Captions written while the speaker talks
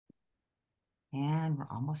And we're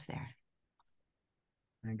almost there.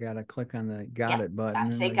 I gotta click on the got it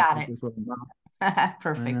button. Say And got this little mouse. it. I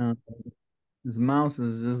Perfect. know this mouse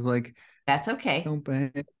is just like That's okay. don't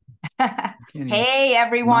behave. I can't even Hey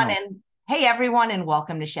everyone, mouse. and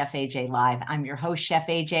welcome to Chef AJ Live. I'm your host, Chef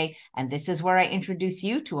AJ, and this is where I introduce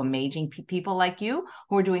you to amazing people like you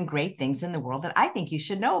who are doing great things in the world that I think you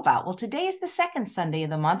should know about. Well, today is the second Sunday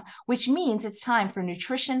of the month, which means it's time for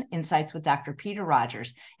Nutrition Insights with Dr. Peter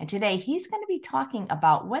Rogers. And today he's going to be talking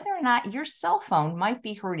about whether or not your cell phone might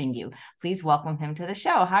be hurting you. Please welcome him to the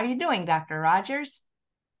show. How are you doing, Dr. Rogers?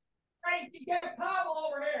 Tracy, get Pavel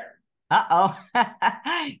over here. Uh-oh.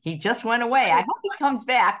 He just went away. I hope he comes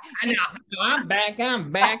back. I know. I'm back.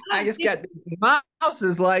 I just got the mouse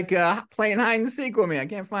is like playing hide and seek with me. I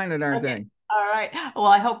can't find the darn thing. All right. Well,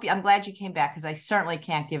 I'm glad you came back because I certainly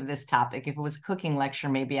can't give this topic. If it was a cooking lecture,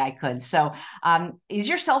 maybe I could. So is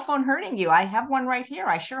your cell phone hurting you? I have one right here.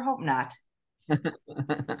 I sure hope not.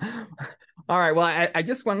 All right. Well, I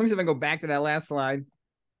just want, let me see if I can go back to that last slide.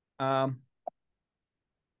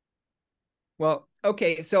 Well,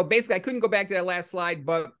 okay. So basically I couldn't go back to that last slide,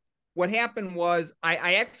 but what happened was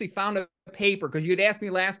I actually found a paper because you'd asked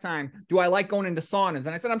me last time, do I like going into saunas?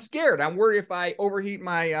 And I said, I'm scared. I'm worried if I overheat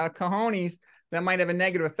my cojones, that might have a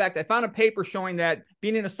negative effect. I found a paper showing that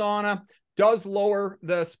being in a sauna does lower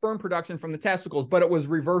the sperm production from the testicles, but it was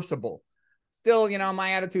reversible. Still, you know,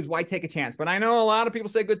 my attitude is why take a chance? But I know a lot of people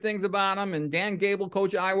say good things about him. And Dan Gable,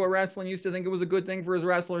 coach of Iowa Wrestling, used to think it was a good thing for his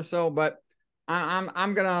wrestlers. So, but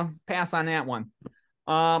I'm gonna pass on that one.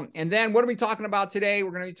 And then what are we talking about today?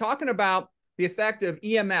 We're going to be talking about the effect of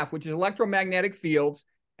EMF, which is electromagnetic fields.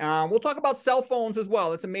 We'll talk about cell phones as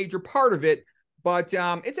well. It's a major part of it, but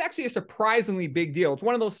it's actually a surprisingly big deal. It's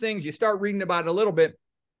one of those things you start reading about it a little bit,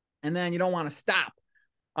 and then you don't want to stop.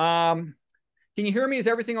 Can you hear me? Is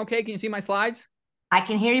everything okay? Can you see my slides? I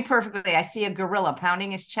can hear you perfectly. I see a gorilla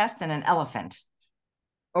pounding his chest and an elephant.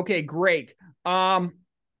 Okay, great.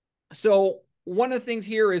 So one of the things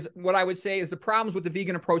here is what I would say is the problems with the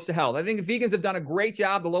vegan approach to health. I think the vegans have done a great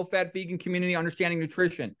job, the low-fat vegan community, understanding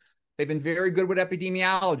nutrition. They've been very good with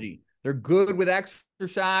epidemiology. They're good with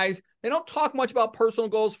exercise. They don't talk much about personal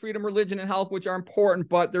goals, freedom, religion, and health, which are important,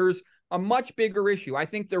 but there's a much bigger issue. I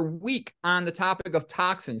think they're weak on the topic of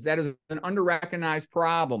toxins. That is an under-recognized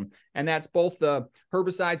problem, and that's both the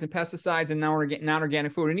herbicides and pesticides and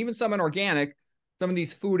non-organic food, and even some in organic. Some of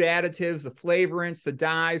these food additives, the flavorants, the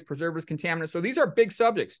dyes, preservatives, contaminants. So these are big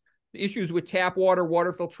subjects. The issues with tap water,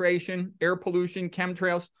 water filtration, air pollution,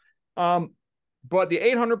 chemtrails. But the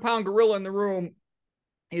 800-pound gorilla in the room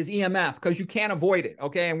is EMF because you can't avoid it,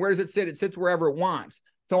 okay? And where does it sit? It sits wherever it wants.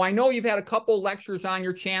 So I know you've had a couple lectures on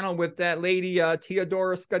your channel with that lady,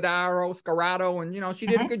 Teodora Scarato, and, you know, she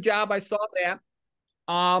did a good job. I saw that.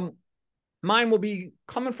 Mine will be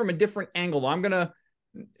coming from a different angle. I'm going to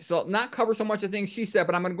not cover so much of things she said,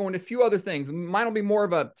 but I'm going to go into a few other things. Mine will be more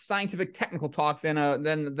of a scientific, technical talk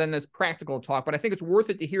than this practical talk. But I think it's worth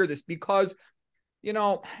it to hear this because, you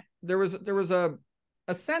know, there was a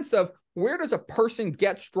sense of where does a person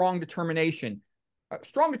get strong determination?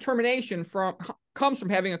 Strong determination comes from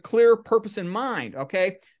having a clear purpose in mind,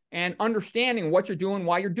 okay, and understanding what you're doing,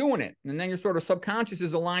 why you're doing it, and then your sort of subconscious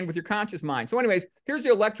is aligned with your conscious mind. So, anyways, here's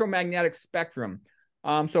the electromagnetic spectrum.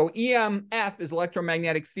 So EMF is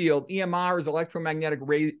electromagnetic field. EMR is electromagnetic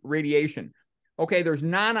radiation. Okay, there's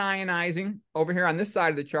non-ionizing over here on this side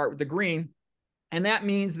of the chart with the green. And that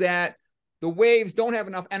means that the waves don't have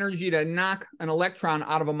enough energy to knock an electron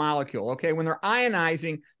out of a molecule. Okay, when they're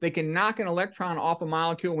ionizing, they can knock an electron off a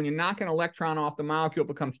molecule. When you knock an electron off the molecule, it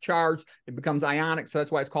becomes charged. It becomes ionic. So that's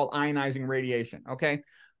why it's called ionizing radiation. Okay,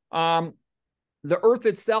 the Earth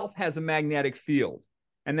itself has a magnetic field.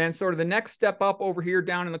 And then sort of the next step up over here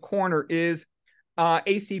down in the corner is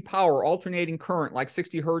AC power, alternating current, like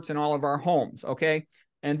 60 hertz in all of our homes, okay?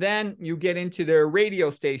 And then you get into the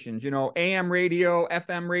radio stations, you know, AM radio,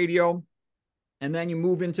 FM radio, and then you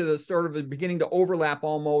move into the sort of the beginning to overlap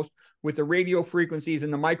almost with the radio frequencies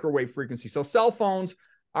and the microwave frequencies. So cell phones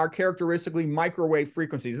are characteristically microwave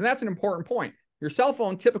frequencies, and that's an important point. Your cell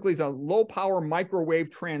phone typically is a low power microwave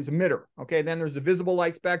transmitter. Okay, then there's the visible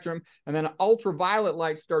light spectrum, and then ultraviolet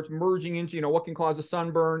light starts merging into, you know, what can cause a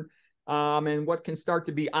sunburn and what can start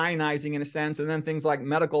to be ionizing in a sense, and then things like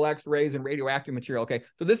medical x-rays and radioactive material. Okay,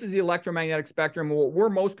 so this is the electromagnetic spectrum. What we're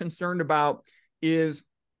most concerned about is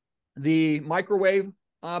the microwave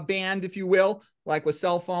band, if you will, like with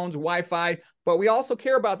cell phones, Wi-Fi, but we also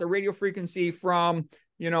care about the radio frequency from,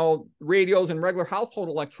 you know, radios and regular household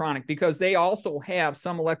electronic because they also have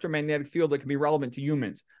some electromagnetic field that can be relevant to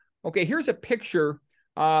humans. Okay, here's a picture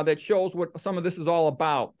that shows what some of this is all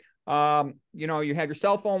about. You know, you have your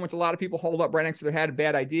cell phone, which a lot of people hold up right next to their head, a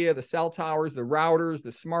bad idea, the cell towers, the routers,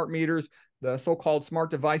 the smart meters, the so-called smart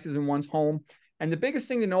devices in one's home. And the biggest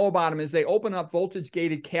thing to know about them is they open up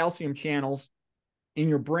voltage-gated calcium channels in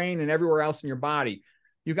your brain and everywhere else in your body.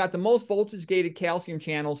 You've got the most voltage-gated calcium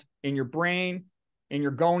channels in your brain, in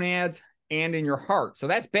your gonads, and in your heart. So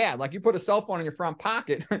that's bad. Like you put a cell phone in your front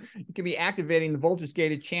pocket, you can be activating the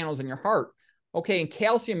voltage-gated channels in your heart. Okay, and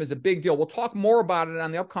calcium is a big deal. We'll talk more about it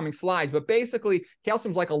on the upcoming slides, but basically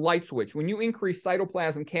calcium is like a light switch. When you increase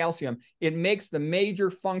cytoplasm calcium, it makes the major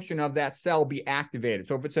function of that cell be activated.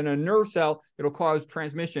 So if it's in a nerve cell, it'll cause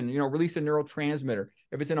transmission, you know, release a neurotransmitter.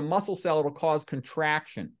 If it's in a muscle cell, it'll cause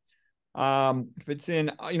contraction. If it's in,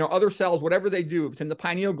 you know, other cells, whatever they do, if it's in the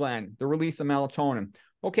pineal gland, the release of melatonin.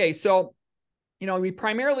 Okay, so, you know, we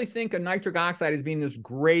primarily think of nitric oxide as being this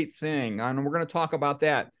great thing, and we're going to talk about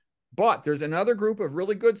that. But there's another group of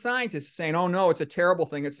really good scientists saying, oh, no, it's a terrible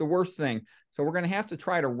thing. It's the worst thing. So we're going to have to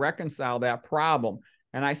try to reconcile that problem.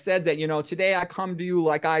 And I said that, you know, today I come to you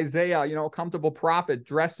like Isaiah, you know, a comfortable prophet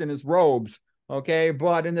dressed in his robes. Okay.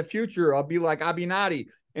 But in the future, I'll be like Abinadi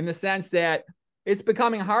in the sense that it's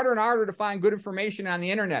becoming harder and harder to find good information on the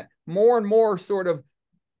internet. More and more sort of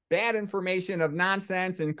bad information of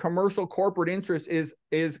nonsense and commercial corporate interest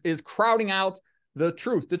is crowding out the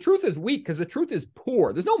truth. The truth is weak because the truth is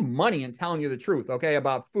poor. There's no money in telling you the truth, okay,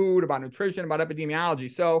 about food, about nutrition, about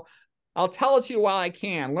epidemiology. So I'll tell it to you while I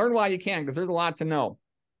can. Learn while you can because there's a lot to know.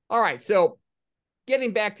 All right, so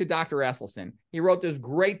getting back to Dr. Esselstyn, he wrote this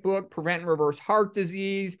great book, Prevent and Reverse Heart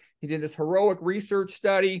Disease. He did this heroic research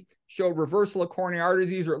study, showed reversal of coronary artery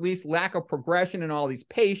disease, or at least lack of progression in all these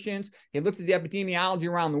patients. He looked at the epidemiology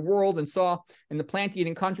around the world and saw in the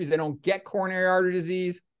plant-eating countries, they don't get coronary artery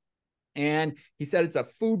disease. And he said it's a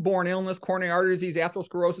foodborne illness, coronary artery disease,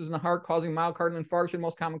 atherosclerosis in the heart, causing myocardial infarction,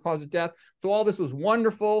 most common cause of death. So all this was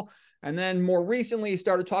wonderful. And then more recently, he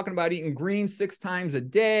started talking about eating greens 6 times a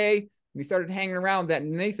day. And he started hanging around with that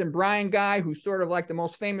Nathan Bryan guy, who's sort of like the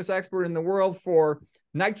most famous expert in the world for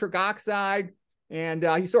nitric oxide. And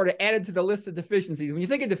he sort of added to the list of deficiencies. When you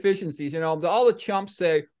think of deficiencies, you know, all the chumps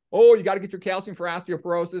say, oh, you got to get your calcium for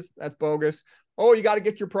osteoporosis. That's bogus. Oh, you got to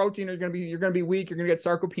get your protein. You're going to be weak. You're going to get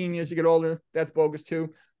sarcopenia as you get older. That's bogus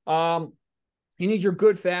too. You need your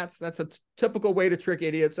good fats. That's a typical way to trick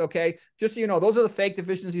idiots. Okay. Just so you know, those are the fake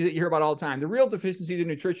deficiencies that you hear about all the time. The real deficiencies in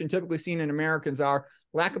nutrition typically seen in Americans are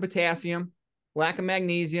lack of potassium, lack of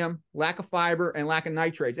magnesium, lack of fiber, and lack of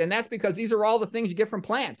nitrates. And that's because these are all the things you get from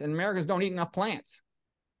plants, and Americans don't eat enough plants.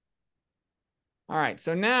 All right.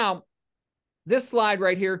 So now this slide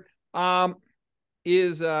right here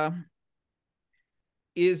is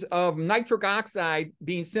of nitric oxide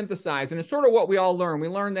being synthesized. And it's sort of what we all learn. We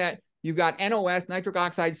learned that you've got NOS, nitric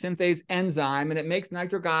oxide synthase enzyme, and it makes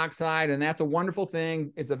nitric oxide, and that's a wonderful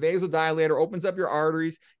thing. It's a vasodilator, opens up your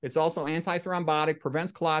arteries. It's also antithrombotic,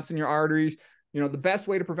 prevents clots in your arteries. You know, the best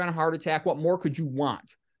way to prevent a heart attack. What more could you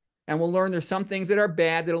want? And we'll learn there's some things that are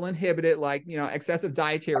bad that'll inhibit it, like, you know, excessive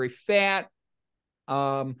dietary fat,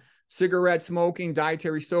 cigarette smoking,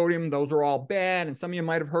 dietary sodium, those are all bad. And some of you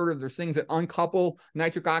might have heard of there's things that uncouple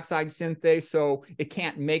nitric oxide synthase, so it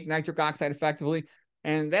can't make nitric oxide effectively.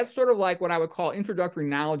 And that's sort of like what I would call introductory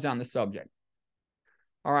knowledge on the subject.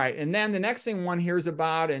 All right. And then the next thing one hears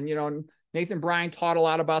about, and, you know, Nathan Bryan taught a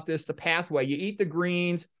lot about this, the pathway. You eat the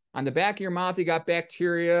greens. On the back of your mouth, you got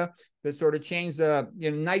bacteria that sort of change the,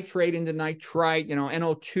 you know, nitrate into nitrite, you know,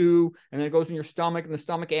 NO2, and then it goes in your stomach, and the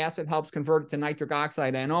stomach acid helps convert it to nitric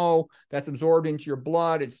oxide, NO. That's absorbed into your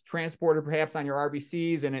blood. It's transported perhaps on your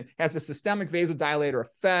RBCs, and it has a systemic vasodilator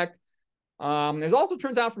effect. There's also,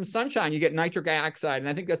 turns out, from sunshine, you get nitric oxide, and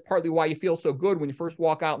I think that's partly why you feel so good when you first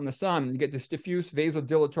walk out in the sun. You get this diffuse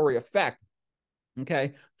vasodilatory effect.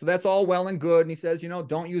 Okay, so that's all well and good. And he says, you know,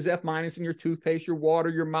 don't use F- in your toothpaste, your water,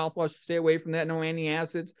 your mouthwash. Stay away from that. No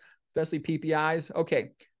antacids, especially PPIs.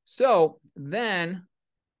 Okay, so then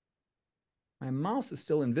my mouse is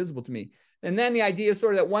still invisible to me. And then the idea is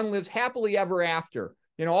sort of that one lives happily ever after.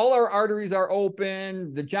 You know, all our arteries are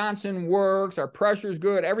open. The Johnson works. Our pressure is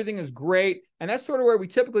good. Everything is great. And that's sort of where we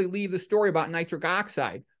typically leave the story about nitric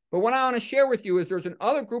oxide. But what I want to share with you is there's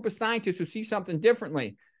another group of scientists who see something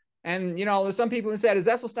differently. And, you know, there's some people who said, is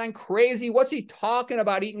Esselstyn crazy? What's he talking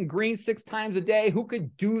about, eating greens 6 times a day? Who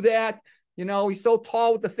could do that? You know, he's so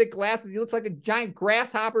tall with the thick glasses. He looks like a giant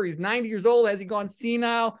grasshopper. He's 90 years old. Has he gone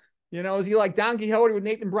senile? You know, is he like Don Quixote with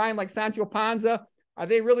Nathan Bryan, like Sancho Panza? Are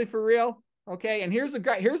they really for real? Okay. And here's the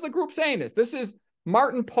guy, here's the group saying this. This is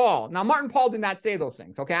Martin Pall. Now, Martin Pall did not say those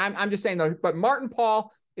things. Okay. I'm just saying those, but Martin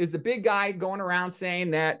Pall is the big guy going around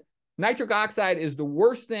saying that Nitric oxide is the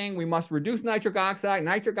worst thing. We must reduce nitric oxide.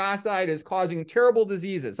 Nitric oxide is causing terrible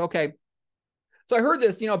diseases. Okay. So I heard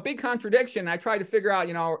this, big contradiction. I tried to figure out,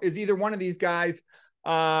 is either one of these guys,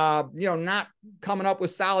 not coming up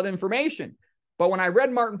with solid information. But when I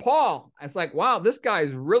read Martin Pall, I was like, wow, this guy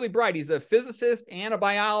is really bright. He's a physicist and a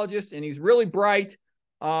biologist, and he's really bright.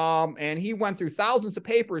 And he went through thousands of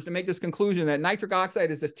papers to make this conclusion that nitric oxide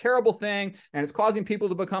is this terrible thing, and it's causing people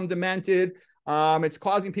to become demented. It's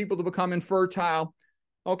causing people to become infertile.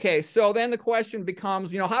 Okay, so then the question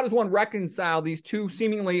becomes, how does one reconcile these two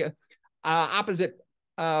seemingly opposite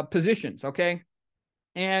positions? Okay,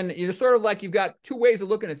 and sort of like you've got two ways of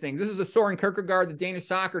looking at things. This is a Soren Kierkegaard, the Danish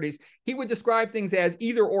Socrates. He would describe things as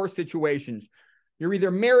either or situations. You're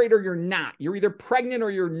either married or you're not. You're either pregnant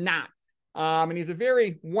or you're not. And he's a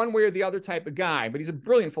very one way or the other type of guy, but he's a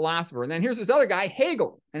brilliant philosopher. And then here's this other guy,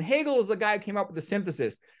 Hegel. And Hegel is the guy who came up with the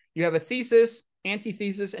synthesis. You have a thesis,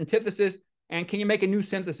 antithesis, antithesis, and can you make a new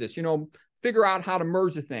synthesis? Figure out how to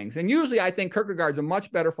merge the things. And usually I think Kierkegaard's a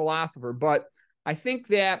much better philosopher, but I think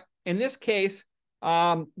that in this case,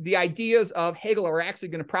 the ideas of Hegel are actually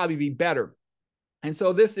going to probably be better. And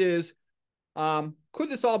so this is, could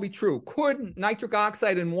this all be true? Could nitric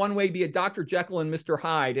oxide in one way be a Dr. Jekyll and Mr.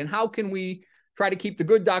 Hyde? And how can we try to keep the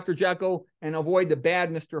good Dr. Jekyll and avoid the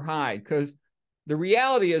bad Mr. Hyde? Because the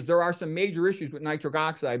reality is there are some major issues with nitric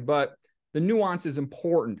oxide, but the nuance is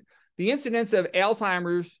important. The incidence of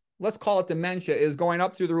Alzheimer's, let's call it dementia, is going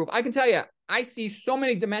up through the roof. I can tell you, I see so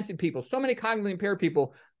many demented people, so many cognitively impaired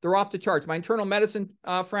people, they're off the charts. My internal medicine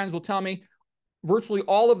friends will tell me virtually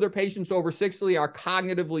all of their patients over 60 are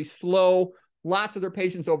cognitively slow. Lots of their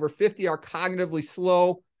patients over 50 are cognitively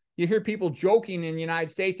slow. You hear people joking in the United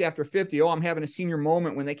States after 50, oh, I'm having a senior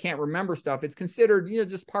moment, when they can't remember stuff. It's considered,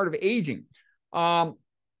 just part of aging.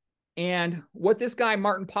 And what this guy,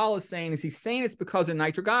 Martin Pall, is saying is he's saying it's because of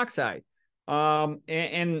nitric oxide.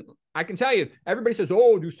 And I can tell you, everybody says,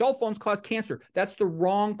 oh, do cell phones cause cancer? That's the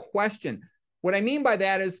wrong question. What I mean by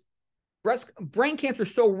that is brain cancer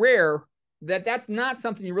is so rare that that's not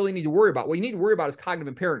something you really need to worry about. What you need to worry about is cognitive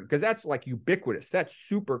impairment, because that's like ubiquitous. That's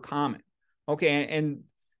super common. Okay, and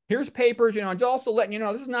here's papers, and also letting you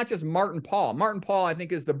know, this is not just Martin Pall. Martin Pall, I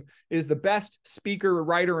think, is the best speaker,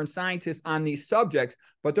 writer, and scientist on these subjects,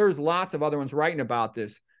 but there's lots of other ones writing about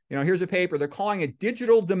this. Here's a paper. They're calling it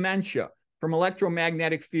digital dementia from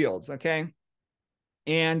electromagnetic fields, okay?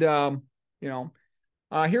 And,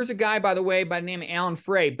 here's a guy, by the way, by the name of Alan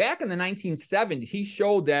Frey. Back in the 1970s, he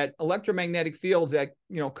showed that electromagnetic fields at,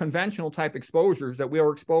 conventional type exposures that we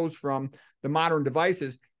are exposed from the modern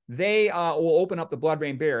devices, they will open up the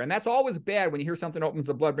blood-brain barrier. And that's always bad when you hear something opens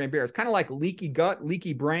the blood-brain barrier. It's kind of like leaky gut,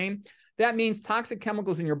 leaky brain. That means toxic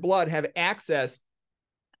chemicals in your blood have access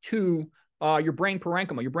to your brain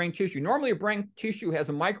parenchyma, your brain tissue. Normally, your brain tissue has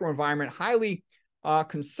a microenvironment highly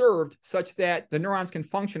conserved such that the neurons can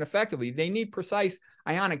function effectively. They need precise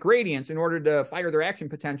ionic gradients in order to fire their action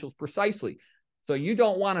potentials precisely. So you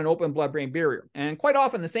don't want an open blood-brain barrier. And quite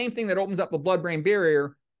often, the same thing that opens up the blood-brain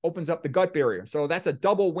barrier opens up the gut barrier. So that's a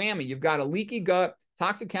double whammy. You've got a leaky gut,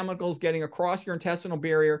 toxic chemicals getting across your intestinal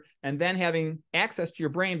barrier, and then having access to your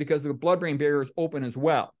brain because the blood-brain barrier is open as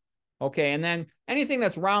well. Okay, and then anything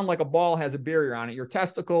that's round like a ball has a barrier on it. Your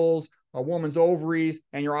testicles, a woman's ovaries,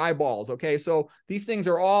 and your eyeballs. Okay, so these things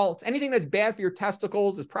are all, anything that's bad for your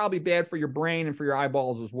testicles is probably bad for your brain and for your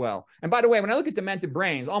eyeballs as well. And by the way, when I look at demented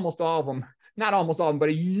brains, almost all of them, not almost all of them, but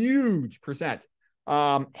a huge percent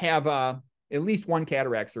have at least one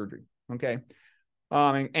cataract surgery. Okay,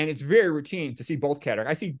 and it's very routine to see both cataract.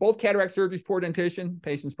 I see both cataract surgeries, poor dentition,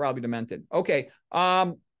 patient's probably demented. Okay,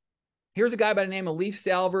 here's a guy by the name of Leif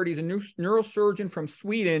Salvert. He's a neurosurgeon from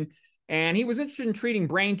Sweden, and he was interested in treating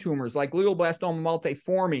brain tumors like glioblastoma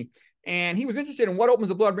multiforme. And he was interested in what opens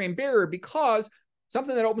the blood-brain barrier, because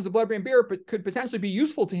something that opens the blood-brain barrier could potentially be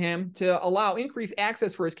useful to him to allow increased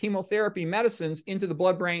access for his chemotherapy medicines into the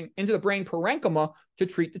brain parenchyma to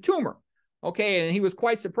treat the tumor. Okay, and he was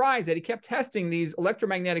quite surprised that he kept testing these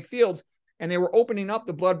electromagnetic fields and they were opening up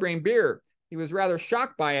the blood-brain barrier. He was rather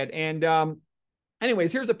shocked by it. And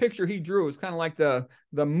anyways, here's a picture he drew. It's kind of like the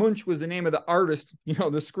Munch was the name of the artist,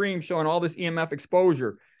 the screen showing all this EMF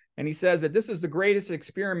exposure. And he says that this is the greatest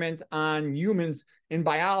experiment on humans in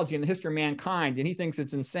biology in the history of mankind. And he thinks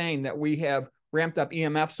it's insane that we have ramped up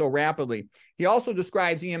EMF so rapidly. He also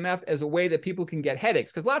describes EMF as a way that people can get headaches,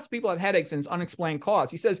 because lots of people have headaches and it's unexplained cause.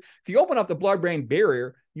 He says, if you open up the blood-brain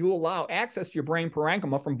barrier, you will allow access to your brain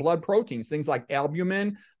parenchyma from blood proteins, things like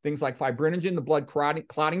albumin, things like fibrinogen. The blood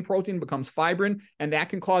clotting protein becomes fibrin, and that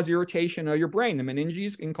can cause irritation of your brain. The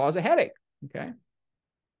meninges can cause a headache, okay?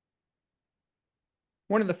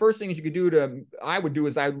 one of the first things you could do I would do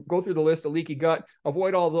is I go through the list of leaky gut,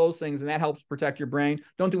 avoid all those things, and that helps protect your brain.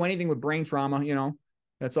 Don't do anything with brain trauma, you know.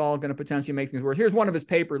 That's all going to potentially make things worse. Here's one of his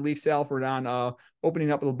papers, Leif Salford, on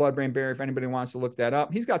opening up the blood-brain barrier, if anybody wants to look that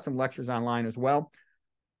up. He's got some lectures online as well.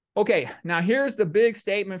 Okay, now here's the big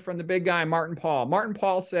statement from the big guy, Martin Pall. Martin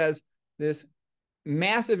Pall says this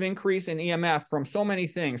massive increase in EMF from so many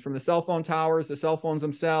things, from the cell phone towers, the cell phones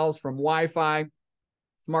themselves, from Wi-Fi,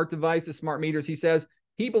 smart devices, smart meters. He says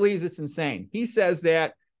he believes it's insane. He says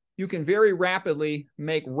that you can very rapidly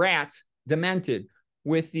make rats demented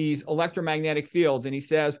with these electromagnetic fields. And he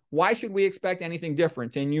says, why should we expect anything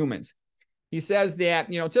different in humans? He says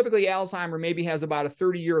that, you know, typically Alzheimer maybe has about a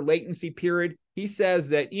 30-year latency period. He says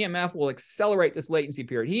that EMF will accelerate this latency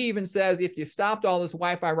period. He even says if you stopped all this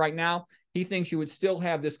Wi-Fi right now, he thinks you would still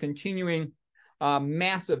have this continuing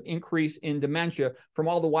massive increase in dementia from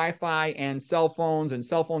all the Wi-Fi and cell phones and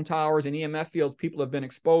cell phone towers and EMF fields people have been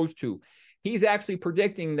exposed to. He's actually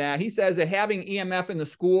predicting that. He says that having EMF in the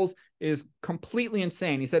schools is completely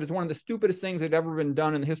insane. He said it's one of the stupidest things that ever been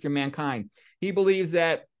done in the history of mankind. He believes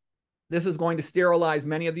that this is going to sterilize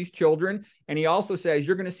many of these children. And he also says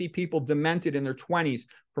you're going to see people demented in their 20s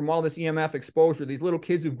from all this EMF exposure, these little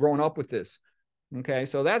kids who've grown up with this. Okay,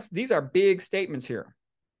 so these are big statements here.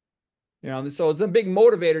 You know, so it's a big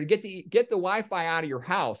motivator to get the Wi-Fi out of your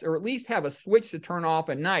house, or at least have a switch to turn off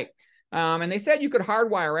at night. And they said you could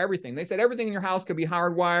hardwire everything. They said everything in your house could be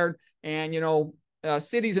hardwired, and, you know,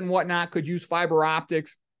 cities and whatnot could use fiber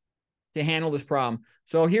optics to handle this problem.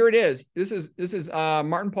 So here it is. This is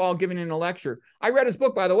Martin Pall giving in a lecture. I read his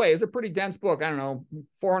book, by the way. It's a pretty dense book. I don't know,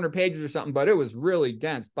 400 pages or something, but it was really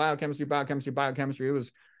dense. Biochemistry.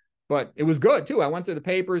 But it was good too. I went through the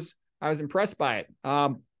papers. I was impressed by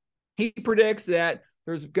it. He predicts that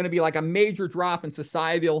there's going to be like a major drop in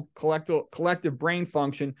societal collective brain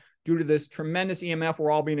function due to this tremendous EMF we're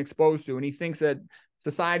all being exposed to. And he thinks that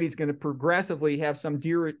society is going to progressively have some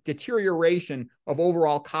deterioration of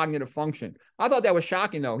overall cognitive function. I thought that was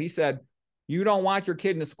shocking, though. He said, you don't want your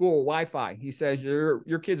kid in the school with Wi-Fi. He says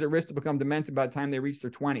your kid's at risk to become demented by the time they reach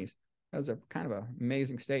their 20s. That was a kind of an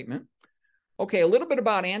amazing statement. Okay, a little bit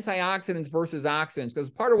about antioxidants versus oxidants,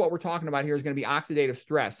 because part of what we're talking about here is going to be oxidative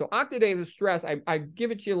stress. So oxidative stress, I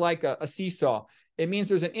give it to you like a seesaw. It means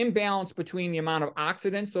there's an imbalance between the amount of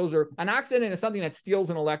oxidants. An oxidant is something that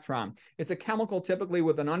steals an electron. It's a chemical typically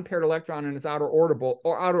with an unpaired electron in its outer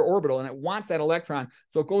orbital, and it wants that electron,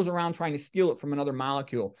 so it goes around trying to steal it from another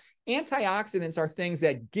molecule. Antioxidants are things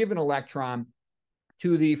that give an electron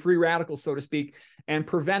to the free radicals, so to speak, and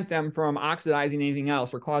prevent them from oxidizing anything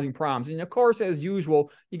else or causing problems. And of course, as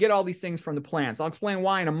usual, you get all these things from the plants. I'll explain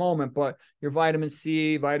why in a moment, but your vitamin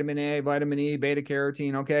C, vitamin A, vitamin E, beta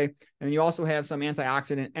carotene, okay? And you also have some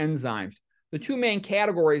antioxidant enzymes. The two main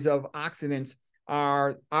categories of oxidants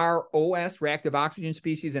are ROS, reactive oxygen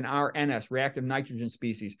species, and RNS, reactive nitrogen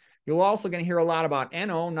species. You're also going to hear a lot about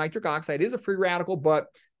NO, nitric oxide is a free radical, but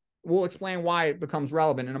we'll explain why it becomes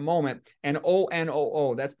relevant in a moment. And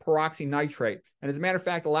ONOO, that's peroxynitrate. And as a matter of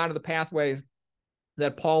fact, a lot of the pathways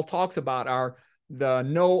that Paul talks about are the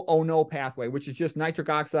no pathway, which is just nitric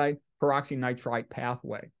oxide, peroxynitrite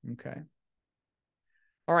pathway. Okay.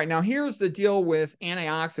 All right, now here's the deal with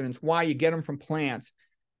antioxidants, why you get them from plants.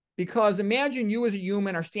 Because imagine you as a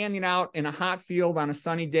human are standing out in a hot field on a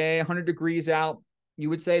sunny day, 100 degrees out.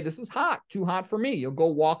 You would say, this is hot, too hot for me. You'll go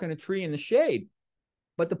walk in a tree in the shade.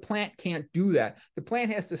 But the plant can't do that. The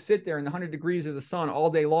plant has to sit there in the 100 degrees of the sun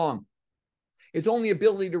all day long. Its only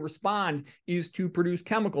ability to respond is to produce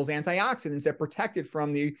chemicals, antioxidants, that protect it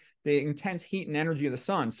from the intense heat and energy of the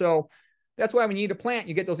sun. So that's why when you eat a plant,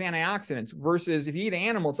 you get those antioxidants, versus if you eat an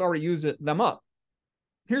animal, it's already used them up.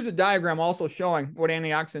 Here's a diagram also showing what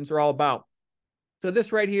antioxidants are all about. So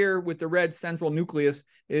this right here with the red central nucleus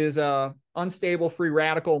is a unstable free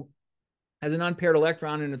radical, has an unpaired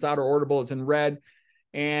electron in its outer orbital. It's in red.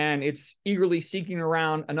 And it's eagerly seeking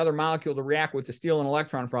around another molecule to react with to steal an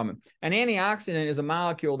electron from it. An antioxidant is a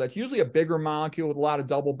molecule that's usually a bigger molecule with a lot of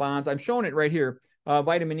double bonds. I'm showing it right here.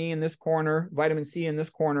 Vitamin E in this corner, vitamin C in this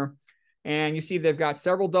corner. And you see they've got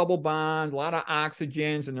several double bonds, a lot of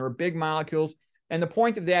oxygens, and they're big molecules. And the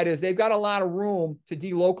point of that is they've got a lot of room to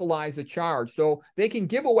delocalize the charge. So they can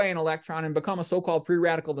give away an electron and become a so-called free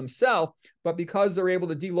radical themselves, but because they're able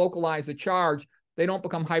to delocalize the charge, they don't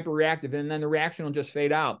become hyperreactive, and then the reaction will just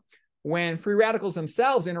fade out. When free radicals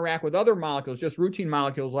themselves interact with other molecules, just routine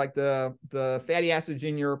molecules like the fatty acids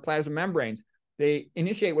in your plasma membranes, they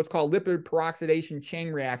initiate what's called lipid peroxidation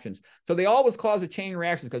chain reactions. So they always cause a chain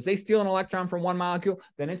reaction because they steal an electron from one molecule,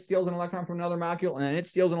 then it steals an electron from another molecule, and then it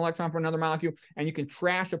steals an electron from another molecule, and you can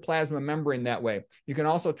trash a plasma membrane that way. You can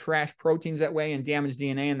also trash proteins that way and damage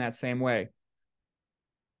DNA in that same way.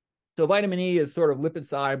 So vitamin E is sort of lipid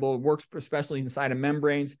soluble, works especially inside of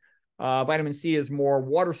membranes. Vitamin C is more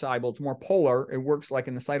water soluble, it's more polar, it works like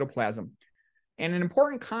in the cytoplasm. And an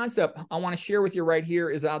important concept I want to share with you right here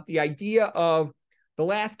is about the idea of the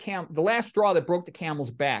last straw that broke the camel's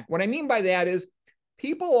back. What I mean by that is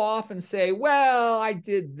people often say, well, I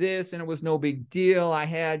did this and it was no big deal. I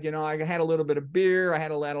had a little bit of beer, I had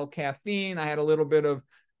a little caffeine, I had a little bit of,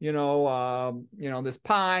 this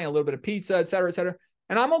pie, a little bit of pizza, et cetera,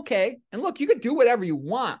 and I'm okay. And look, you could do whatever you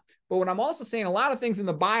want. But what I'm also saying, a lot of things in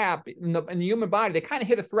the biopsy, in the human body, they kind of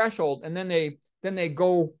hit a threshold and then they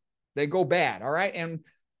go bad. All right. And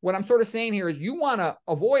what I'm sort of saying here is you want to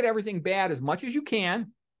avoid everything bad as much as you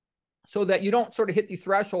can so that you don't sort of hit these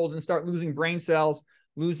thresholds and start losing brain cells,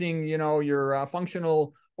 losing, your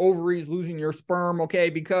functional ovaries, losing your sperm. Okay.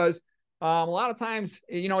 Because a lot of times,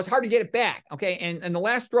 it's hard to get it back. Okay. And the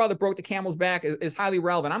last straw that broke the camel's back is highly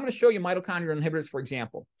relevant. I'm going to show you mitochondrial inhibitors, for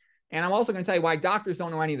example. And I'm also going to tell you why doctors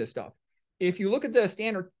don't know any of this stuff. If you look at the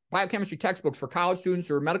standard biochemistry textbooks for college students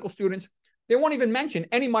or medical students, they won't even mention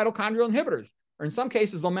any mitochondrial inhibitors. Or in some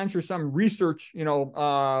cases, they'll mention some research,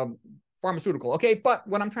 pharmaceutical. Okay. But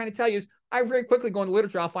what I'm trying to tell you is I very quickly go into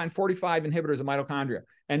literature, I'll find 45 inhibitors of mitochondria,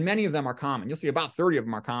 and many of them are common. You'll see about 30 of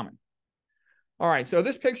them are common. All right. So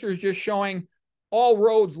this picture is just showing all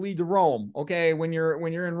roads lead to Rome. Okay. When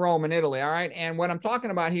you're in Rome in Italy. All right. And what I'm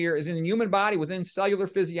talking about here is in the human body within cellular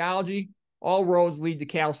physiology, all roads lead to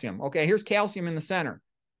calcium. Okay. Here's calcium in the center.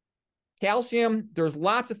 Calcium, there's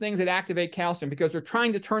lots of things that activate calcium because they're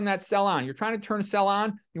trying to turn that cell on. You're trying to turn a cell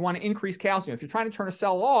on, you want to increase calcium. If you're trying to turn a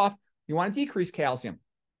cell off, you want to decrease calcium.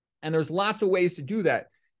 And there's lots of ways to do that.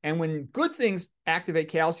 And when good things activate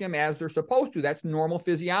calcium as they're supposed to, that's normal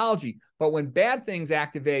physiology. But when bad things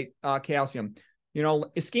activate calcium,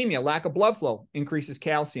 ischemia, lack of blood flow, increases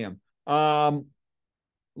calcium.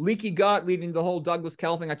 Leaky gut, leading to the whole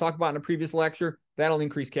Douglas-Kell thing I talked about in a previous lecture, that'll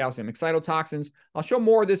increase calcium. Excitotoxins, I'll show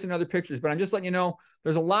more of this in other pictures, but I'm just letting you know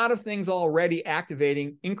there's a lot of things already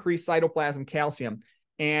activating increased cytoplasm calcium.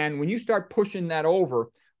 And when you start pushing that over,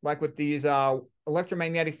 like with these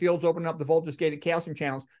electromagnetic fields opening up the voltage-gated calcium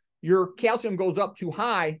channels, your calcium goes up too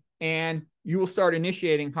high and you will start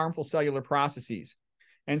initiating harmful cellular processes.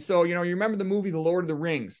 And so, you remember the movie The Lord of the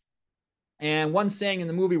Rings. And one saying in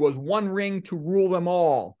the movie was one ring to rule them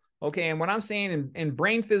all. Okay. And what I'm saying in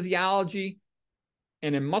brain physiology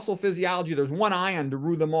and in muscle physiology, there's one ion to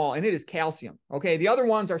rule them all, and it is calcium. Okay. The other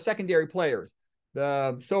ones are secondary players.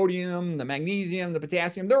 The sodium, the magnesium, the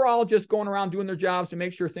potassium, they're all just going around doing their jobs to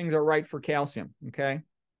make sure things are right for calcium. Okay.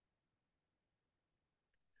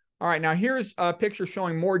 All right. Now here's a picture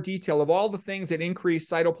showing more detail of all the things that increase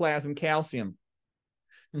cytoplasm calcium.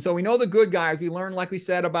 And so we know the good guys. We learned, like we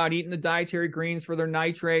said, about eating the dietary greens for their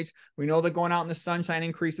nitrates. We know that going out in the sunshine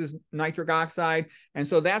increases nitric oxide. And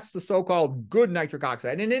so that's the so-called good nitric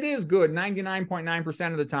oxide. And it is good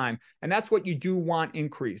 99.9% of the time. And that's what you do want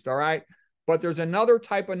increased, all right? But there's another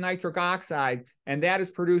type of nitric oxide, and that is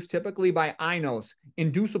produced typically by iNOS,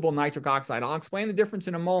 inducible nitric oxide. I'll explain the difference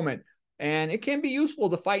in a moment. And it can be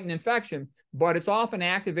useful to fight an infection, but it's often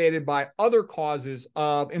activated by other causes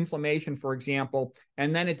of inflammation, for example,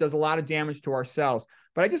 and then it does a lot of damage to our cells.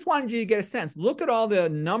 But I just wanted you to get a sense. Look at all the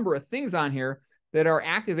number of things on here that are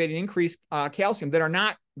activating increased calcium that are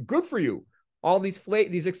not good for you. All these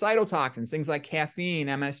excitotoxins, things like caffeine,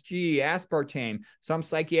 MSG, aspartame, some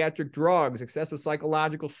psychiatric drugs, excessive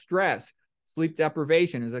psychological stress, sleep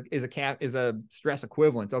deprivation is a stress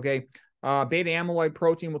equivalent, okay? Beta amyloid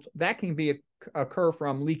protein, that can occur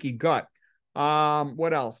from leaky gut.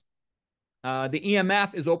 What else? The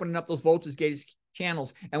EMF is opening up those voltage-gated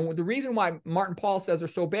channels. And the reason why Martin Pall says they're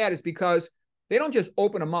so bad is because they don't just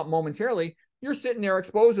open them up momentarily. You're sitting there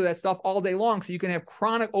exposed to that stuff all day long. So you can have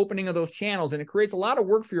chronic opening of those channels, and it creates a lot of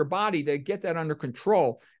work for your body to get that under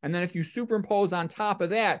control. And then if you superimpose on top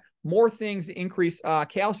of that more things to increase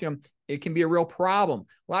calcium, it can be a real problem.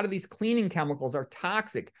 A lot of these cleaning chemicals are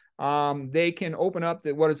toxic. They can open up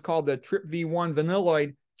what is called the TRPV1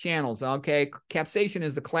 vanilloid channels. Okay, capsaicin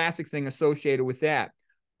is the classic thing associated with that.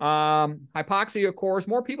 Hypoxia, of course,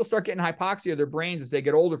 more people start getting hypoxia of their brains as they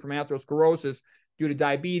get older from atherosclerosis due to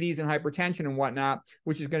diabetes and hypertension and whatnot,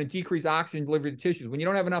 which is going to decrease oxygen delivery to tissues. When you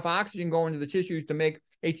don't have enough oxygen going to the tissues to make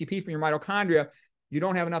ATP from your mitochondria, you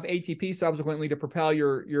don't have enough ATP subsequently to propel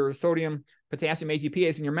your sodium potassium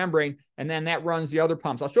ATPase in your membrane, and then that runs the other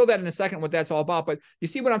pumps. I'll show that in a second what that's all about, but you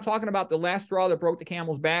see what I'm talking about, the last straw that broke the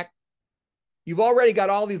camel's back? You've already got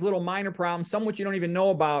all these little minor problems, some which you don't even know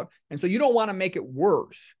about, and so you don't want to make it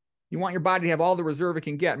worse. You want your body to have all the reserve it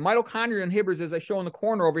can get. Mitochondrial inhibitors, as I show in the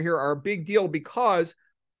corner over here, are a big deal because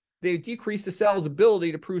they decrease the cell's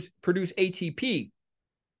ability to produce ATP.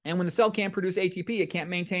 And when the cell can't produce ATP, it can't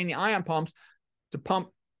maintain the ion pumps to pump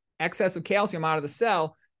excessive calcium out of the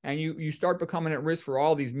cell, and you start becoming at risk for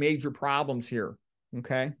all these major problems here,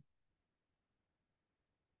 okay?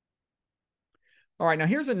 All right, now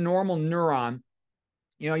here's a normal neuron.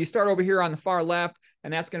 You know, you start over here on the far left,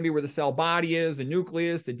 and that's going to be where the cell body is, the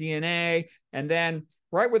nucleus, the DNA, and then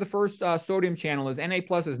right where the first sodium channel is, Na+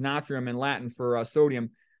 is natrium in Latin for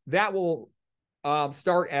sodium, that will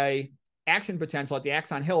start a action potential at the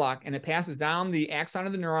axon hillock, and it passes down the axon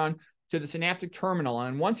of the neuron to the synaptic terminal.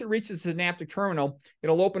 And once it reaches the synaptic terminal,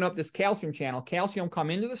 it'll open up this calcium channel. Calcium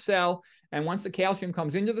come into the cell, and once the calcium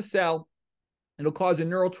comes into the cell, it'll cause a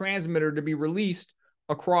neurotransmitter to be released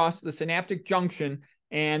across the synaptic junction,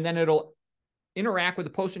 and then it'll interact with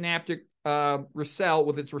the postsynaptic cell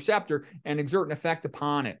with its receptor and exert an effect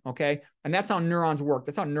upon it, okay? And that's how neurons work.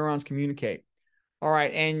 That's how neurons communicate. All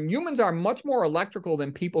right, and humans are much more electrical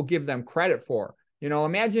than people give them credit for. You know,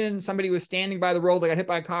 imagine somebody was standing by the road, they got hit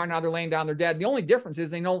by a car, now they're laying down, they're dead. The only difference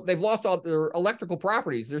is they've lost all their electrical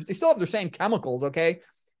properties. They still have their same chemicals, okay?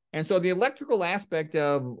 And so the electrical aspect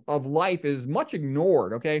of life is much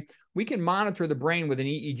ignored, okay? We can monitor the brain with an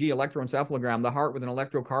EEG, electroencephalogram, the heart with an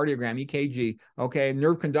electrocardiogram, EKG, okay?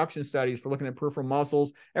 Nerve conduction studies for looking at peripheral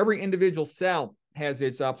muscles. Every individual cell has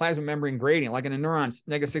its plasma membrane gradient, like in a neuron,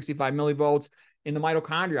 -65 millivolts. In the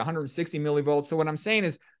mitochondria, 160 millivolts. So what I'm saying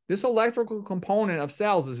is this electrical component of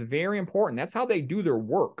cells is very important. That's how they do their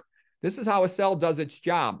work. This is how a cell does its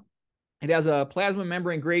job. It has a plasma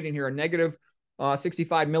membrane gradient here, a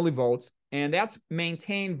 -65 millivolts, and that's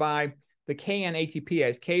maintained by the Kn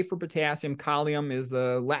ATPase. K for potassium, kalium is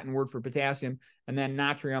the Latin word for potassium, and then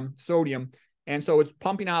natrium, sodium. And so it's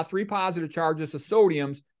pumping out 3 positive charges of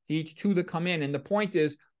sodiums to each 2 that come in. And the point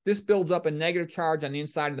is, this builds up a negative charge on the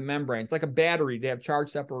inside of the membrane. It's like a battery to have charge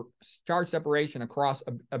separation across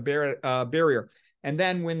a barrier. And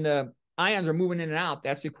then when the ions are moving in and out,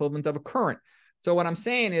 that's the equivalent of a current. So what I'm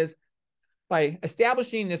saying is, by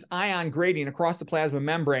establishing this ion gradient across the plasma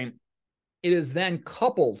membrane, it is then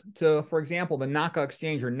coupled to, for example, the NACA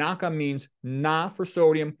exchanger. NACA means Na for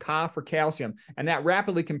sodium, Ka for calcium, and that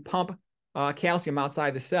rapidly can pump calcium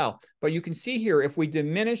outside the cell. But you can see here, if we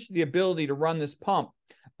diminish the ability to run this pump,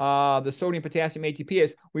 the sodium potassium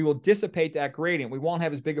ATPase, we will dissipate that gradient. We won't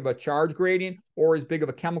have as big of a charge gradient or as big of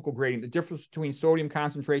a chemical gradient. The difference between sodium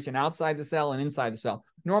concentration outside the cell and inside the cell.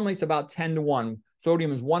 Normally it's about 10 to 1.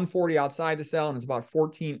 Sodium is 140 outside the cell and it's about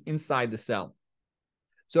 14 inside the cell.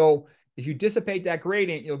 So if you dissipate that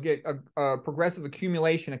gradient, you'll get a progressive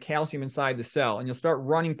accumulation of calcium inside the cell, and you'll start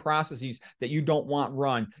running processes that you don't want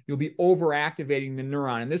run. You'll be overactivating the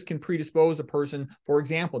neuron, and this can predispose a person, for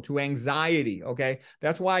example, to anxiety, okay?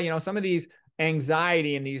 That's why, you know, some of these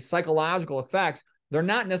anxiety and these psychological effects, they're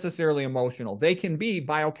not necessarily emotional. They can be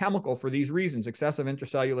biochemical for these reasons, excessive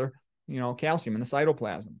intracellular, you know, calcium in the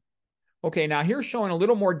cytoplasm. Okay, now here's showing a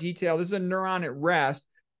little more detail. This is a neuron at rest.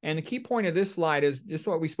 And the key point of this slide is just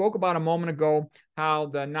what we spoke about a moment ago, how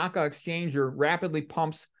the NACA exchanger rapidly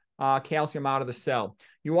pumps calcium out of the cell.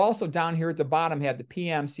 You also down here at the bottom have the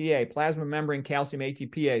PMCA, plasma membrane calcium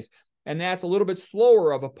ATPase, and that's a little bit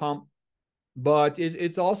slower of a pump, but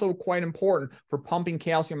it's also quite important for pumping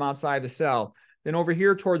calcium outside the cell. Then over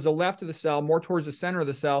here towards the left of the cell, more towards the center of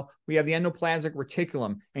the cell, we have the endoplasmic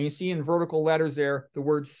reticulum, and you see in vertical letters there the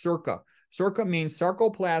word SERCA. SERCA means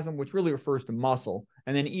sarcoplasm, which really refers to muscle.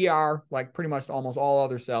 And then ER, like pretty much almost all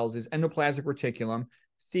other cells, is endoplasmic reticulum.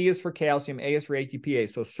 C is for calcium, A is for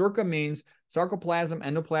ATPase. So SERCA means sarcoplasm,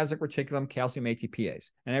 endoplasmic reticulum, calcium ATPase.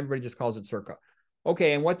 And everybody just calls it SERCA.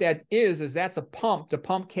 Okay, and what that is that's a pump to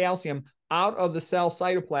pump calcium out of the cell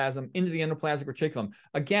cytoplasm into the endoplasmic reticulum.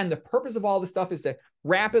 Again, the purpose of all this stuff is to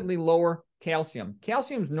rapidly lower calcium.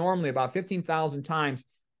 Calcium is normally about 15,000 times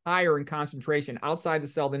higher in concentration outside the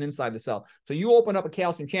cell than inside the cell. So you open up a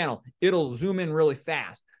calcium channel, it'll zoom in really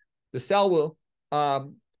fast. The cell will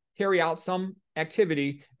carry out some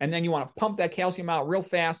activity, and then you want to pump that calcium out real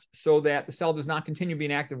fast so that the cell does not continue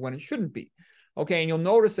being active when it shouldn't be. Okay, and you'll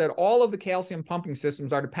notice that all of the calcium pumping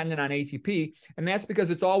systems are dependent on ATP, and that's because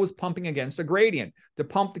it's always pumping against a gradient. To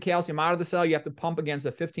pump the calcium out of the cell, you have to pump against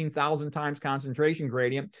a 15,000 times concentration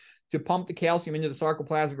gradient. To pump the calcium into the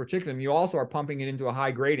sarcoplasmic reticulum, you also are pumping it into a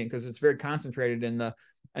high gradient because it's very concentrated in the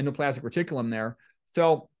endoplasmic reticulum there.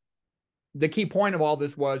 So the key point of all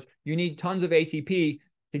this was you need tons of ATP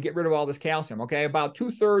to get rid of all this calcium. Okay, about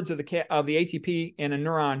 2/3 of the ATP in a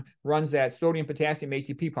neuron runs that sodium potassium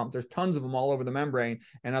ATP pump. There's tons of them all over the membrane,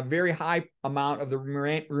 and a very high amount of the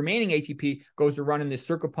remaining ATP goes to run in the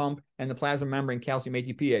circuit pump and the plasma membrane calcium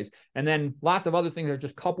ATPase. And then lots of other things are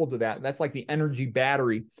just coupled to that. That's like the energy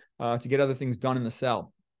battery to get other things done in the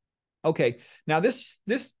cell. Okay, now this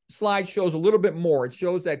slide shows a little bit more. It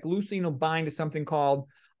shows that glutamate will bind to something called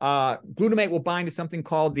the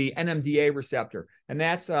NMDA receptor, and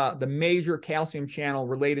that's the major calcium channel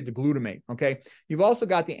related to glutamate. Okay, you've also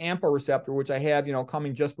got the AMPA receptor, which I have,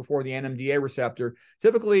 coming just before the NMDA receptor.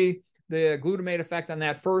 Typically, the glutamate effect on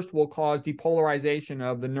that first will cause depolarization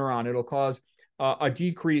of the neuron. It'll cause a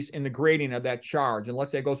decrease in the gradient of that charge. And let's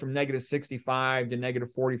say it goes from -65 to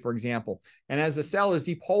 -40, for example. And as the cell is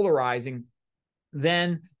depolarizing,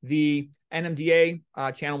 then the NMDA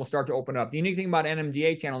channel will start to open up. The unique thing about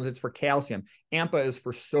NMDA channels, it's for calcium. AMPA is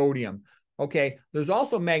for sodium. Okay, there's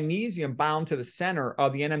also magnesium bound to the center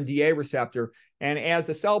of the NMDA receptor. And as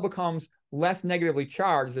the cell becomes less negatively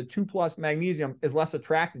charged, the 2+ magnesium is less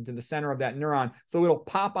attracted to the center of that neuron. So it'll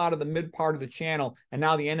pop out of the mid part of the channel, and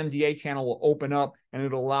now the NMDA channel will open up and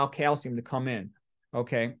it'll allow calcium to come in.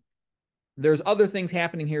 Okay. There's other things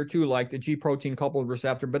happening here too, like the G protein coupled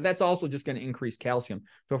receptor, but that's also just going to increase calcium.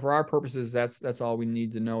 So for our purposes, that's all we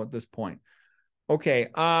need to know at this point. Okay.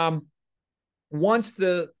 Once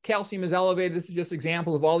the calcium is elevated, this is just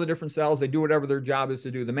examples of all the different cells. They do whatever their job is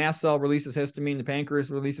to do. The mast cell releases histamine. The pancreas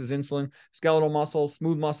releases insulin. Skeletal muscle,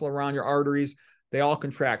 smooth muscle around your arteries, they all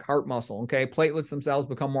contract. Heart muscle, okay? Platelets themselves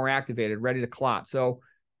become more activated, ready to clot. So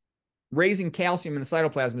raising calcium in the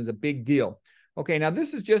cytoplasm is a big deal. Okay, now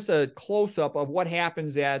this is just a close-up of what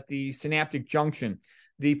happens at the synaptic junction.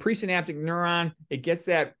 The presynaptic neuron, it gets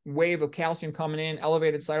that wave of calcium coming in,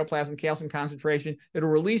 elevated cytoplasm calcium concentration. It'll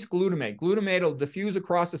release glutamate. Glutamate will diffuse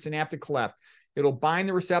across the synaptic cleft. It'll bind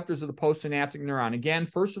the receptors of the postsynaptic neuron. Again,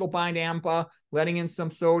 first it'll bind AMPA, letting in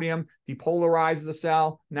some sodium, depolarizes the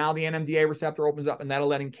cell. Now the NMDA receptor opens up, and that'll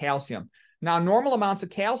let in calcium. Now, normal amounts of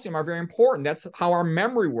calcium are very important. That's how our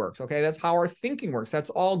memory works, okay? That's how our thinking works. That's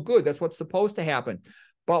all good. That's what's supposed to happen.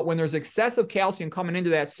 But when there's excessive calcium coming into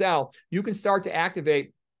that cell, you can start to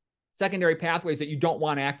activate secondary pathways that you don't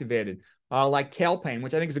want activated, like calpain,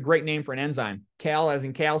 which I think is a great name for an enzyme. Cal as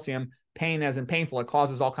in calcium, pain as in painful. It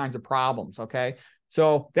causes all kinds of problems, okay?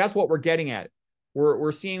 So that's what we're getting at.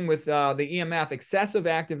 We're seeing with the EMF excessive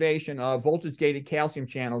activation of voltage-gated calcium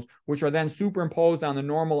channels, which are then superimposed on the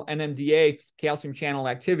normal NMDA calcium channel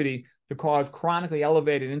activity to cause chronically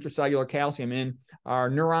elevated intracellular calcium in our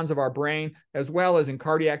neurons of our brain, as well as in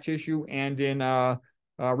cardiac tissue and in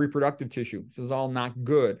reproductive tissue. So it's all not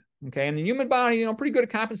good. Okay, and the human body, pretty good at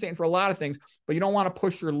compensating for a lot of things, but you don't want to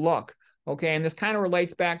push your luck. Okay, and this kind of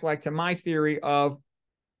relates back to my theory of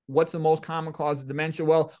what's the most common cause of dementia?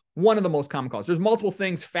 Well, one of the most common causes. There's multiple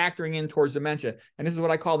things factoring in towards dementia, and this is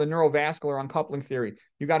what I call the neurovascular uncoupling theory.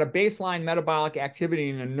 You got a baseline metabolic activity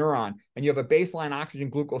in a neuron, and you have a baseline oxygen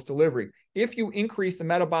glucose delivery. If you increase the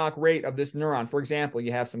metabolic rate of this neuron, for example,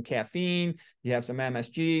 you have some caffeine, you have some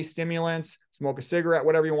MSG, stimulants, smoke a cigarette,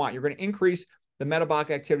 whatever you want, you're going to increase the metabolic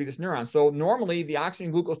activity of this neuron. So normally the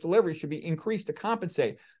oxygen glucose delivery should be increased to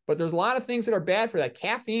compensate, but there's a lot of things that are bad for that.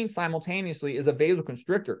 Caffeine simultaneously is a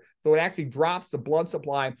vasoconstrictor. So it actually drops the blood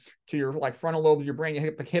supply to your frontal lobes of your brain,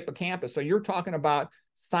 your hippocampus. So you're talking about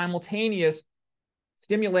simultaneous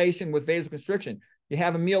stimulation with vasoconstriction. You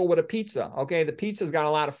have a meal with a pizza. Okay, the pizza's got a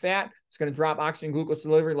lot of fat. It's going to drop oxygen glucose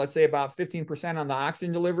delivery, let's say about 15% on the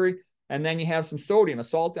oxygen delivery. And then you have some sodium. A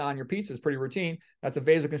salt on your pizza is pretty routine. That's a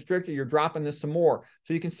vasoconstrictor. You're dropping this some more.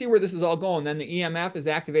 So you can see where this is all going. Then the EMF is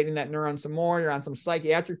activating that neuron some more. You're on some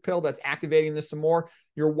psychiatric pill that's activating this some more.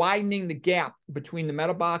 You're widening the gap between the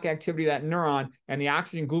metabolic activity of that neuron and the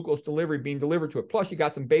oxygen glucose delivery being delivered to it. Plus, you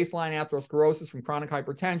got some baseline atherosclerosis from chronic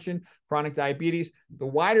hypertension, chronic diabetes. The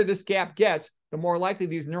wider this gap gets, the more likely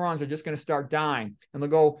these neurons are just going to start dying. And they'll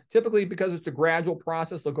go, typically because it's a gradual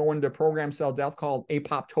process, they'll go into programmed cell death called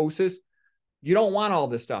apoptosis. You don't want all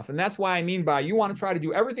this stuff. And that's why I mean by you want to try to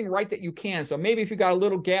do everything right that you can. So maybe if you got a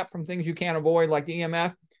little gap from things you can't avoid, like the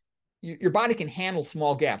EMF, your body can handle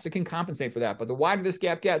small gaps. It can compensate for that. But the wider this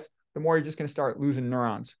gap gets, the more you're just going to start losing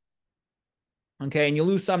neurons. Okay, and you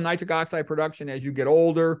lose some nitric oxide production as you get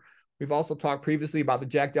older. We've also talked previously about the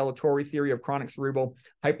Jack Delatorre theory of chronic cerebral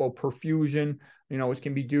hypoperfusion, which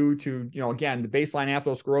can be due to, again, the baseline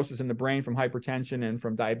atherosclerosis in the brain from hypertension and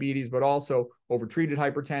from diabetes, but also overtreated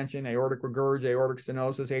hypertension, aortic regurg, aortic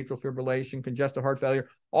stenosis, atrial fibrillation, congestive heart failure,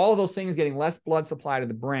 all of those things getting less blood supply to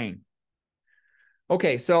the brain.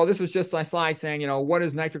 Okay, so this was just my slide saying, you know, what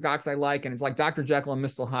is nitric oxide like? And it's like Dr. Jekyll and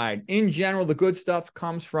Mr. Hyde. In general, the good stuff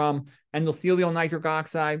comes from endothelial nitric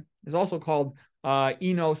oxide. It's also called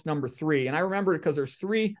eNOS number 3. And I remember it because there's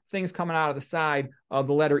 3 things coming out of the side of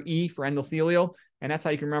the letter E for endothelial. And that's how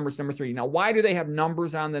you can remember it's number 3. Now, why do they have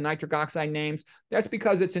numbers on the nitric oxide names? That's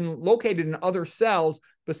because it's located in other cells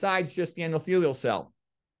besides just the endothelial cell.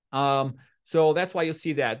 So that's why you'll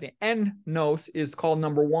see that. The nNOS is called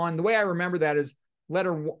number 1. The way I remember that is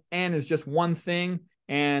letter N is just one thing,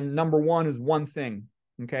 and number 1 is one thing.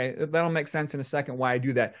 Okay, that'll make sense in a second why I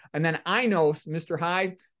do that. And then iNOS, Mr.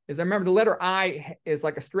 Hyde, is I remember the letter I is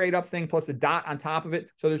like a straight up thing plus a dot on top of it.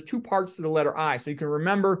 So there's 2 parts to the letter I. So you can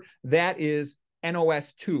remember that is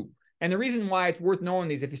NOS2. And the reason why it's worth knowing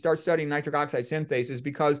these if you start studying nitric oxide synthase is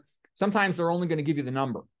because sometimes they're only going to give you the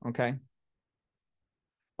number. Okay.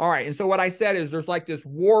 All right, and so what I said is there's like this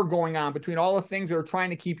war going on between all the things that are trying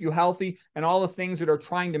to keep you healthy and all the things that are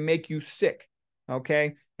trying to make you sick,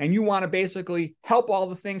 okay? And you want to basically help all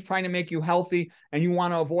the things trying to make you healthy, and you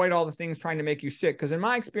want to avoid all the things trying to make you sick. Because in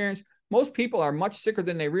my experience, most people are much sicker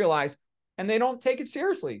than they realize, and they don't take it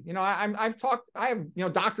seriously. You know, I have, you know,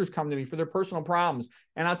 doctors come to me for their personal problems,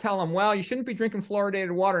 and I'll tell them, well, you shouldn't be drinking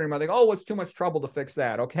fluoridated water anymore. They go, oh, it's too much trouble to fix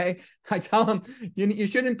that. Okay. I tell them, you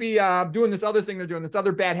shouldn't be doing this other thing they're doing, this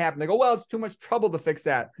other bad habit. They go, well, it's too much trouble to fix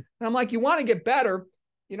that. And I'm like, you want to get better.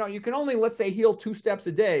 You know, you can only, let's say, heal 2 steps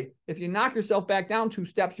a day. If you knock yourself back down 2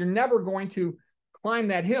 steps, you're never going to climb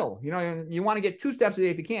that hill. You know, you want to get 2 steps a day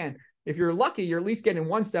if you can. If you're lucky, you're at least getting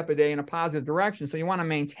 1 step a day in a positive direction. So you want to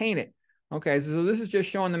maintain it. Okay, so this is just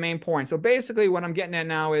showing the main point. So basically what I'm getting at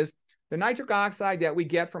now is the nitric oxide that we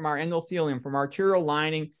get from our endothelium, from our arterial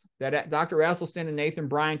lining that Dr. Esselstyn and Nathan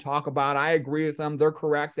Bryan talk about. I agree with them. They're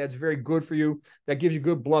correct. That's very good for you. That gives you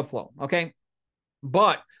good blood flow, okay?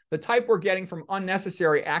 But the type we're getting from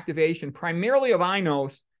unnecessary activation, primarily of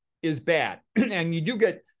iNOS, is bad. And you do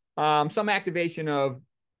get some activation of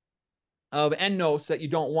nNOS that you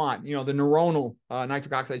don't want, you know, the neuronal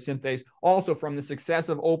nitric oxide synthase, also from the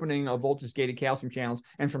successive opening of voltage-gated calcium channels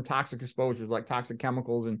and from toxic exposures like toxic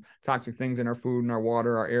chemicals and toxic things in our food and our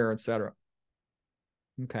water, our air, etc.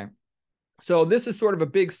 Okay. So this is sort of a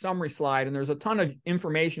big summary slide, and there's a ton of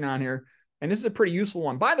information on here, and this is a pretty useful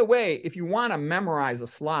one. By the way, if you want to memorize a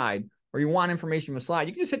slide or you want information from a slide,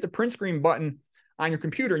 you can just hit the print screen button on your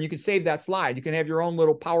computer and you can save that slide. You can have your own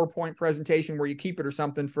little PowerPoint presentation where you keep it or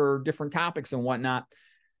something for different topics and whatnot.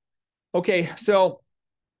 Okay, so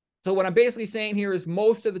what I'm basically saying here is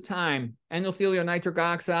most of the time, endothelial nitric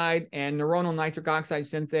oxide and neuronal nitric oxide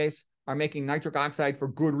synthase are making nitric oxide for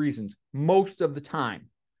good reasons, most of the time.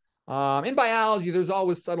 In biology, there's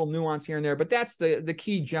always subtle nuance here and there, but that's the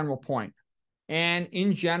key general point. And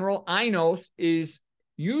in general, iNOS is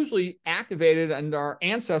usually activated in our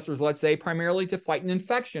ancestors, let's say, primarily to fight an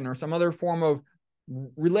infection or some other form of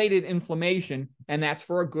related inflammation, and that's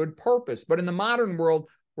for a good purpose. But in the modern world,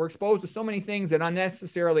 we're exposed to so many things that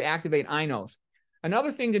unnecessarily activate iNOS.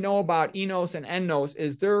 Another thing to know about eNOS and nNOS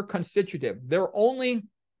is they're constitutive. They're only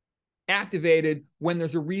activated when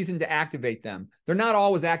there's a reason to activate them. They're not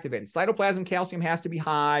always activated. Cytoplasm calcium has to be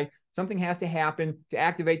high. Something has to happen to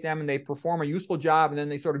activate them, and they perform a useful job, and then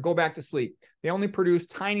they sort of go back to sleep. They only produce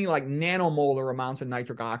tiny, like nanomolar amounts of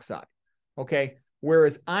nitric oxide, okay?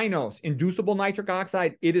 Whereas iNOS, inducible nitric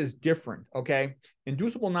oxide, it is different, okay?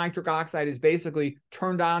 Inducible nitric oxide is basically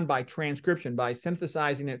turned on by transcription, by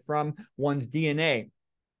synthesizing it from one's DNA.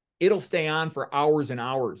 It'll stay on for hours and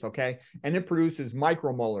hours, okay? And it produces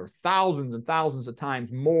micromolar, thousands and thousands of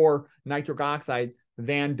times more nitric oxide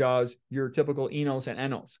than does your typical eNOS and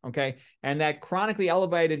nNOS, okay? And that chronically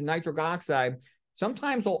elevated nitric oxide,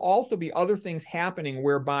 sometimes there'll also be other things happening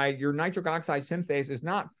whereby your nitric oxide synthase is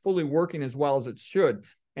not fully working as well as it should,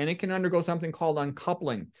 and it can undergo something called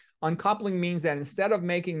uncoupling. Uncoupling means that instead of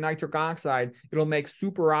making nitric oxide, it'll make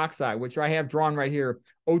superoxide, which I have drawn right here,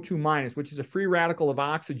 O2-, which is a free radical of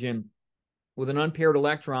oxygen with an unpaired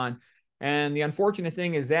electron. And the unfortunate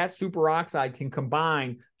thing is that superoxide can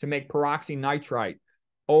combine to make peroxynitrite,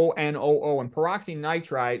 ONOO. And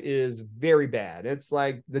peroxynitrite is very bad. It's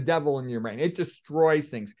like the devil in your brain. It destroys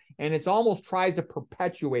things. And it almost tries to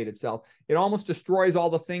perpetuate itself. It almost destroys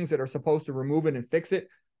all the things that are supposed to remove it and fix it.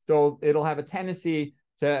 So it'll have a tendency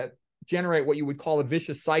to generate what you would call a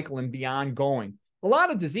vicious cycle and be ongoing. A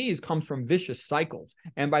lot of disease comes from vicious cycles.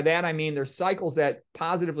 And by that, I mean there's cycles that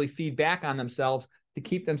positively feed back on themselves to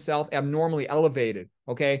keep themselves abnormally elevated,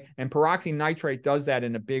 okay? And peroxynitrite does that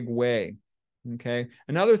in a big way, okay?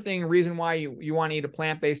 Another thing, reason why you want to eat a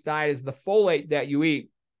plant-based diet is the folate that you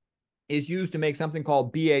eat is used to make something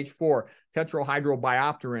called BH4,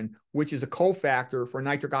 tetrahydrobiopterin, which is a cofactor for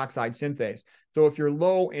nitric oxide synthase. So if you're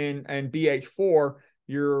low in BH4,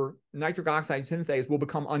 your nitric oxide synthase will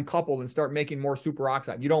become uncoupled and start making more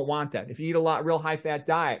superoxide. You don't want that. If you eat a real high-fat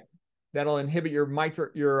diet, that'll inhibit your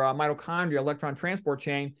mitochondria electron transport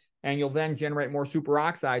chain, and you'll then generate more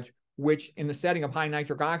superoxides, which in the setting of high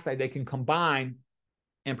nitric oxide, they can combine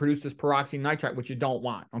and produce this peroxynitrite, which you don't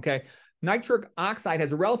want, okay? Nitric oxide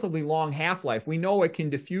has a relatively long half-life. We know it can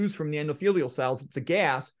diffuse from the endothelial cells. It's a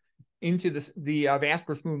gas into the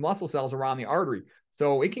vascular smooth muscle cells around the artery.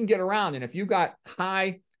 So it can get around. And if you've got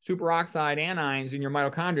high superoxide anions in your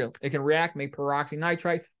mitochondria, it can react, make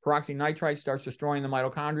peroxynitrite. Peroxynitrite starts destroying the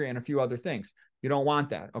mitochondria and a few other things. You don't want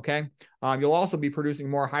that, okay? You'll also be producing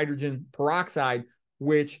more hydrogen peroxide,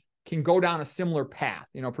 which can go down a similar path,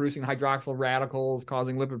 producing hydroxyl radicals,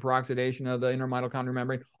 causing lipid peroxidation of the inner mitochondrial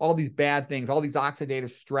membrane, all these bad things, all these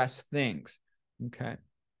oxidative stress things, okay?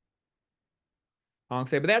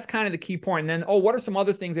 But that's kind of the key point. And then, what are some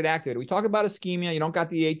other things that activate it? We talked about ischemia. You don't got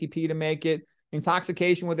the ATP to make it.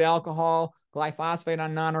 Intoxication with alcohol, glyphosate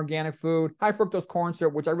on non-organic food, high fructose corn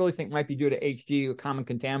syrup, which I really think might be due to HG, a common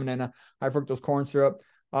contaminant of high fructose corn syrup.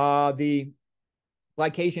 The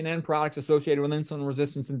glycation end products associated with insulin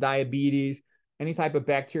resistance and diabetes, any type of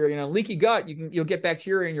bacteria, leaky gut, you'll get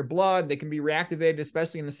bacteria in your blood. They can be reactivated,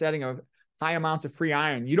 especially in the setting of high amounts of free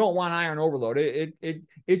iron. You don't want iron overload.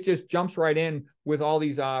 It just jumps right in with all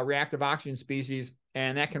these reactive oxygen species,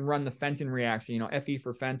 and that can run the Fenton reaction, Fe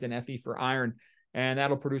for Fenton, Fe for iron, and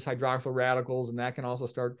that'll produce hydroxyl radicals, and that can also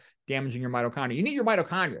start damaging your mitochondria. You need your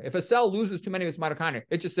mitochondria. If a cell loses too many of its mitochondria,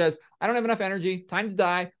 it just says, I don't have enough energy, time to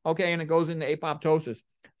die, okay, and it goes into apoptosis.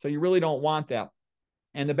 So you really don't want that.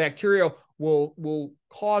 And the bacteria will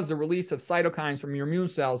cause the release of cytokines from your immune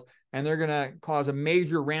cells, and they're going to cause a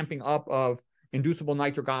major ramping up of inducible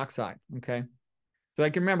nitric oxide, okay? So I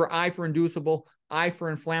can remember I for inducible, I for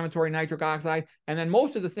inflammatory nitric oxide, and then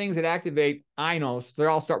most of the things that activate inos, they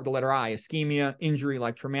all start with the letter I: ischemia, injury,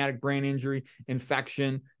 like traumatic brain injury,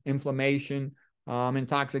 infection, inflammation,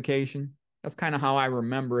 intoxication. That's kind of how I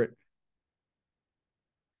remember it.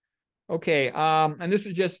 Okay, and this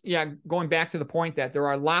is just, going back to the point that there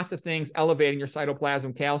are lots of things elevating your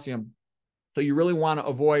cytoplasm calcium. So you really want to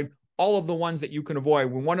avoid all of the ones that you can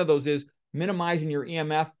avoid. When one of those is minimizing your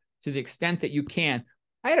EMF to the extent that you can.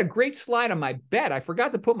 I had a great slide on my bed. I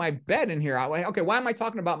forgot to put my bed in here. Okay, why am I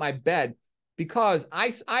talking about my bed? Because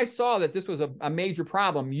I saw that this was a major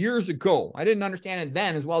problem years ago. I didn't understand it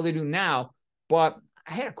then as well as I do now, but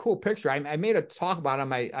I had a cool picture. I made a talk about it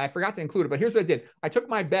on I forgot to include it, but here's what I did. I took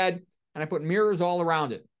my bed and I put mirrors all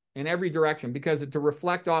around it in every direction to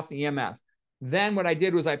reflect off the EMF. Then what I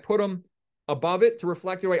did was I put them above it to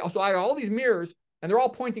reflect it away. So I have all these mirrors, and they're all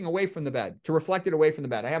pointing away from the bed to reflect it away from the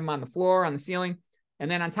bed. I have them on the floor, on the ceiling.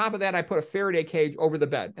 And then on top of that, I put a Faraday cage over the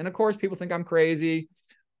bed. And of course, people think I'm crazy,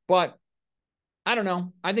 but I don't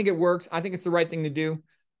know. I think it works. I think it's the right thing to do.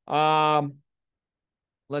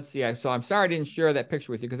 Let's see. So I'm sorry I didn't share that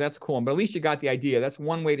picture with you because that's cool, but at least you got the idea. That's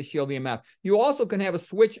one way to shield EMF. You also can have a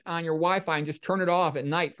switch on your Wi-Fi and just turn it off at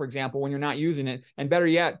night, for example, when you're not using it. And better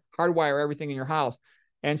yet, hardwire everything in your house.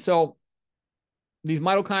 And so these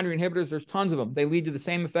mitochondria inhibitors, there's tons of them. They lead to the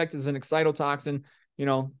same effect as an excitotoxin,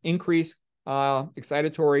 increase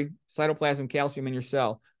excitatory cytoplasm calcium in your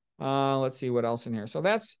cell. Let's see what else in here. So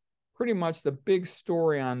that's pretty much the big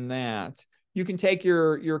story on that. You can take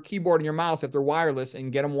your keyboard and your mouse if they're wireless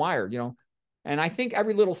and get them wired, And I think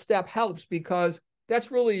every little step helps because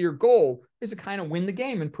that's really your goal, is to kind of win the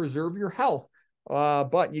game and preserve your health.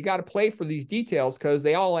 But you got to play for these details because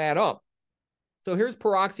they all add up. So here's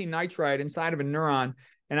peroxynitrite inside of a neuron,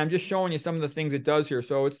 and I'm just showing you some of the things it does here.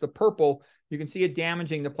 So it's the purple. You can see it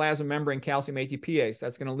damaging the plasma membrane calcium ATPase.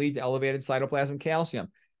 That's going to lead to elevated cytoplasm calcium.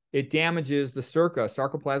 It damages the SERCA,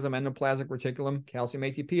 sarcoplasm endoplasmic reticulum calcium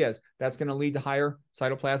ATPase. That's going to lead to higher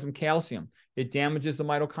cytoplasm calcium. It damages the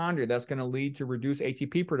mitochondria. That's going to lead to reduced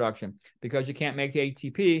ATP production. Because you can't make the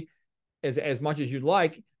ATP as much as you'd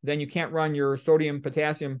like, then you can't run your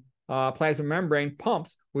sodium-potassium plasma membrane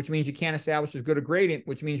pumps, which means you can't establish as good a gradient,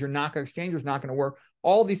 which means your knockout exchanger is not going to work.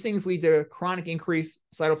 All these things lead to chronic increased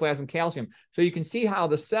cytoplasm calcium. So you can see how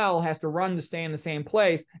the cell has to run to stay in the same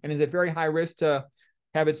place and is at very high risk to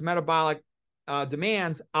have its metabolic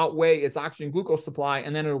demands outweigh its oxygen glucose supply,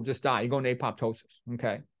 and then it'll just die. You go into apoptosis,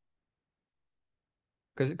 okay?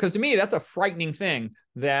 Because to me, that's a frightening thing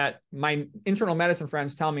that my internal medicine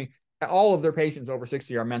friends tell me that all of their patients over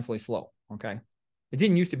 60 are mentally slow, okay? It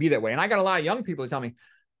didn't used to be that way. And I got a lot of young people that tell me,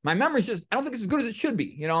 my memory's just, I don't think it's as good as it should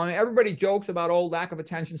be. I mean, everybody jokes about, lack of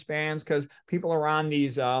attention spans because people are on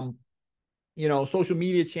these social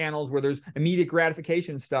media channels where there's immediate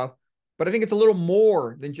gratification stuff. But I think it's a little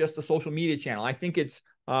more than just a social media channel. I think it's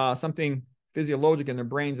something physiologic in their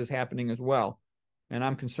brains is happening as well. And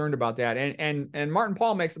I'm concerned about that. And Martin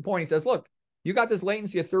Pall makes the point. He says, look, you got this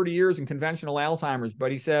latency of 30 years in conventional Alzheimer's,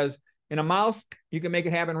 but he says in a mouse, you can make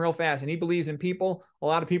it happen real fast. And he believes in people. A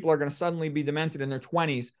lot of people are going to suddenly be demented in their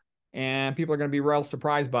 20s, and people are going to be real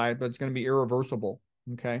surprised by it, but it's going to be irreversible.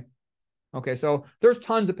 Okay, so there's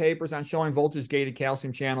tons of papers on showing voltage-gated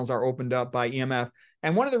calcium channels are opened up by EMF.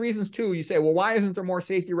 And one of the reasons, too, you say, well, why isn't there more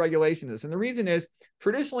safety regulation of this? And the reason is,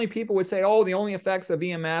 traditionally, people would say, oh, the only effects of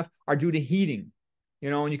EMF are due to heating.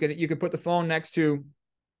 And you could put the phone next to,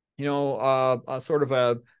 a sort of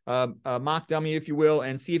a mock dummy, if you will,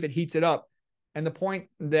 and see if it heats it up. And the point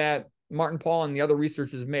that Martin Pall and the other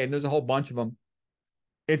researchers made, and there's a whole bunch of them,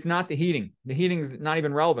 it's not the heating. The heating is not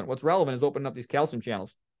even relevant. What's relevant is opening up these calcium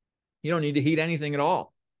channels. You don't need to heat anything at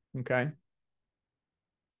all. Okay,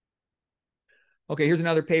 here's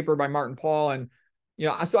another paper by Martin Pall. And,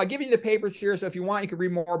 so I give you the papers here. So if you want, you can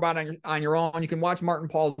read more about it on your own. You can watch Martin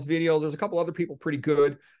Pall's video. There's a couple other people pretty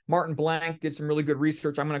good. Martin Blank did some really good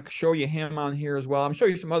research. I'm going to show you him on here as well. I'm show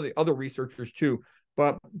you some other researchers too.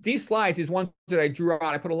 But these slides, these ones that I drew out,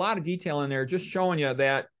 I put a lot of detail in there, just showing you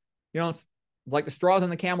that, it's like the straws on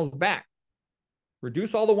the camel's back.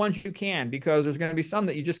 Reduce all the ones you can, because there's going to be some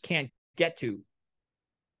that you just can't get to.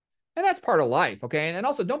 And that's part of life, okay? And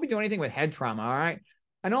also, don't be doing anything with head trauma, all right?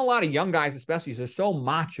 I know a lot of young guys, especially, they're so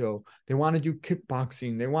macho. They want to do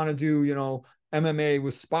kickboxing. They want to do, MMA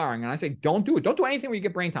with sparring. And I say, don't do it. Don't do anything where you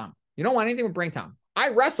get brain trauma. You don't want anything with brain trauma. I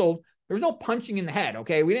wrestled. There was no punching in the head,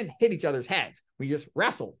 okay? We didn't hit each other's heads. We just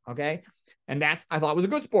wrestled, okay? And I thought was a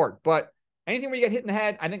good sport. But anything where you get hit in the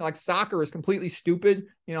head, I think like soccer is completely stupid.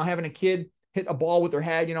 Having a kid hit a ball with their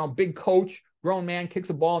head, big coach, grown man kicks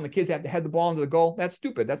a ball and the kids have to head the ball into the goal. That's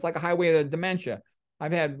stupid. That's like a highway to dementia.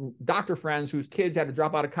 I've had doctor friends whose kids had to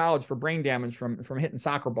drop out of college for brain damage from hitting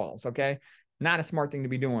soccer balls. Okay. Not a smart thing to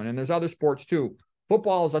be doing. And there's other sports too.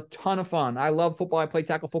 Football is a ton of fun. I love football. I played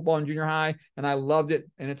tackle football in junior high and I loved it.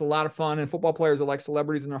 And it's a lot of fun. And football players are like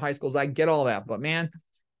celebrities in their high schools. I get all that, but man,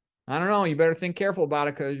 I don't know. You better think careful about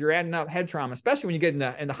it, because you're adding up head trauma, especially when you get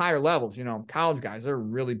in the higher levels. College guys, they're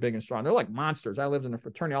really big and strong. They're like monsters. I lived in a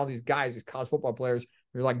fraternity. All these guys, these college football players,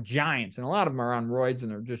 they're like giants. And a lot of them are on roids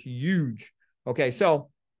and they're just huge. Okay,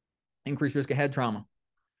 so increased risk of head trauma.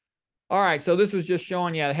 All right, so this was just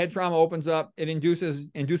showing, the head trauma opens up. It induces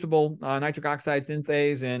inducible nitric oxide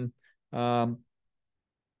synthase and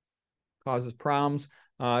causes problems.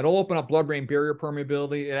 It'll open up blood-brain barrier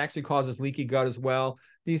permeability. It actually causes leaky gut as well.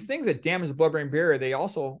 These things that damage the blood-brain barrier, they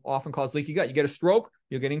also often cause leaky gut. You get a stroke,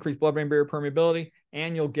 you'll get increased blood-brain barrier permeability,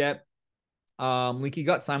 and you'll get leaky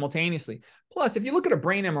gut simultaneously. Plus, if you look at a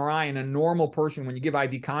brain MRI in a normal person, when you give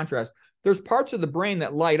IV contrast, there's parts of the brain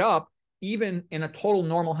that light up. Even in a total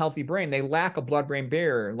normal healthy brain, they lack a blood-brain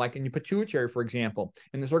barrier, like in your pituitary, for example,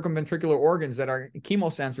 in the circumventricular organs that are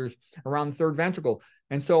chemosensors around the third ventricle.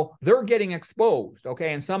 And so they're getting exposed,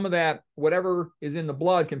 okay? And some of that, whatever is in the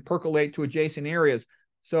blood, can percolate to adjacent areas.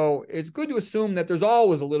 So it's good to assume that there's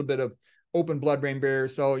always a little bit of open blood-brain barrier.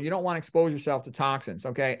 So you don't want to expose yourself to toxins,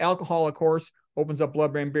 okay? Alcohol, of course, opens up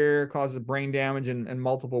blood-brain barrier, causes brain damage in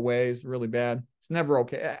multiple ways, really bad. It's never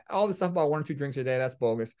okay. All this stuff about 1 or 2 drinks a day, that's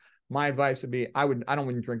bogus. My advice would be, I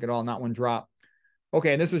wouldn't drink at all, not one drop.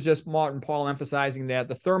 Okay, and this was just Martin Pall emphasizing that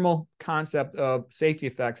the thermal concept of safety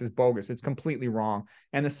effects is bogus. It's completely wrong.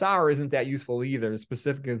 And the SAR isn't that useful either, the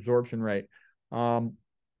specific absorption rate.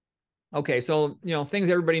 Okay, so, things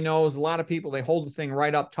everybody knows, a lot of people, they hold the thing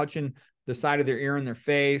right up, touching the side of their ear and their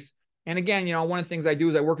face. And again, one of the things I do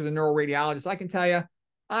is I work as a neuroradiologist. I can tell you,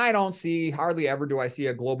 I don't see, hardly ever do I see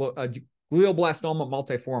a glioblastoma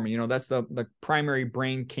multiforme. That's the primary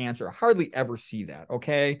brain cancer. I hardly ever see that,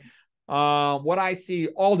 okay? What I see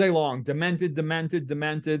all day long, demented,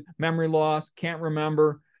 memory loss, can't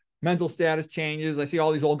remember, mental status changes. I see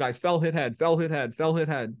all these old guys, fell, hit head.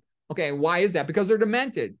 Okay, why is that? Because they're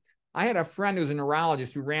demented. I had a friend who's a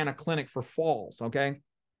neurologist who ran a clinic for falls, okay?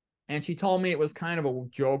 And she told me it was kind of a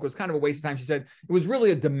joke. It was kind of a waste of time. She said it was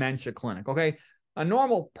really a dementia clinic, okay? A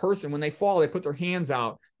normal person, when they fall, they put their hands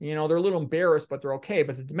out. They're a little embarrassed, but they're okay.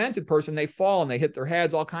 But the demented person, they fall and they hit their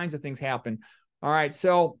heads. All kinds of things happen. All right,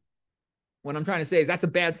 so what I'm trying to say is that's a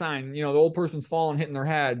bad sign. The old person's falling, hitting their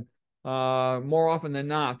head. More often than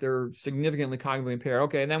not, they're significantly cognitively impaired.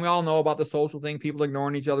 Okay, and then we all know about the social thing, people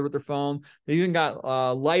ignoring each other with their phone. They even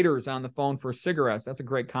got lighters on the phone for cigarettes. That's a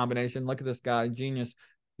great combination. Look at this guy, genius.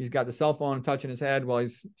 He's got the cell phone touching his head while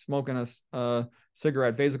he's smoking a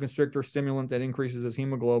cigarette. Vasoconstrictor stimulant that increases his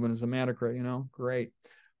hemoglobin is hematocrit, great.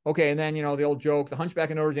 Okay, and then, you know, the old joke, The Hunchback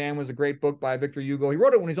of Notre Dame was a great book by Victor Hugo. He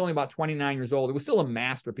wrote it when he was only about 29 years old. It was still a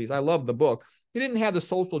masterpiece. I love the book. He didn't have the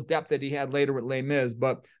social depth that he had later with Les Mis,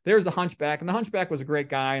 but there's The Hunchback, and The Hunchback was a great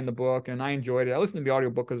guy in the book, and I enjoyed it. I listened to the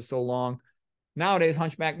audiobook because it's so long. Nowadays,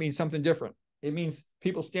 Hunchback means something different. It means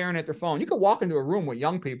people staring at their phone. You could walk into a room with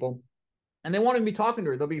young people, and they won't even be talking to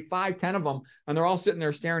her. There'll be 5, 10 of them, and they're all sitting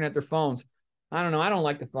there staring at their phones. I don't know. I don't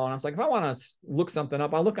like the phone. I was like, if I want to look something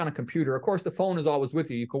up, I'll look on a computer. Of course, the phone is always with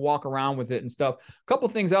you. You can walk around with it and stuff. A couple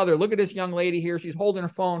things out there. Look at this young lady here. She's holding her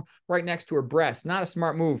phone right next to her breast. Not a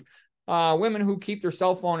smart move. Women who keep their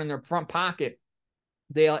cell phone in their front pocket,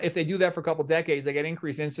 if they do that for a couple decades, they get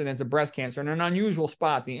increased incidence of breast cancer in an unusual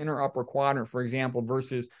spot, the inner upper quadrant, for example,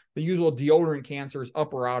 versus the usual deodorant cancers,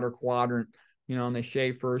 upper outer quadrant. You know, and they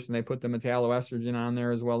shave first and they put the metalloestrogen on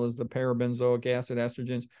there as well as the parabenzoic acid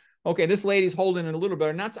estrogens. Okay, this lady's holding it a little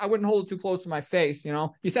bit. I wouldn't hold it too close to my face. You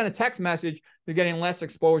know, you send a text message, you're getting less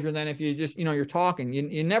exposure than if you just, you know, you're talking.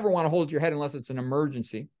 You never want to hold it to your head unless it's an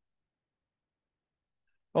emergency.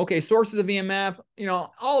 Okay, sources of EMF, you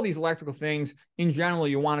know, all these electrical things, in general,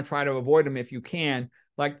 you want to try to avoid them if you can.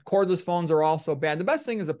 Like cordless phones are also bad. The best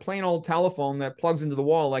thing is a plain old telephone that plugs into the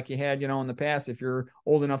wall like you had, you know, in the past, if you're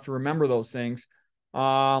old enough to remember those things.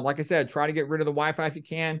 Like I said, try to get rid of the Wi-Fi if you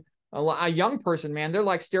can. A young person, man, they're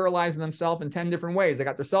like sterilizing themselves in 10 different ways. They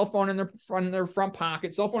got their cell phone in their front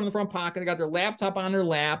pocket, cell phone in the front pocket. They got their laptop on their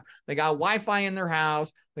lap. They got Wi-Fi in their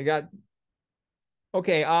house. They got,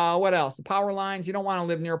 okay, what else? The power lines. You don't want to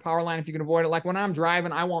live near a power line if you can avoid it. Like when I'm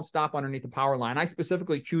driving, I won't stop underneath the power line. I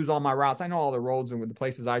specifically choose all my routes. I know all the roads and with the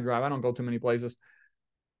places I drive. I don't go too many places.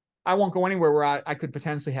 I won't go anywhere where I could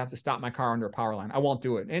potentially have to stop my car under a power line. I won't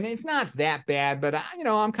do it. And it's not that bad, but you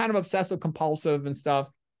know, I'm kind of obsessive compulsive and stuff.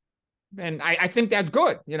 And I think that's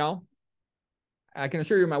good, you know. I can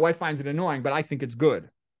assure you my wife finds it annoying, but I think it's good.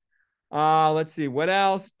 Let's see, what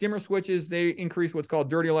else? Dimmer switches, they increase what's called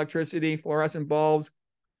dirty electricity. Fluorescent bulbs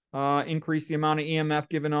increase the amount of EMF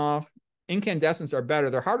given off. Incandescents are better.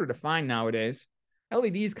 They're harder to find nowadays.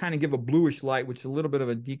 LEDs kind of give a bluish light, which is a little bit of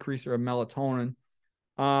a decreaser of melatonin.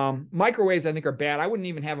 Microwaves, I think, are bad. I wouldn't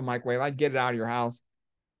even have a microwave. I'd get it out of your house.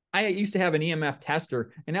 I used to have an EMF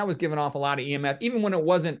tester, and that was giving off a lot of EMF, even when it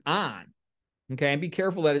wasn't on. Okay, and be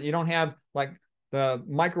careful that you don't have like the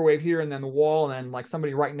microwave here and then the wall, and then like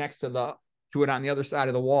somebody right next to it on the other side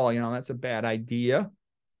of the wall. You know, that's a bad idea.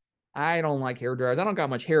 I don't like hair dryers. I don't got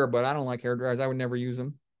much hair, but I don't like hair dryers. I would never use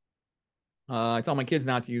them. I tell my kids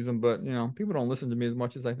not to use them, but you know, people don't listen to me as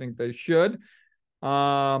much as I think they should.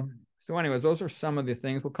 So anyways, those are some of the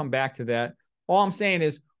things. We'll come back to that. All I'm saying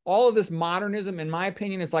is, all of this modernism, in my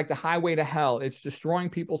opinion, is like the highway to hell. It's destroying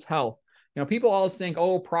people's health. You know, people always think,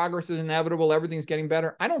 oh, progress is inevitable. Everything's getting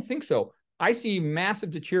better. I don't think so. I see massive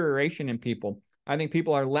deterioration in people. I think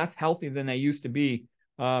people are less healthy than they used to be,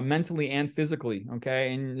 mentally and physically.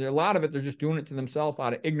 Okay. And a lot of it, they're just doing it to themselves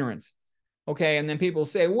out of ignorance. Okay. And then people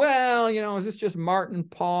say, well, you know, is this just Martin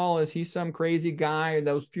Pall? Is he some crazy guy? Or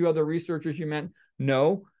those few other researchers you meant?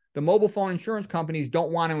 No. The mobile phone insurance companies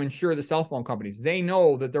don't want to insure the cell phone companies. They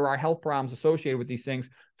know that there are health problems associated with these things,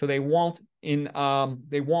 so they won't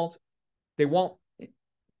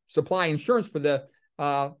supply insurance for the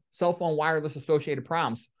cell phone wireless associated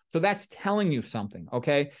problems. So that's telling you something,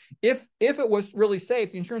 okay? If it was really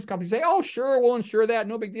safe, the insurance companies say, "Oh, sure, we'll insure that,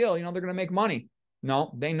 no big deal. You know, they're going to make money."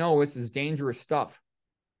 No, they know this is dangerous stuff.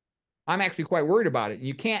 I'm actually quite worried about it.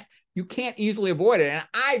 You can't easily avoid it. And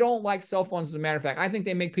I don't like cell phones, as a matter of fact. I think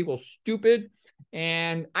they make people stupid.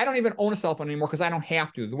 And I don't even own a cell phone anymore because I don't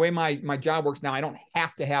have to. The way my job works now, I don't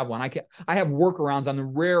have to have one. I have workarounds on the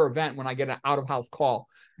rare event when I get an out-of-house call.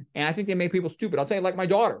 And I think they make people stupid. I'll tell you, like my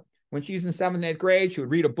daughter, when she's in 7th and 8th grade, she would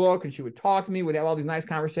read a book and she would talk to me. We'd have all these nice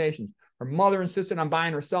conversations. Her mother insisted on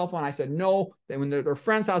buying her a cell phone. I said, no, when they're at their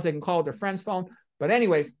friend's house, they can call it their friend's phone. But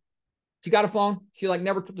anyways, she got a phone. She like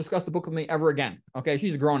never discussed the book with me ever again. Okay.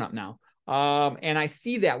 She's a grown up now. And I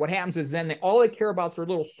see that what happens is then all they care about is their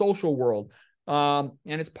little social world. And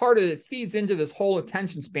it's part of it feeds into this whole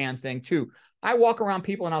attention span thing too. I walk around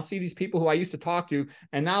people and I'll see these people who I used to talk to,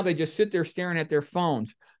 and now they just sit there staring at their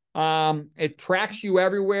phones. It tracks you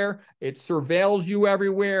everywhere. It surveils you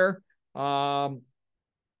everywhere. Besides,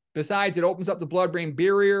 it opens up the blood-brain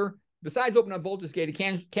barrier. Besides opening up voltage-gated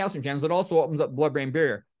calcium channels, it also opens up the blood-brain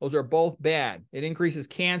barrier. Those are both bad. It increases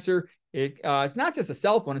cancer. It's not just a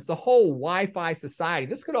cell phone. It's the whole Wi-Fi society.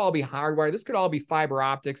 This could all be hardwired. This could all be fiber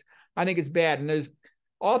optics. I think it's bad. And there's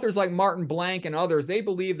authors like Martin Blank and others. They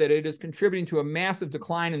believe that it is contributing to a massive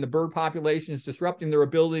decline in the bird populations, disrupting their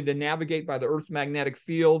ability to navigate by the Earth's magnetic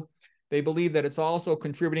field. They believe that it's also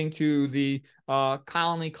contributing to the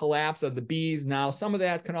colony collapse of the bees. Now, some of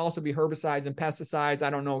that can also be herbicides and pesticides.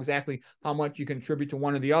 I don't know exactly how much you contribute to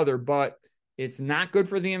one or the other, but it's not good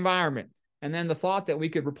for the environment. And then the thought that we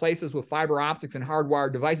could replace this with fiber optics and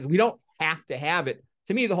hardwired devices, we don't have to have it.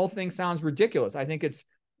 To me, the whole thing sounds ridiculous. I think it's,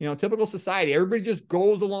 typical society. Everybody just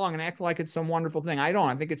goes along and acts like it's some wonderful thing. I don't.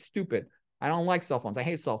 I think it's stupid. I don't like cell phones. I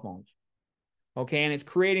hate cell phones. Okay. And it's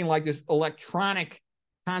creating like this electronic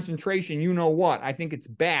concentration. You know what? I think it's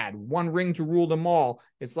bad. One ring to rule them all.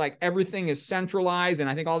 It's like everything is centralized. And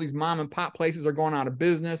I think all these mom and pop places are going out of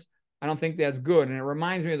business. I don't think that's good. And it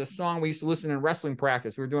reminds me of the song we used to listen in wrestling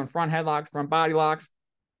practice. We were doing front headlocks, front body locks.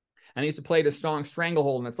 And I used to play the song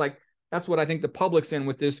Stranglehold. And it's like, that's what I think the public's in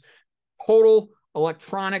with this total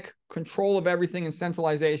electronic control of everything and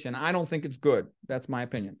centralization. I don't think it's good. That's my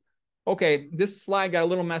opinion. Okay, this slide got a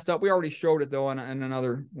little messed up. We already showed it, though, in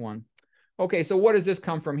another one. Okay, so what does this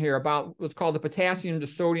come from here? About what's called the potassium to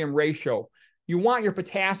sodium ratio. You want your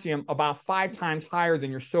potassium about 5 times higher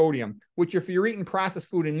than your sodium, which if you're eating processed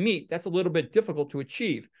food and meat, that's a little bit difficult to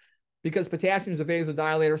achieve because potassium is a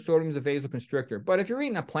vasodilator, sodium is a vasoconstrictor. But if you're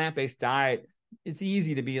eating a plant-based diet, it's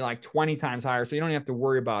easy to be like 20 times higher, so you don't have to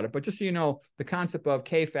worry about it. But just so you know, the concept of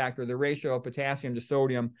K factor, the ratio of potassium to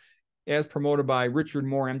sodium, as promoted by Richard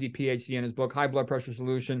Moore, MD, PhD, in his book, High Blood Pressure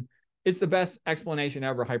Solution, it's the best explanation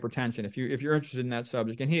ever of hypertension, if you're interested in that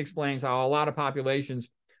subject. And he explains how a lot of populations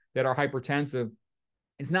that are hypertensive,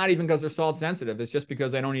 it's not even because they're salt sensitive. It's just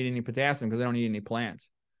because they don't eat any potassium, because they don't eat any plants.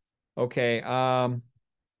 Okay,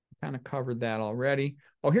 kind of covered that already.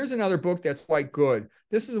 Oh, here's another book that's quite good.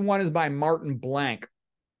 This is by Martin Blank.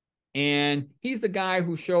 And he's the guy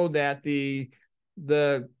who showed that the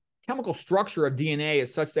chemical structure of DNA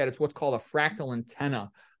is such that it's what's called a fractal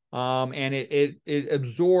antenna. And it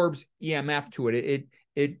absorbs EMF to it.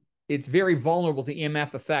 It's very vulnerable to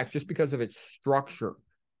EMF effects just because of its structure.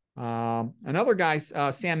 Another guy,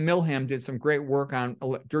 Sam Milham, did some great work on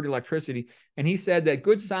dirty electricity. And he said that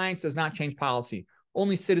good science does not change policy.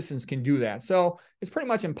 Only citizens can do that. So it's pretty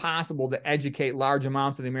much impossible to educate large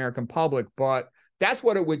amounts of the American public, but that's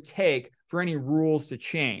what it would take for any rules to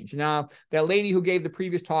change. Now, that lady who gave the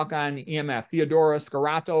previous talk on EMF, Theodora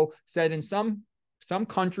Scarato, said in some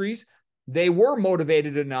countries, they were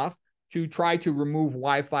motivated enough to try to remove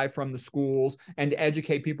Wi-Fi from the schools and to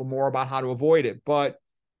educate people more about how to avoid it. But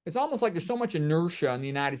it's almost like there's so much inertia in the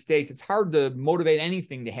United States, it's hard to motivate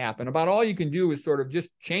anything to happen. About all you can do is sort of just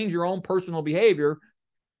change your own personal behavior.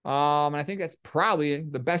 And I think that's probably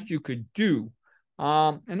the best you could do.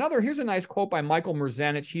 Here's a nice quote by Michael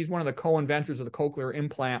Merzenich. He's one of the co-inventors of the cochlear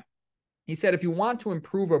implant. He said, if you want to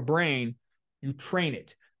improve a brain, you train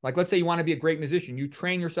it. Like, let's say you want to be a great musician. You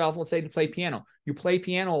train yourself, let's say, to play piano. You play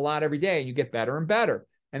piano a lot every day and you get better and better.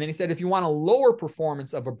 And then he said, if you want a lower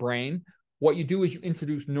performance of a brain, what you do is you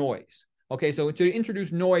introduce noise. Okay, so to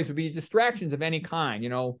introduce noise would be distractions of any kind,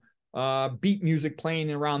 beat music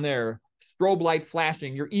playing around there, strobe light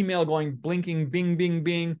flashing, your email going blinking, bing, bing,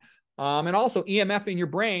 bing. And also EMF in your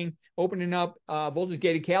brain, opening up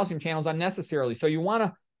voltage-gated calcium channels unnecessarily. So you want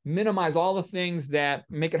to minimize all the things that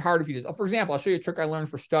make it harder for you to. For example, I'll show you a trick I learned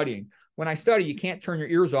for studying. When I study, you can't turn your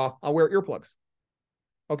ears off. I'll wear earplugs.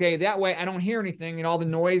 Okay, that way I don't hear anything and all the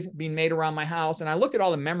noise being made around my house. And I looked at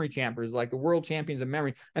all the memory champions, like the world champions of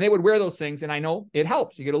memory, and they would wear those things. And I know it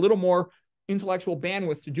helps. You get a little more intellectual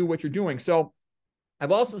bandwidth to do what you're doing. So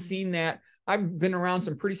I've also seen that I've been around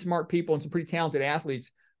some pretty smart people and some pretty talented athletes.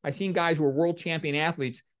 I've seen guys who are world champion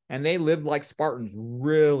athletes and they lived like Spartans,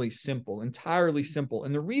 really simple, entirely simple.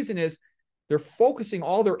 And the reason is they're focusing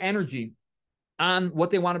all their energy on what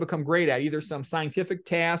they want to become great at, either some scientific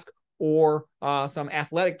task or some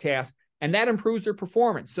athletic task, and that improves their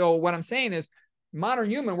performance. So what I'm saying is, modern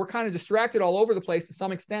human, we're kind of distracted all over the place to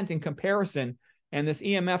some extent in comparison, and this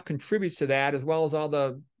EMF contributes to that, as well as all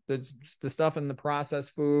the stuff in the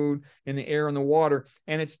processed food, in the air and the water,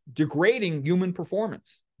 and it's degrading human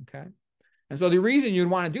performance, okay? And so the reason you'd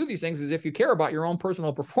want to do these things is if you care about your own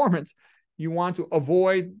personal performance, you want to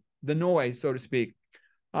avoid the noise, so to speak.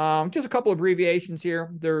 Just a couple of abbreviations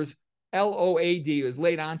here. There's LOAD, is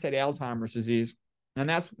late onset Alzheimer's disease. And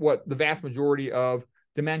that's what the vast majority of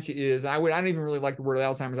dementia is. I don't even really like the word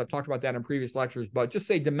Alzheimer's. I've talked about that in previous lectures, but just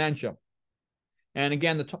say dementia. And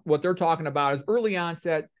again, what they're talking about is early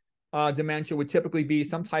onset dementia would typically be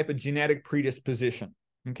some type of genetic predisposition,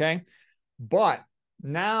 okay? But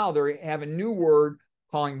now they have a new word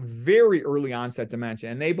calling very early onset dementia.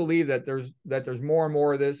 And they believe that there's more and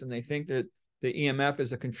more of this, and they think that the EMF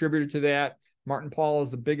is a contributor to that. Martin Pall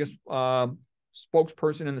is the biggest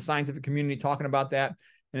spokesperson in the scientific community talking about that,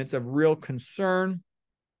 and it's of real concern.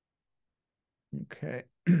 Okay.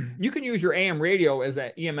 You can use your AM radio as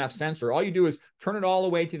an EMF sensor. All you do is turn it all the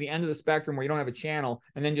way to the end of the spectrum where you don't have a channel,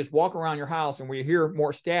 and then just walk around your house, and where you hear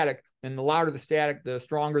more static, and the louder the static, the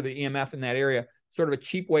stronger the EMF in that area. Sort of a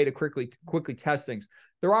cheap way to quickly test things.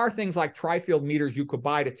 There are things like tri-field meters you could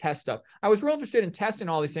buy to test stuff. I was real interested in testing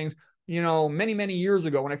all these things, you know, many years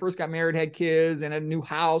ago when I first got married, had kids, and had a new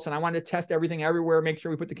house, and I wanted to test everything everywhere, make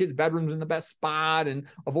sure we put the kids' bedrooms in the best spot and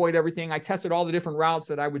avoid everything. I tested all the different routes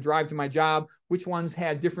that I would drive to my job, which ones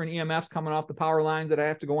had different EMFs coming off the power lines that I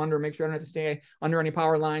have to go under, make sure I don't have to stay under any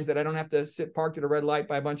power lines, that I don't have to sit parked at a red light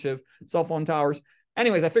by a bunch of cell phone towers.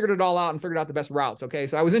 Anyways, I figured it all out and figured out the best routes. Okay.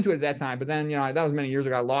 So I was into it at that time, but then, you know, that was many years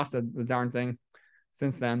ago. I lost the darn thing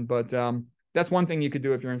since then, but that's one thing you could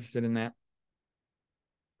do if you're interested in that.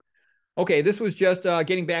 Okay. This was just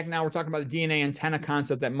getting back now. We're talking about the DNA antenna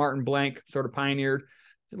concept that Martin Blank sort of pioneered.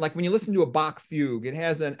 Like when you listen to a Bach fugue, it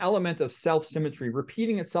has an element of self-symmetry,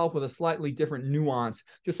 repeating itself with a slightly different nuance,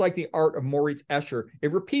 just like the art of Moritz Escher.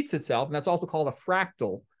 It repeats itself, and that's also called a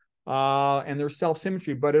fractal. And there's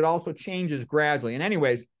self-symmetry, but it also changes gradually. And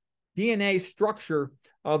anyways, DNA structure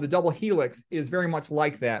of the double helix is very much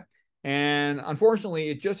like that. And unfortunately,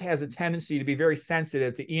 it just has a tendency to be very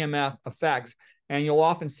sensitive to EMF effects. And you'll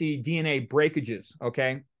often see DNA breakages,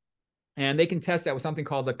 okay? And they can test that with something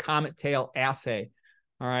called the comet tail assay.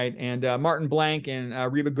 All right. And Martin Blank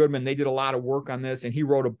and Reba Goodman, they did a lot of work on this, and he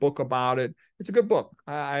wrote a book about it. It's a good book.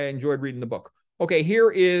 I enjoyed reading the book. Okay,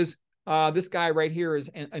 here is this guy right here is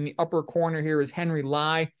in the upper corner here is Henry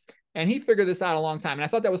Lai, and he figured this out a long time. And I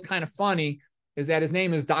thought that was kind of funny, is that his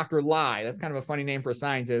name is Dr. Lai. That's kind of a funny name for a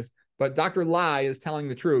scientist, but Dr. Lai is telling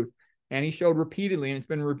the truth. And he showed repeatedly, and it's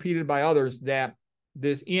been repeated by others, that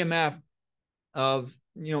this EMF of,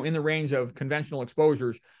 you know, in the range of conventional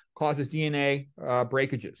exposures causes DNA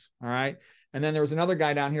breakages. All right. And then there was another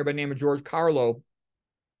guy down here by the name of George Carlo.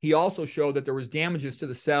 He also showed that there was damages to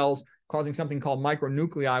the cells causing something called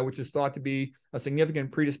micronuclei, which is thought to be a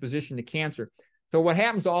significant predisposition to cancer. So what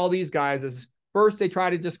happens to all these guys is first they try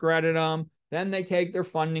to discredit them, then they take their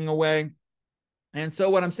funding away. And so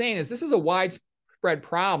what I'm saying is this is a widespread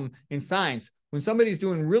problem in science. When somebody's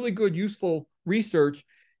doing really good, useful research,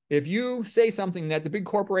 if you say something that the big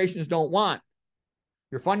corporations don't want,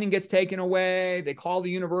 your funding gets taken away. They call the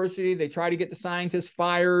university. They try to get the scientists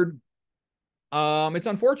fired. It's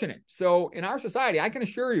unfortunate. So in our society, I can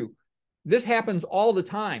assure you, this happens all the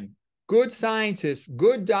time. Good scientists,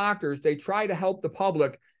 good doctors, they try to help the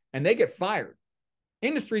public and they get fired.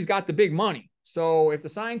 Industry's got the big money. So if the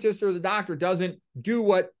scientist or the doctor doesn't do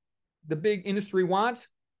what the big industry wants,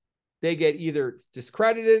 they get either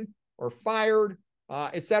discredited or fired,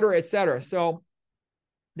 et cetera, et cetera. So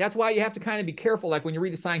that's why you have to kind of be careful. Like when you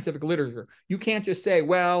read the scientific literature, you can't just say,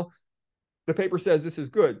 well, the paper says this is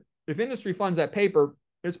good. If industry funds that paper,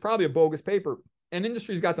 it's probably a bogus paper. And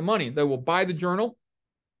industry's got the money. They will buy the journal.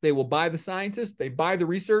 They will buy the scientists. They buy the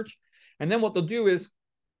research. And then what they'll do is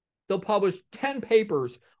they'll publish 10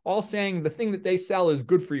 papers all saying the thing that they sell is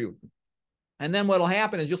good for you. And then what'll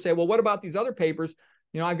happen is you'll say, well, what about these other papers?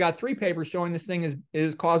 You know, I've got 3 papers showing this thing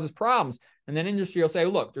is causes problems. And then industry will say,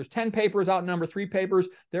 look, there's 10 papers outnumber 3 papers.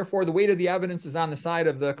 Therefore, the weight of the evidence is on the side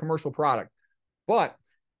of the commercial product. But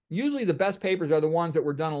usually the best papers are the ones that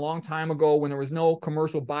were done a long time ago when there was no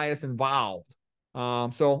commercial bias involved.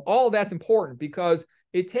 So all of that's important because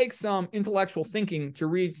it takes some intellectual thinking to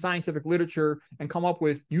read scientific literature and come up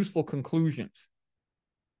with useful conclusions.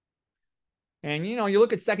 And, you know, you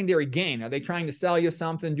look at secondary gain. Are they trying to sell you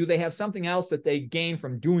something? Do they have something else that they gain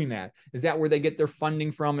from doing that? Is that where they get their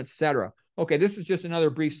funding from, et cetera? Okay, this is just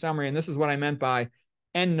another brief summary, and this is what I meant by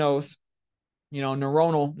nNOS. You know,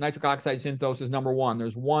 neuronal nitric oxide synthose is number 1.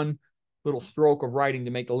 There's one little stroke of writing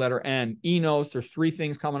to make the letter N. eNOS, there's 3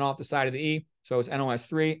 things coming off the side of the E, so it's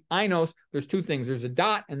NOS3. iNOS, there's 2 things. There's a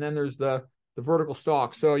dot, and then there's the vertical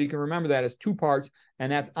stalk. So you can remember that as 2 parts,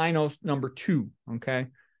 and that's iNOS number 2, okay?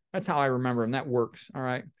 That's how I remember them. That works, all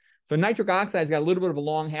right? So nitric oxide's got a little bit of a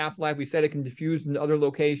long half-life. We said it can diffuse into other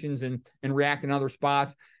locations and react in other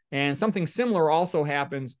spots. And something similar also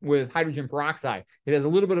happens with hydrogen peroxide. It has a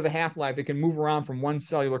little bit of a half-life. It can move around from one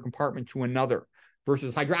cellular compartment to another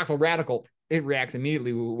versus hydroxyl radical. It reacts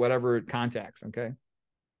immediately with whatever it contacts, okay?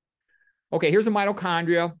 Okay, here's the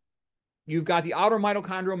mitochondria. You've got the outer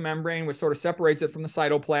mitochondrial membrane, which sort of separates it from the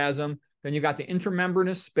cytoplasm. Then you've got the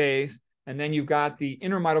intermembranous space. And then you've got the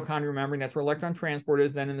inner mitochondrial membrane. That's where electron transport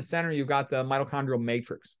is. Then in the center, you've got the mitochondrial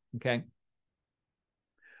matrix, okay?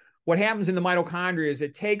 What happens in the mitochondria is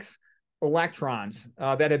it takes electrons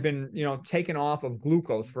that have been, you know, taken off of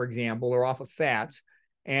glucose, for example, or off of fats,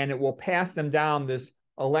 and it will pass them down this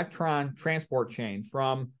electron transport chain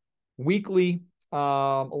from weakly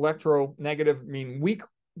electronegative, weak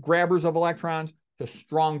grabbers of electrons to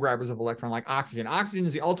strong grabbers of electron, like oxygen. Oxygen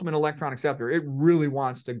is the ultimate electron acceptor. It really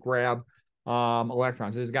wants to grab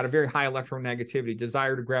electrons. It's got a very high electronegativity,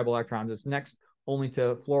 desire to grab electrons. It's next only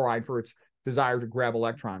to fluoride for its desire to grab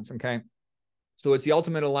electrons, okay? So it's the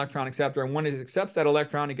ultimate electron acceptor, and when it accepts that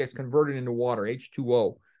electron, it gets converted into water,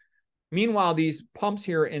 H2O. Meanwhile, these pumps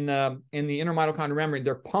here in the inner mitochondrial membrane,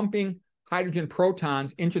 they're pumping hydrogen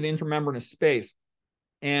protons into the intermembranous space,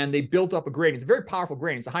 and they built up a gradient. It's a very powerful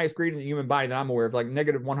gradient. It's the highest gradient in the human body that I'm aware of, like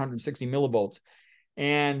negative 160 millivolts.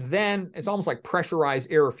 And then it's almost like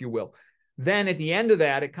pressurized air, if you will. Then at the end of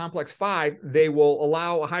that, at complex 5, they will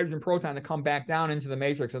allow a hydrogen proton to come back down into the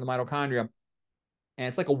matrix of the mitochondria. And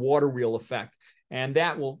it's like a water wheel effect. And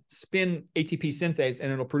that will spin ATP synthase,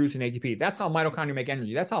 and it'll produce an ATP. That's how mitochondria make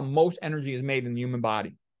energy. That's how most energy is made in the human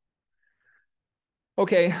body.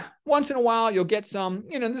 Okay, once in a while, you'll get some,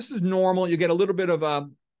 this is normal. You get a little bit of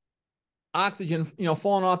oxygen,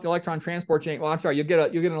 falling off the electron transport chain. Well, I'm sorry, you'll get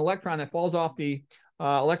an electron that falls off the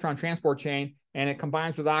electron transport chain, and it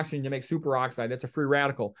combines with oxygen to make superoxide. That's a free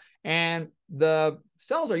radical. And the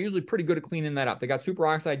cells are usually pretty good at cleaning that up. They got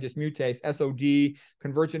superoxide dismutase, SOD,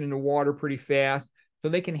 converts it into water pretty fast, so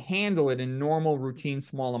they can handle it in normal, routine,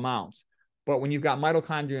 small amounts. But when you've got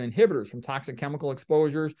mitochondrial inhibitors from toxic chemical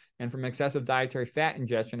exposures and from excessive dietary fat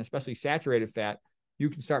ingestion, especially saturated fat, you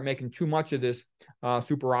can start making too much of this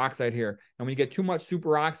superoxide here. And when you get too much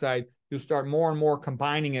superoxide, you'll start more and more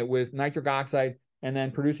combining it with nitric oxide, and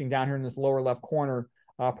then producing down here in this lower left corner,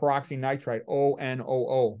 peroxynitrite,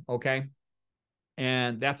 ONOO, okay?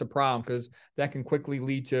 And that's a problem because that can quickly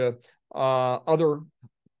lead to other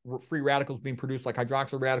free radicals being produced, like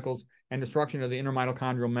hydroxyl radicals, and destruction of the inner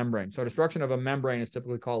mitochondrial membrane. So destruction of a membrane is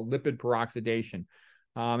typically called lipid peroxidation.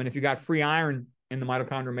 And if you got free iron in the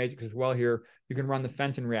mitochondrial matrix as well here, you can run the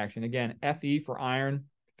Fenton reaction. Again, Fe for iron,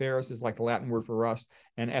 ferrous is like the Latin word for rust,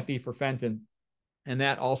 and Fe for Fenton. And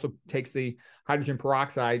that also takes the hydrogen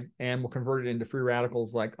peroxide and will convert it into free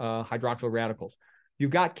radicals like hydroxyl radicals.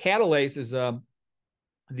 You've got catalase is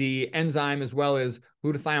the enzyme, as well as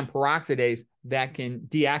glutathione peroxidase, that can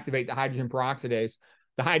deactivate the hydrogen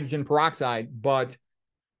peroxide, but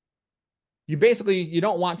you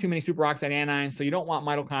don't want too many superoxide anions, so you don't want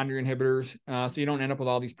mitochondria inhibitors, so you don't end up with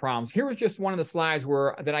all these problems. Here was just one of the slides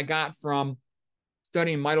that I got from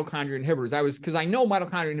studying mitochondria inhibitors. Because I know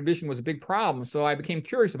mitochondria inhibition was a big problem, so I became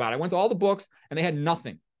curious about it. I went to all the books, and they had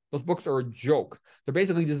nothing. Those books are a joke. They're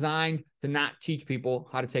basically designed to not teach people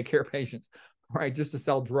how to take care of patients, right? Just to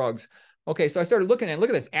sell drugs. Okay, so I started looking at, look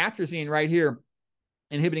at this, atrazine right here,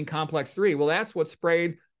 inhibiting complex 3. Well, that's what's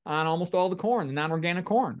sprayed on almost all the corn, the non-organic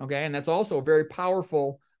corn, okay? And that's also a very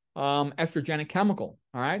powerful estrogenic chemical,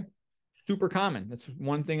 all right? Super common. That's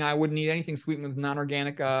one thing I wouldn't eat anything sweetened with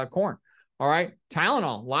non-organic corn. All right,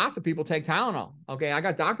 Tylenol. Lots of people take Tylenol. Okay, I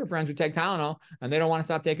got doctor friends who take Tylenol, and they don't want to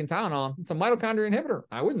stop taking Tylenol. It's a mitochondria inhibitor.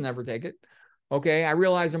 I would never take it. Okay, I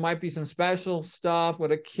realize there might be some special stuff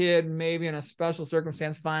with a kid, maybe in a special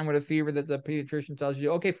circumstance, fine, with a fever that the pediatrician tells you,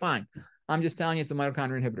 okay, fine. I'm just telling you it's a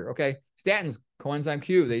mitochondria inhibitor. Okay, statins, coenzyme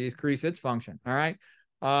Q, they decrease its function. All right,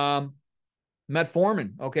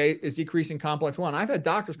 metformin, okay, is decreasing complex 1. I've had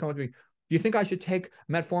doctors come up to me, do you think I should take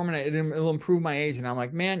metformin? It'll improve my age. And I'm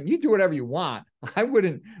like, man, you do whatever you want. I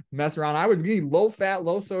wouldn't mess around. I would be low fat,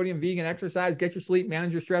 low sodium, vegan, exercise, get your sleep,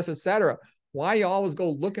 manage your stress, etc. Why you always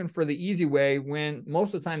go looking for the easy way when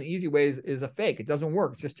most of the time the easy way is a fake? It doesn't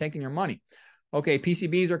work. It's just taking your money. Okay,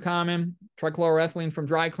 PCBs are common, trichloroethylene from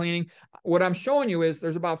dry cleaning. What I'm showing you is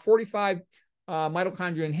there's about 45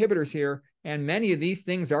 mitochondria inhibitors here, and many of these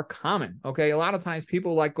things are common. Okay, a lot of times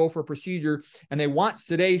people go for a procedure and they want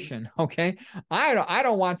sedation. Okay, I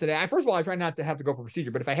don't want sedation. First of all, I try not to have to go for a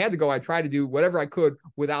procedure, but if I had to go, I try to do whatever I could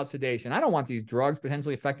without sedation. I don't want these drugs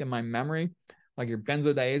potentially affecting my memory, like your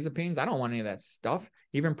benzodiazepines. I don't want any of that stuff.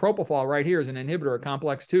 Even propofol right here is an inhibitor of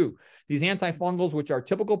complex 2. These antifungals, which are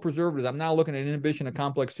typical preservatives, I'm now looking at inhibition of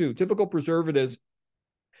complex 2. Typical preservatives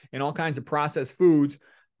in all kinds of processed foods,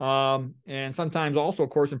 and sometimes also, of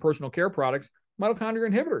course, in personal care products, mitochondria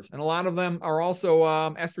inhibitors. And a lot of them are also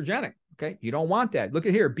estrogenic. Okay, you don't want that. Look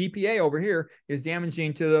at here, BPA over here is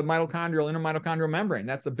damaging to the inner mitochondrial membrane.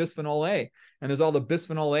 That's the bisphenol A. And there's all the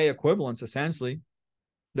bisphenol A equivalents, essentially.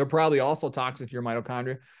 They're probably also toxic to your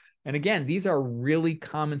mitochondria. And again, these are really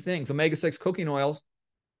common things. Omega-6 cooking oils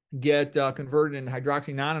get converted into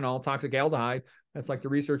hydroxynonenal, toxic aldehyde. That's like the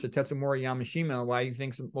research of Tetsumori Yamashima, why he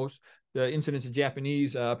thinks the incidence of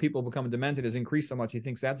Japanese people becoming demented has increased so much. He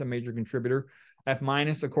thinks that's a major contributor. F-,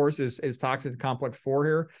 of course, is toxic to complex 4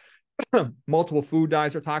 here. Multiple food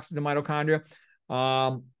dyes are toxic to mitochondria.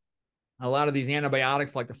 A lot of these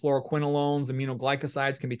antibiotics like the fluoroquinolones,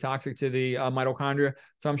 aminoglycosides can be toxic to the mitochondria.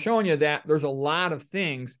 So I'm showing you that there's a lot of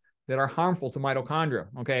things that are harmful to mitochondria.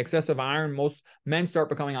 Okay, excessive iron. Most men start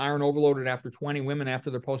becoming iron overloaded after 20, women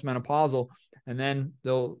after they're postmenopausal, and then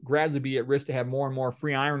they'll gradually be at risk to have more and more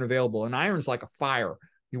free iron available. And iron's like a fire.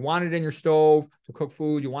 You want it in your stove to cook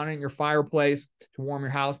food. You want it in your fireplace to warm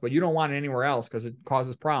your house, but you don't want it anywhere else because it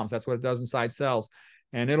causes problems. That's what it does inside cells.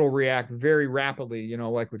 And it'll react very rapidly, you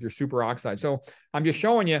know, like with your superoxide. So I'm just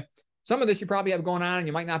showing you some of this you probably have going on and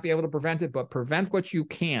you might not be able to prevent it, but prevent what you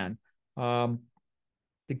can to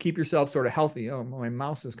keep yourself sort of healthy. Oh, my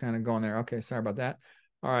mouse is kind of going there. Okay, sorry about that.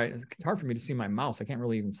 All right, it's hard for me to see my mouse. I can't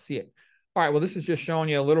really even see it. All right, well, this is just showing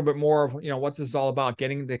you a little bit more of, you know, what this is all about,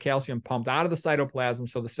 getting the calcium pumped out of the cytoplasm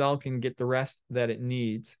so the cell can get the rest that it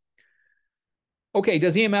needs. Okay,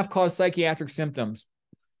 does EMF cause psychiatric symptoms?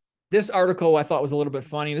 This article I thought was a little bit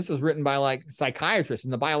funny. This was written by like psychiatrists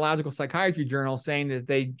in the Biological Psychiatry Journal, saying that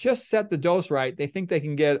they just set the dose right. They think they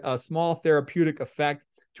can get a small therapeutic effect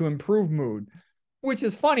to improve mood, which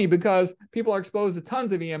is funny because people are exposed to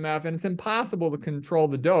tons of EMF and it's impossible to control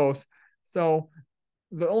the dose. So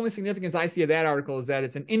the only significance I see of that article is that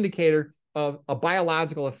it's an indicator of a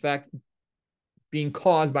biological effect being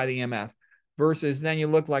caused by the EMF. Versus then you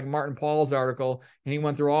look like Martin Paul's article, and he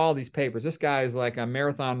went through all these papers. This guy is like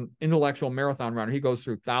a intellectual marathon runner. He goes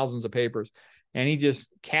through thousands of papers, and he just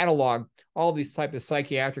cataloged all these types of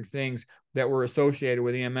psychiatric things that were associated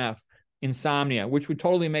with EMF. Insomnia, which would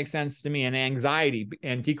totally make sense to me, and anxiety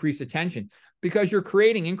and decreased attention, because you're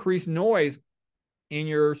creating increased noise in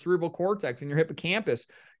your cerebral cortex, in your hippocampus.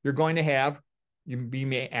 You're going to have you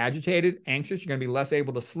be agitated, anxious. You're going to be less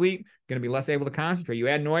able to sleep, going to be less able to concentrate. You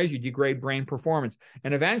add noise, you degrade brain performance.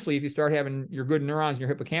 And eventually, if you start having your good neurons in your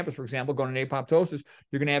hippocampus, for example, going to apoptosis,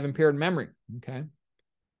 you're going to have impaired memory. Okay.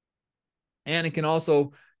 And it can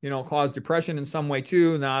also, you know, cause depression in some way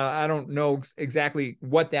too. Now, I don't know exactly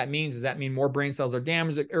what that means. Does that mean more brain cells are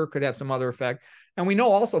damaged, or it could have some other effect? And we know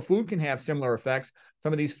also food can have similar effects.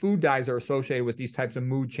 Some of these food dyes are associated with these types of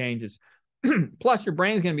mood changes. Plus, your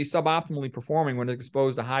brain is going to be suboptimally performing when it's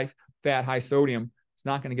exposed to high fat, high sodium. It's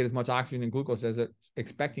not going to get as much oxygen and glucose as it's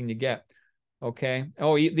expecting to get. Okay.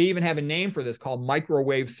 Oh, they even have a name for this called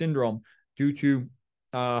microwave syndrome, due to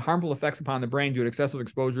harmful effects upon the brain due to excessive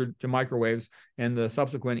exposure to microwaves and the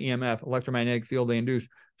subsequent EMF, electromagnetic field they induce.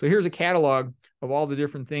 So here's a catalog of all the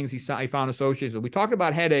different things he found associated with. We talked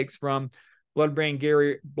about headaches from blood-brain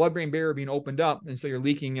barrier being opened up, and so you're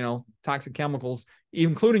leaking, you know, toxic chemicals,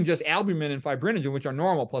 including just albumin and fibrinogen, which are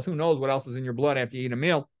normal. Plus, who knows what else is in your blood after you eat a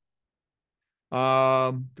meal?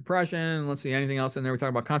 Depression. Let's see, anything else in there? We talk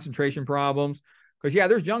about concentration problems, because yeah,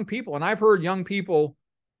 there's young people, and I've heard young people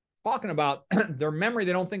talking about their memory.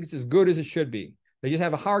 They don't think it's as good as it should be. They just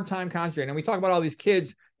have a hard time concentrating. And we talk about all these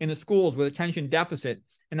kids in the schools with attention deficit,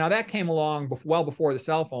 and now that came along well before the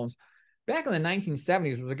cell phones. Back in the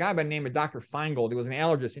 1970s, there was a guy by the name of Dr. Feingold. He was an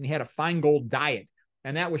allergist, and he had a Feingold diet.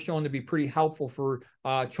 And that was shown to be pretty helpful for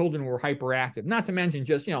children who were hyperactive. Not to mention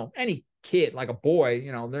just, you know, any kid, like a boy,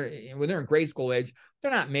 you know, when they're in grade school age,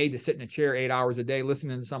 they're not made to sit in a chair 8 hours a day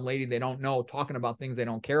listening to some lady they don't know, talking about things they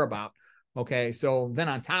don't care about. Okay, so then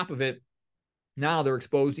on top of it, now they're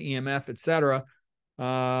exposed to EMF, et cetera,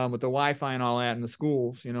 with the Wi-Fi and all that in the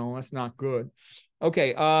schools. You know, that's not good.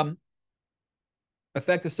 Okay,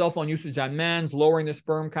 effective cell phone usage on men's, lowering their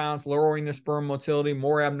sperm counts, lowering their sperm motility,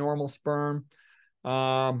 more abnormal sperm.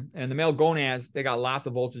 And the male gonads, they got lots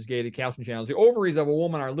of voltage-gated calcium channels. The ovaries of a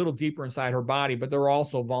woman are a little deeper inside her body, but they're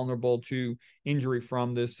also vulnerable to injury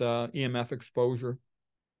from this EMF exposure.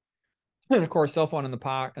 And of course, cell phone in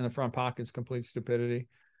the front pocket is complete stupidity.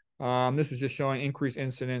 This was just showing increased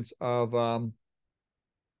incidence of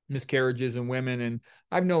miscarriages in women. And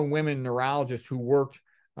I've known women neurologists who worked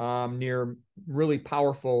near really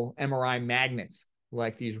powerful MRI magnets,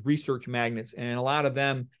 like these research magnets. And a lot of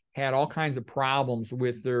them had all kinds of problems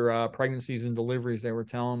with their pregnancies and deliveries, they were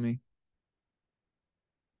telling me.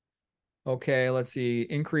 Okay, let's see.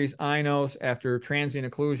 Increased inos after transient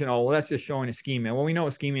occlusion. Oh, well, that's just showing ischemia. Well, we know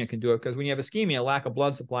ischemia can do it, because when you have ischemia, lack of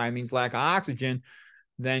blood supply means lack of oxygen.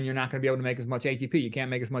 Then you're not going to be able to make as much ATP. You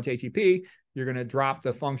can't make as much ATP. You're going to drop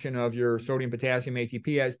the function of your sodium, potassium,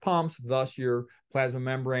 ATP as pumps, thus your plasma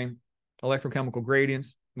membrane electrochemical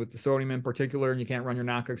gradients with the sodium in particular, and you can't run your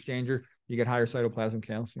Naka exchanger. You get higher cytoplasmic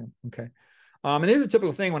calcium. Okay. And here's a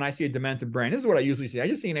typical thing when I see a demented brain. This is what I usually see. I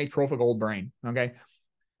just see an atrophic old brain. Okay.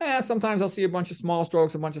 Sometimes I'll see a bunch of small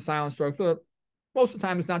strokes, a bunch of silent strokes, but most of the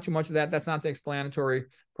time it's not too much of that. That's not the explanatory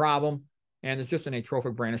problem. And it's just an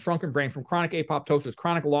atrophic brain, a shrunken brain from chronic apoptosis,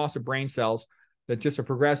 chronic loss of brain cells that just are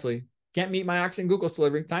progressively can't meet my oxygen glucose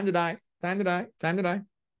delivery. Time to die, time to die, time to die.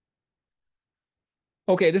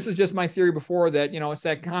 Okay, this is just my theory before that, it's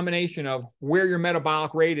that combination of where your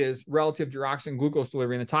metabolic rate is relative to your oxygen glucose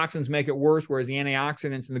delivery. And the toxins make it worse, whereas the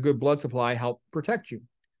antioxidants and the good blood supply help protect you.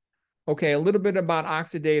 Okay, a little bit about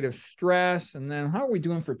oxidative stress. And then how are we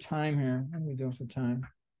doing for time here? How are we doing for time?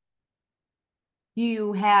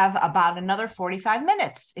 You have about another 45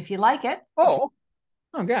 minutes if you like it.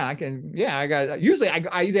 Oh God, I can. Yeah, I got. Usually,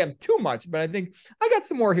 I usually have too much, but I think I got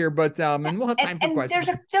some more here. But and we'll have time for questions.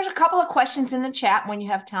 There's a couple of questions in the chat when you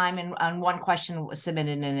have time, and one question was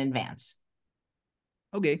submitted in advance.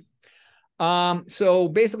 Okay. So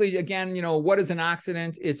basically, again, what is an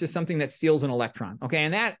oxidant? It's just something that steals an electron. Okay,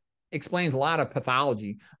 and that explains a lot of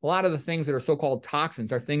pathology. A lot of the things that are so-called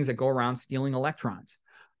toxins are things that go around stealing electrons.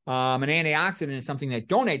 An antioxidant is something that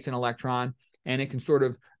donates an electron, and it can sort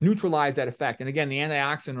of neutralize that effect. And again, the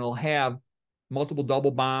antioxidant will have multiple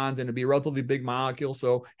double bonds and it'll be a relatively big molecule.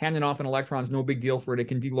 So handing off an electron is no big deal for it. It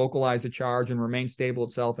can delocalize the charge and remain stable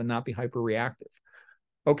itself and not be hyperreactive.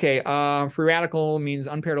 Okay, free radical means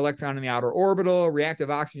unpaired electron in the outer orbital.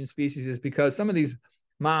 Reactive oxygen species is because some of these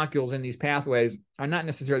molecules in these pathways are not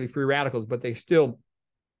necessarily free radicals, but they still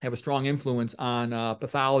have a strong influence on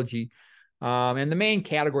pathology. And the main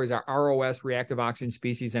categories are ROS, reactive oxygen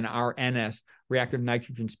species, and RNS, reactive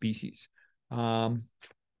nitrogen species. Let's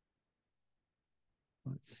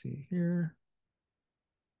see here.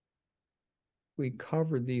 We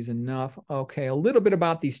covered these enough. Okay, a little bit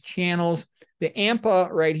about these channels. The AMPA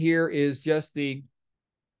right here is just the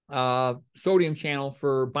sodium channel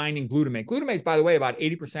for binding glutamate. Glutamate, by the way, about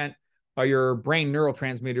 80% of your brain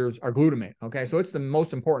neurotransmitters are glutamate. Okay, so it's the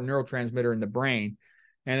most important neurotransmitter in the brain.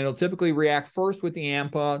 And it'll typically react first with the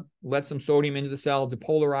AMPA, let some sodium into the cell,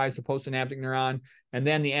 depolarize the postsynaptic neuron, and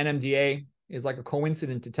then the NMDA is like a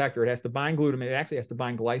coincident detector. It has to bind glutamate. It actually has to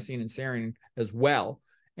bind glycine and serine as well.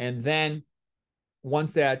 And then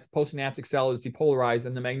once that postsynaptic cell is depolarized,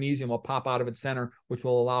 then the magnesium will pop out of its center, which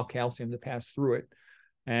will allow calcium to pass through it.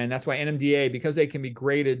 And that's why NMDA, because they can be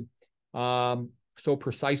graded so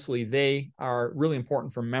precisely, they are really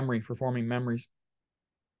important for memory, for forming memories.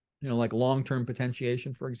 Like long-term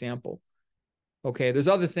potentiation, for example. Okay, there's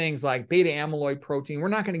other things like beta amyloid protein. We're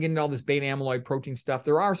not going to get into all this beta amyloid protein stuff.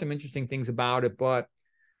 There are some interesting things about it, but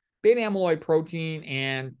beta amyloid protein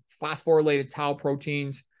and phosphorylated tau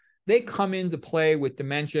proteins, they come into play with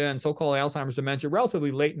dementia and so-called Alzheimer's dementia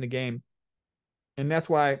relatively late in the game. And that's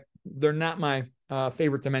why they're not my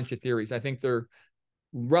favorite dementia theories. I think they're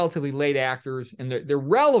relatively late actors and they're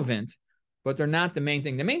relevant, but they're not the main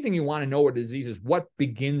thing. The main thing you want to know with disease is what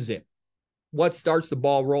begins it, what starts the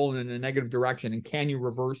ball rolling in a negative direction, and can you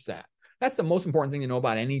reverse that? That's the most important thing to know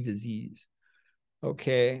about any disease.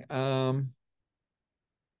 Okay.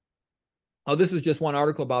 This is just one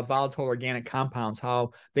article about volatile organic compounds,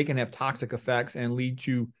 how they can have toxic effects and lead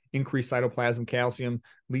to increased cytoplasm calcium,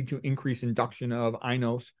 lead to increased induction of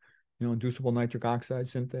iNOS, inducible nitric oxide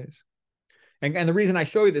synthase. And the reason I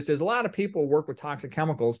show you this is a lot of people work with toxic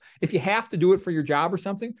chemicals. If you have to do it for your job or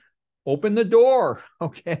something, open the door,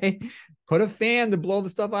 okay? Put a fan to blow the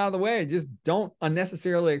stuff out of the way. Just don't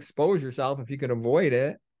unnecessarily expose yourself if you could avoid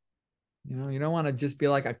it. You don't want to just be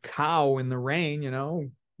like a cow in the rain,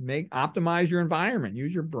 optimize your environment,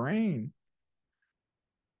 use your brain.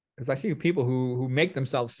 Because I see people who make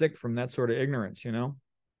themselves sick from that sort of ignorance,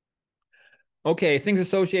 Okay, things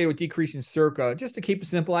associated with decreasing SERCA. Just to keep it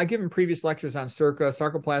simple, I've given previous lectures on SERCA,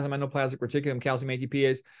 sarcoplasm, endoplasmic reticulum, calcium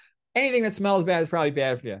ATPase. Anything that smells bad is probably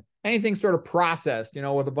bad for you. Anything sort of processed,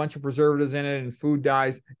 with a bunch of preservatives in it and food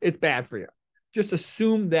dyes, it's bad for you. Just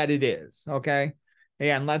assume that it is, okay?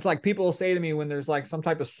 Yeah, and that's like people will say to me when there's like some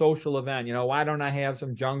type of social event, why don't I have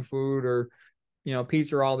some junk food or,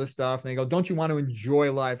 pizza or all this stuff? And they go, don't you want to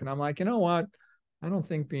enjoy life? And I'm like, you know what? I don't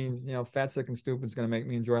think being, fat, sick, and stupid is going to make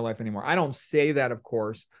me enjoy life anymore. I don't say that, of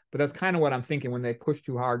course, but that's kind of what I'm thinking when they push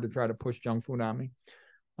too hard to try to push junk food on me.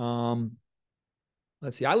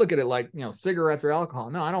 Let's see. I look at it like, cigarettes or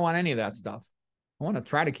alcohol. No, I don't want any of that stuff. I want to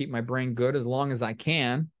try to keep my brain good as long as I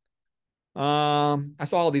can. I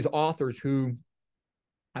saw all these authors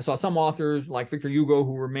I saw some authors like Victor Hugo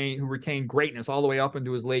who retained greatness all the way up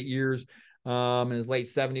into his late years. In his late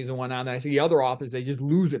 70s and whatnot. Then I see other authors, they just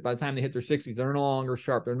lose it by the time they hit their 60s. They're no longer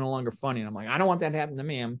sharp. They're no longer funny. And I'm like, I don't want that to happen to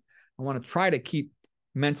me. I want to try to keep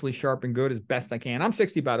mentally sharp and good as best I can. I'm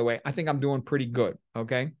 60, by the way. I think I'm doing pretty good.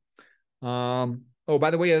 Okay. By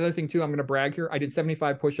the way, the other thing too, I'm going to brag here. I did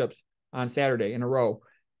 75 push-ups on Saturday in a row.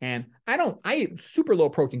 And I eat super low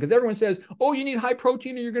protein because everyone says, oh, you need high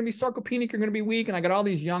protein or you're going to be sarcopenic, you're going to be weak. And I got all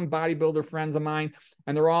these young bodybuilder friends of mine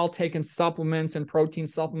and they're all taking supplements and protein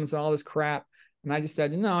supplements and all this crap. And I just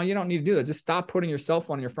said, no, you don't need to do that. Just stop putting your cell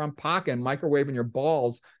phone in your front pocket and microwaving your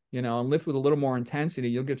balls you know, and lift with a little more intensity.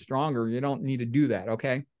 You'll get stronger. You don't need to do that.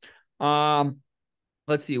 Okay.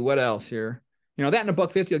 Let's see what else here. You know, that and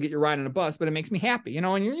 $1.50 will get you right on a bus, but it makes me happy, you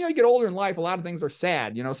know, and you get older in life, a lot of things are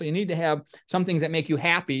sad, you know, so you need to have some things that make you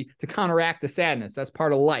happy to counteract the sadness. That's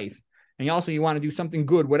part of life. And you want to do something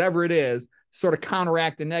good, whatever it is, sort of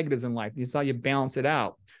counteract the negatives in life. That's how you balance it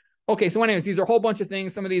out. Okay. So anyways, these are a whole bunch of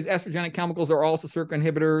things. Some of these estrogenic chemicals are also SERCA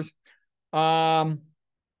inhibitors.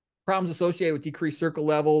 Problems associated with decreased SERCA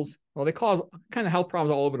levels. Well, they cause kind of health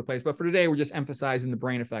problems all over the place. But for today, we're just emphasizing the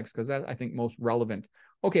brain effects because that's, I think, most relevant.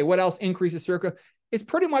 Okay, what else increases SERCA? It's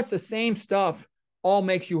pretty much the same stuff all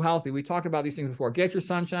makes you healthy. We talked about these things before. Get your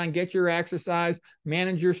sunshine, get your exercise,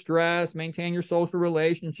 manage your stress, maintain your social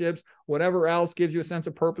relationships, whatever else gives you a sense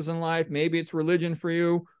of purpose in life. Maybe it's religion for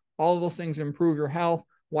you. All of those things improve your health.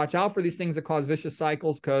 Watch out for these things that cause vicious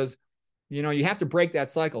cycles because you know, you have to break that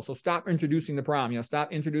cycle. So stop introducing the problem. You know,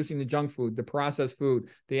 stop introducing the junk food, the processed food,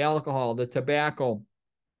 the alcohol, the tobacco.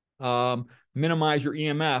 Minimize your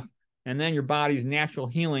EMF, and then your body's natural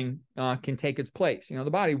healing can take its place. You know, the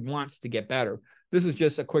body wants to get better. This is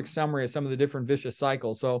just a quick summary of some of the different vicious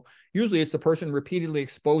cycles. So usually it's the person repeatedly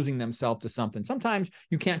exposing themselves to something. Sometimes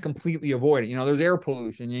you can't completely avoid it. You know, there's air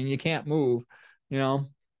pollution and you can't move. You know,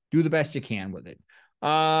 do the best you can with it.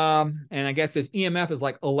 And I guess this EMF is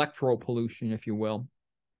like electro pollution, if you will.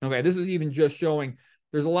 Okay, this is even just showing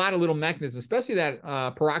there's a lot of little mechanisms, especially that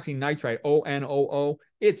peroxynitrite, ONOO.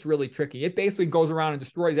 It's really tricky. It basically goes around and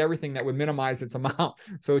destroys everything that would minimize its amount.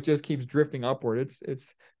 So it just keeps drifting upward.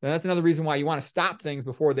 That's another reason why you want to stop things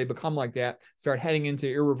before they become like that, start heading into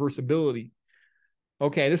irreversibility.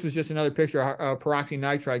 Okay, this was just another picture of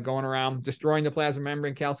peroxynitrite going around, destroying the plasma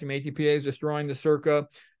membrane, calcium ATPase, destroying the SERCA,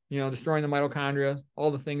 you know, destroying the mitochondria,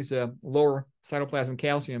 all the things to lower cytoplasmic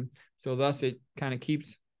calcium. So thus it kind of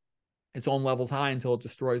keeps its own levels high until it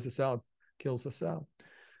destroys the cell, kills the cell.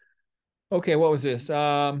 Okay, what was this?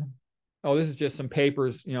 Oh, this is just some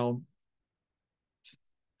papers, you know,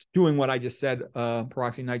 doing what I just said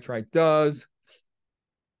peroxynitrite does.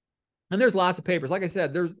 And there's lots of papers. Like I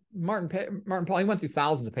said, there's Martin Pawel, he went through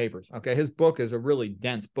thousands of papers. Okay. His book is a really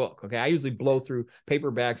dense book. Okay. I usually blow through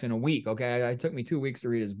paperbacks in a week. Okay. It took me 2 weeks to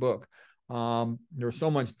read his book. There's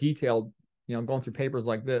so much detailed, you know, going through papers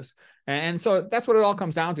like this. And so that's what it all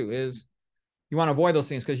comes down to is you want to avoid those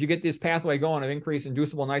things because you get this pathway going of increased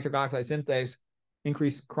inducible nitric oxide synthase,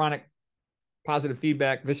 increased chronic positive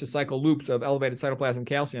feedback, vicious cycle loops of elevated cytoplasmic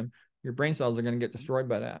calcium. Your brain cells are going to get destroyed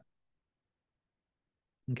by that.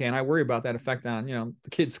 Okay, and I worry about that effect on, you know, the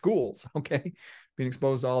kids' schools, okay? Being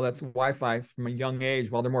exposed to all that Wi-Fi from a young age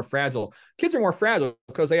while they're more fragile. Kids are more fragile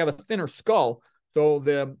because they have a thinner skull, so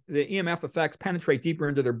the EMF effects penetrate deeper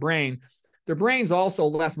into their brain. Their brain's also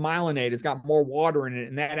less myelinated. It's got more water in it,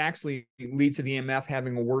 and that actually leads to the EMF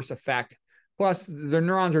having a worse effect. Plus, their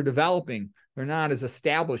neurons are developing. They're not as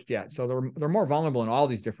established yet, so they're more vulnerable in all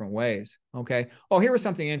these different ways, okay? Oh, here was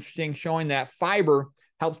something interesting showing that fiber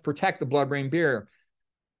helps protect the blood-brain barrier.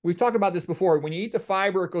 We've talked about this before. When you eat the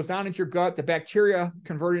fiber, it goes down into your gut. The bacteria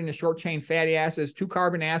convert it into short-chain fatty acids,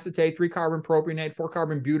 2-carbon acetate, 3-carbon propionate,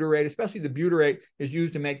 4-carbon butyrate. Especially the butyrate is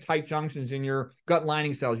used to make tight junctions in your gut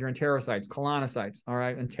lining cells, your enterocytes, colonocytes, all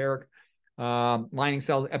right, enteric lining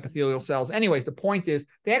cells, epithelial cells. Anyways, the point is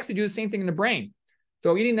they actually do the same thing in the brain.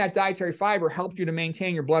 So eating that dietary fiber helps you to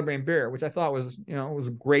maintain your blood-brain barrier, which I thought was, you know, was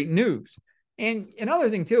great news. And another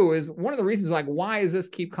thing too is one of the reasons like why does this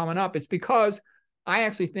keep coming up? It's because I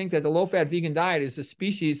actually think that the low-fat vegan diet is a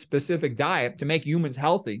species-specific diet to make humans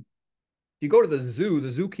healthy. You go to the zoo, the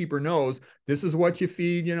zookeeper knows this is what you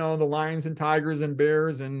feed, you know, the lions and tigers and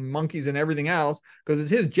bears and monkeys and everything else, because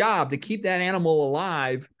it's his job to keep that animal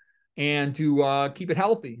alive and to keep it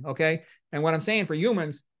healthy, okay? And what I'm saying for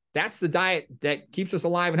humans, that's the diet that keeps us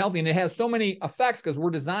alive and healthy, and it has so many effects because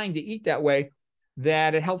we're designed to eat that way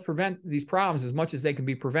that it helps prevent these problems as much as they can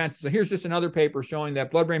be prevented. So here's just another paper showing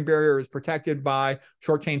that blood-brain barrier is protected by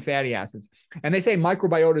short-chain fatty acids. And they say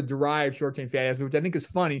microbiota-derived short-chain fatty acids, which I think is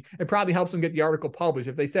funny. It probably helps them get the article published.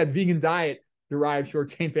 If they said vegan diet-derived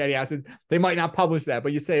short-chain fatty acids, they might not publish that.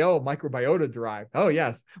 But you say, oh, microbiota-derived. Oh,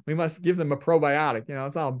 yes, we must give them a probiotic. You know,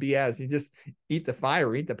 it's all BS. You just eat the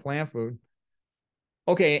fiber, eat the plant food.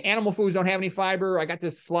 Okay, animal foods don't have any fiber. I got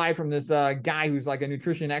this slide from this guy who's like a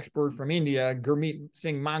nutrition expert from India, Gurmeet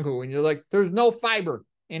Singh Mangu, and you're like, there's no fiber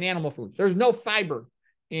in animal foods. There's no fiber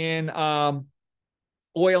in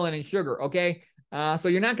oil and in sugar, okay? So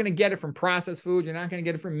you're not going to get it from processed food. You're not going to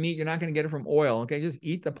get it from meat. You're not going to get it from oil, okay? Just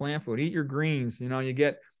eat the plant food. Eat your greens. You know, you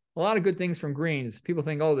get a lot of good things from greens. People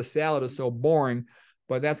think, oh, the salad is so boring,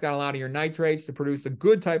 but that's got a lot of your nitrates to produce the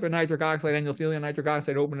good type of nitric oxide, endothelial nitric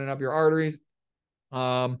oxide, opening up your arteries.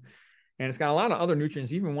 And And it's got a lot of other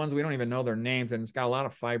nutrients, even ones we don't even know their names, and it's got a lot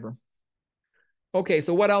of fiber. Okay,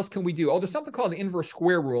 so what else can we do? Oh, there's something called the inverse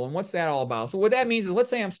square rule. And what's that all about? So what that means is,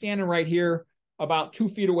 let's say I'm standing right here about 2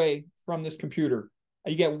 feet away from this computer.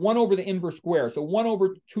 You get 1 over the inverse square. So 1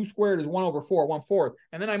 over 2 squared is 1 over 4, 1/4.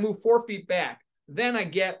 And then I move 4 feet back. Then I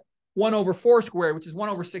get 1 over 4 squared, which is 1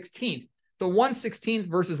 over 16th. So 1/16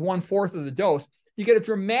 versus 1/4 of the dose. You get a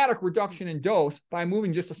dramatic reduction in dose by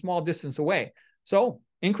moving just a small distance away. So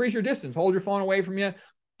increase your distance. Hold your phone away from you.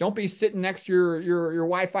 Don't be sitting next to your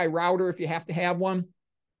Wi-Fi router if you have to have one.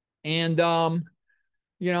 And,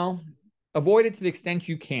 you know, avoid it to the extent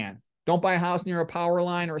you can. Don't buy a house near a power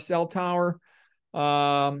line or a cell tower.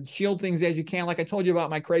 Shield things as you can. Like I told you about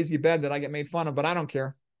my crazy bed that I get made fun of, but I don't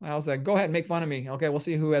care. I was like, go ahead and make fun of me. Okay, we'll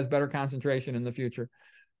see who has better concentration in the future.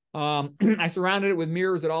 I surrounded it with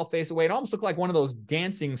mirrors that all face away. It almost looked like one of those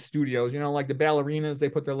dancing studios, you know, like the ballerinas, they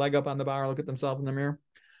put their leg up on the bar, look at themselves in the mirror.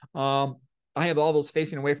 I have all those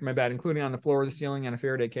facing away from my bed, including on the floor, the ceiling, and a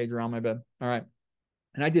Faraday cage around my bed. All right.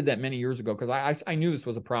 And I did that many years ago because I knew this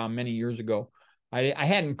was a problem many years ago. I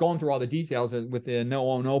hadn't gone through all the details with the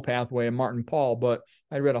no pathway and Martin Pall, but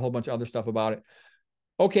I read a whole bunch of other stuff about it.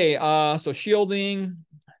 Okay, so shielding,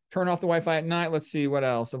 turn off the Wi-Fi at night. Let's see what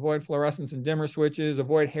else. Avoid fluorescence and dimmer switches,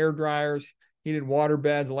 avoid hair dryers, heated water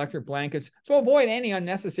beds, electric blankets. So avoid any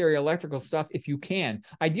unnecessary electrical stuff if you can.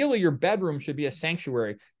 Ideally, your bedroom should be a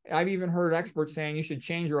sanctuary. I've even heard experts saying you should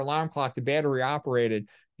change your alarm clock to battery operated.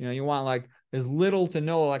 You know, you want like as little to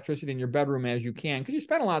no electricity in your bedroom as you can because you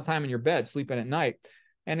spend a lot of time in your bed sleeping at night.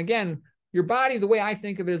 And again, your body, the way I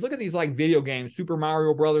think of it is, look at these like video games, Super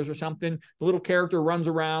Mario Brothers or something. The little character runs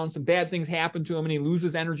around, some bad things happen to him and he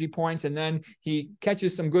loses energy points, and then he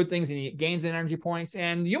catches some good things and he gains energy points.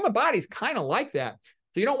 And the human body's kind of like that.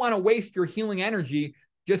 So you don't want to waste your healing energy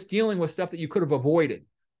just dealing with stuff that you could have avoided.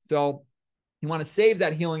 So you want to save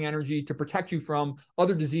that healing energy to protect you from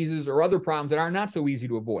other diseases or other problems that are not so easy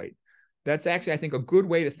to avoid. That's actually, I think, a good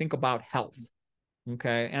way to think about health.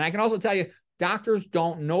 Okay. And I can also tell you, doctors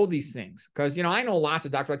don't know these things because, you know, I know lots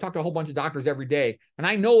of doctors. I talk to a whole bunch of doctors every day, and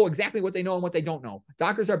I know exactly what they know and what they don't know.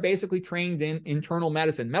 Doctors are basically trained in internal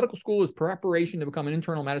medicine. Medical school is preparation to become an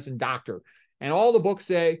internal medicine doctor. And all the books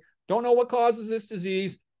say, don't know what causes this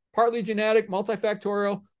disease, partly genetic,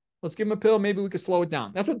 multifactorial. Let's give them a pill. Maybe we could slow it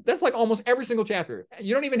down. That's like almost every single chapter.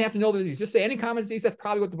 You don't even have to know the disease. Just say any common disease. That's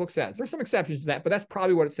probably what the book says. There's some exceptions to that, but that's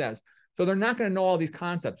probably what it says. So they're not going to know all these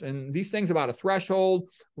concepts. And these things about a threshold,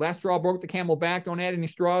 last straw broke the camel back, don't add any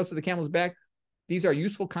straws to the camel's back. These are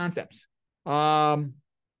useful concepts. Like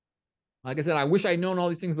I said, I wish I'd known all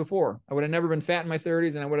these things before. I would have never been fat in my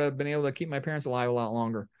 30s, and I would have been able to keep my parents alive a lot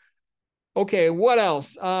longer. Okay, what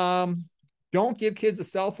else? Don't give kids a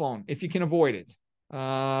cell phone if you can avoid it.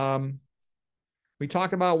 We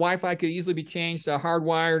talked about Wi-Fi could easily be changed to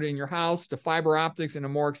hardwired in your house to fiber optics in a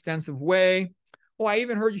more extensive way. Oh, I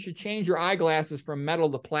even heard you should change your eyeglasses from metal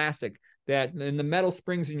to plastic. That in the metal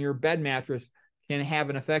springs in your bed mattress can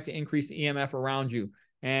have an effect to increase the EMF around you.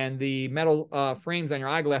 And the metal frames on your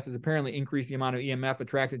eyeglasses apparently increase the amount of EMF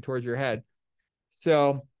attracted towards your head.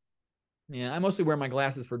 So, yeah, I mostly wear my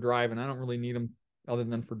glasses for driving. I don't really need them other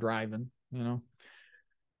than for driving, you know.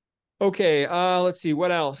 Okay, let's see,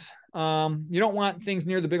 what else? You don't want things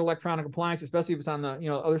near the big electronic appliance, especially if it's on the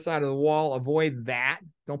other side of the wall. Avoid that.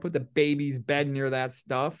 Don't put the baby's bed near that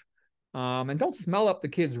stuff. And don't smell up the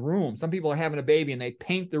kid's room. Some people are having a baby and they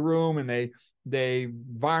paint the room and they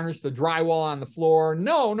varnish the drywall on the floor.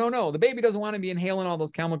 No. The baby doesn't want to be inhaling all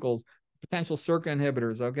those chemicals, potential SERCA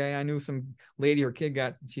inhibitors. Okay, I knew some lady, her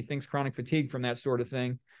kid she thinks chronic fatigue from that sort of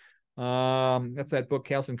thing. That's that book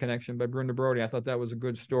Calcium Connection by Brenda Brody. I thought that was a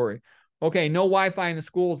good story. Okay, no Wi-Fi in the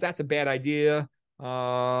schools. That's a bad idea.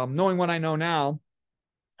 Knowing what I know now,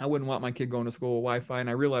 I wouldn't want my kid going to school with Wi-Fi, and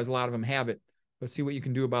I realize a lot of them have it. Let's see what you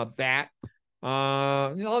can do about that.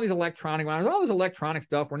 All these electronic monitors, all this electronic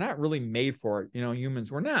stuff, we're not really made for it.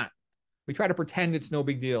 Humans, we're not. We try to pretend it's no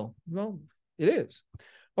big deal. Well, it is.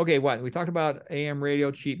 Okay, what? We talked about AM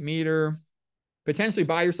radio, cheap meter. Potentially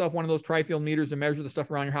buy yourself one of those tri-field meters to measure the stuff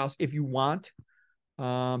around your house if you want.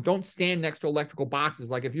 Don't stand next to electrical boxes.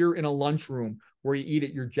 Like if you're in a lunchroom where you eat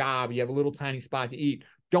at your job, you have a little tiny spot to eat.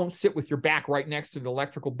 Don't sit with your back right next to the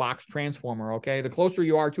electrical box transformer, okay? The closer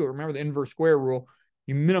you are to it, remember the inverse square rule,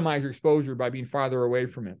 you minimize your exposure by being farther away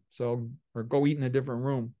from it. So, or go eat in a different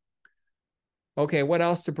room. Okay, what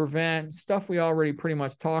else to prevent? Stuff we already pretty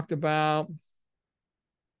much talked about.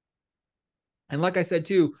 And like I said,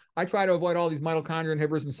 too, I try to avoid all these mitochondrial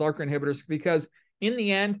inhibitors and SERCA inhibitors because in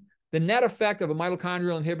the end, the net effect of a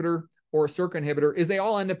mitochondrial inhibitor or a SERCA inhibitor is they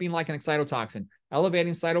all end up being like an excitotoxin,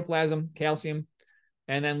 elevating cytoplasm, calcium,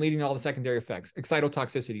 and then leading to all the secondary effects: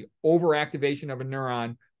 excitotoxicity, overactivation of a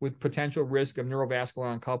neuron with potential risk of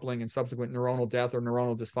neurovascular uncoupling and subsequent neuronal death or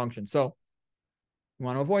neuronal dysfunction. So you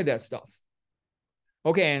want to avoid that stuff.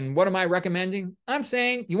 Okay, and what am I recommending? I'm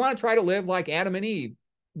saying you want to try to live like Adam and Eve,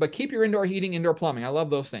 but keep your indoor heating, indoor plumbing. I love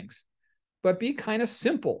those things. But be kind of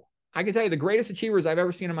simple. I can tell you the greatest achievers I've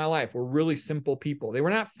ever seen in my life were really simple people. They were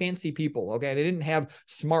not fancy people, okay? They didn't have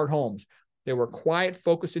smart homes. They were quiet,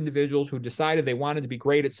 focused individuals who decided they wanted to be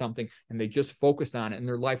great at something, and they just focused on it, and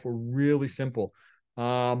their life were really simple.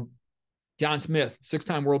 John Smith,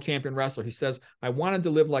 6-time world champion wrestler, he says, I wanted to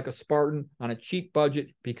live like a Spartan on a cheap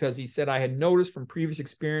budget because he said, I had noticed from previous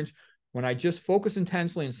experience when I just focus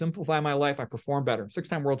intensely and simplify my life, I perform better.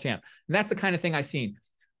 6-time world champ. And that's the kind of thing I've seen.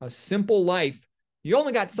 A simple life. You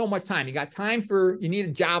only got so much time. You got time for, you need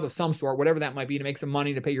a job of some sort, whatever that might be, to make some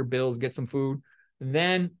money, to pay your bills, get some food. And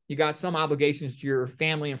then you got some obligations to your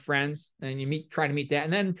family and friends, and you try to meet that.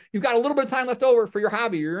 And then you've got a little bit of time left over for your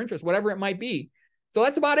hobby, your interest, whatever it might be. So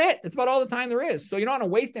that's about it. That's about all the time there is. So you don't want to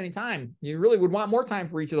waste any time. You really would want more time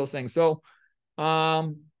for each of those things. So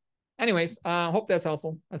anyways, hope that's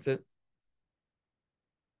helpful. That's it.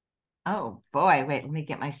 Oh boy, wait, let me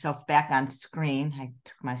get myself back on screen. I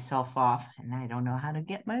took myself off and I don't know how to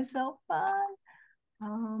get myself on.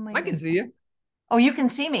 Oh my I can see you. Oh, you can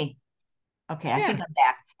see me. Okay, I think I'm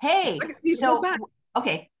back. Hey, I can see you the whole time.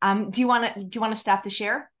 Okay. Do you want to stop the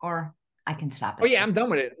share, or I can stop it? Oh yeah, I'm done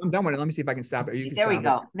with it. Let me see if I can stop it. There we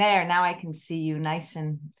go. There, now I can see you nice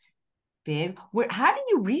and big. How do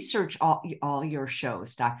you research all your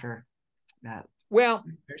shows, Dr.? Well,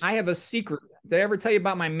 I have a secret. Did I ever tell you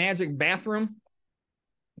about my magic bathroom?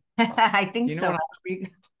 I think so.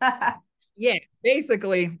 Yeah,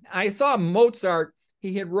 basically, I saw Mozart.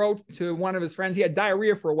 He had wrote to one of his friends. He had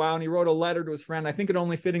diarrhea for a while, and he wrote a letter to his friend. I think it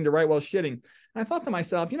only fitting to write while shitting. And I thought to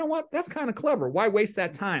myself, you know what? That's kind of clever. Why waste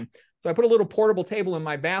that time? So I put a little portable table in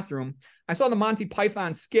my bathroom. I saw the Monty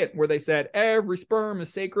Python skit where they said, every sperm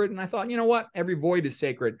is sacred. And I thought, you know what? Every void is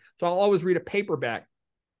sacred. So I'll always read a paperback.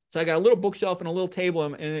 So I got a little bookshelf and a little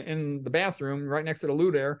table in the bathroom right next to the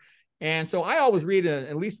loo there. And so I always read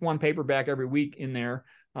at least one paperback every week in there.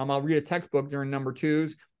 I'll read a textbook during number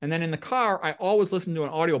twos. And then in the car, I always listen to an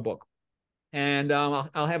audiobook. And I'll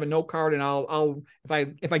have a note card, and I'll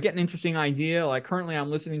if I get an interesting idea, like currently I'm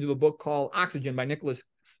listening to a book called Oxygen by Nicholas,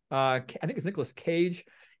 I think it's Nicholas Cage.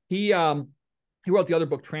 He wrote the other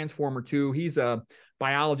book, Transformer 2. He's a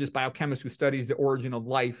biologist, biochemist who studies the origin of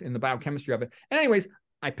life and the biochemistry of it. And anyways,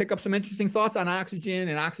 I pick up some interesting thoughts on oxygen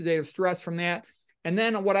and oxidative stress from that. And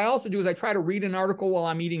then what I also do is I try to read an article while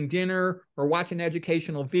I'm eating dinner or watch an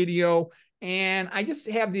educational video. And I just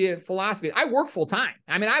have the philosophy. I work full time.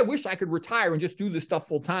 I mean, I wish I could retire and just do this stuff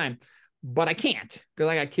full time, but I can't because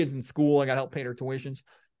I got kids in school. I got to help pay their tuitions.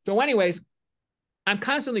 So anyways, I'm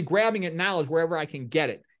constantly grabbing at knowledge wherever I can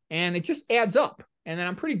get it. And it just adds up. And then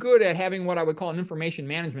I'm pretty good at having what I would call an information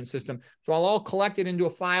management system. So I'll all collect it into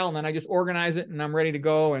a file, and then I just organize it, and I'm ready to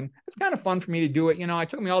go. And it's kind of fun for me to do it. You know, it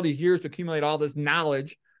took me all these years to accumulate all this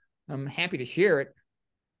knowledge. I'm happy to share it.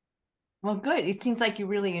 Well, good. It seems like you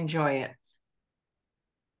really enjoy it.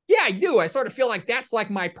 Yeah, I do. I sort of feel like that's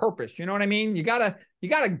like my purpose. You know what I mean? You gotta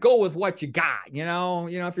go with what you got. You know,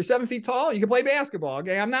 if you're 7 feet tall, you can play basketball.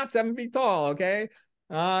 Okay. I'm not 7 feet tall. Okay.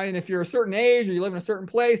 And if you're a certain age or you live in a certain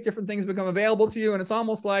place, different things become available to you. And it's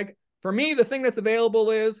almost like, for me, the thing that's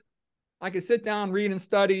available is I can sit down, read and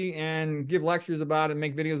study and give lectures about it,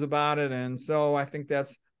 make videos about it. And so I think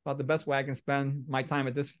that's about the best way I can spend my time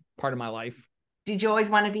at this part of my life. Did you always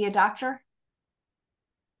want to be a doctor?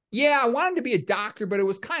 Yeah, I wanted to be a doctor, but it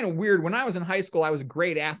was kind of weird. When I was in high school, I was a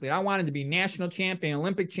great athlete. I wanted to be national champion,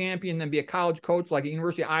 Olympic champion, then be a college coach like at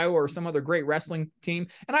University of Iowa or some other great wrestling team.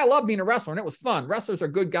 And I love being a wrestler, and it was fun. Wrestlers are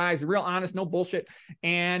good guys, real honest, no bullshit.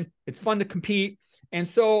 And it's fun to compete. And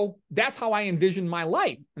so that's how I envisioned my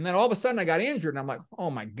life. And then all of a sudden I got injured, and I'm like,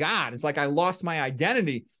 oh my God, it's like I lost my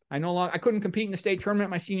identity. I couldn't compete in the state tournament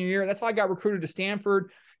my senior year. That's how I got recruited to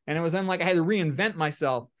Stanford. And it was then like I had to reinvent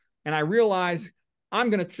myself. And I realized I'm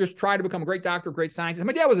going to just try to become a great doctor, a great scientist.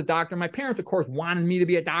 My dad was a doctor. My parents, of course, wanted me to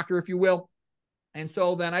be a doctor, if you will. And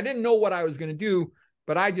so then I didn't know what I was going to do,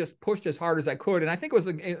 but I just pushed as hard as I could. And I think it was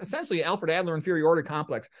essentially Alfred Adler inferiority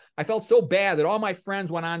complex. I felt so bad that all my friends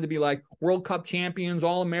went on to be like World Cup champions,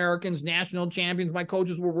 All-Americans, national champions. My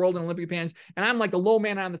coaches were world and Olympic champions. And I'm like the low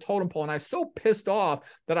man on the totem pole. And I was so pissed off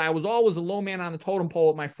that I was always a low man on the totem pole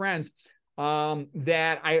with my friends,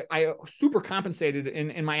 that I super compensated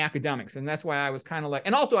in my academics. And that's why I was kind of like,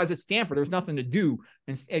 and also I was at Stanford, there was nothing to do.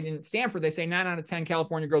 And in Stanford, they say 9 out of 10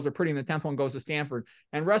 California girls are pretty, and the 10th one goes to Stanford.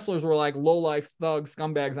 And wrestlers were like low-life thugs,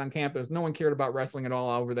 scumbags on campus. No one cared about wrestling at all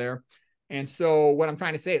over there. And so what I'm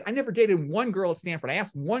trying to say is I never dated one girl at Stanford. I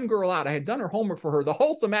asked one girl out. I had done her homework for her the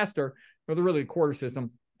whole semester, or the really quarter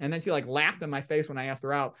system. And then she like laughed in my face when I asked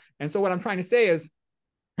her out. And so what I'm trying to say is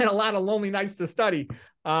I had a lot of lonely nights to study.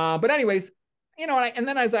 But anyways, you know, and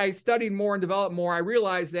then as I studied more and developed more, I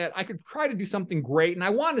realized that I could try to do something great. And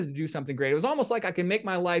I wanted to do something great. It was almost like I could make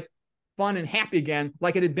my life fun and happy again,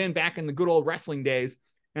 like it had been back in the good old wrestling days.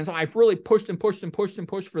 And so I really pushed and pushed and pushed and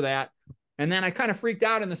pushed for that. And then I kind of freaked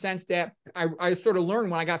out in the sense that I sort of learned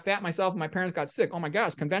when I got fat myself and my parents got sick, oh my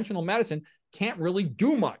gosh, conventional medicine can't really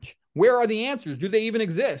do much. Where are the answers? Do they even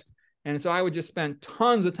exist? And so I would just spend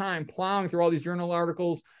tons of time plowing through all these journal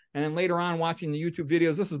articles, and then later on watching the YouTube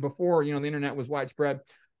videos. This is before, you know, the internet was widespread.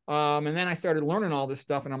 And then I started learning all this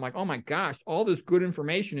stuff, and I'm like, oh my gosh, all this good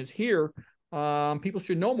information is here. People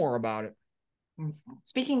should know more about it.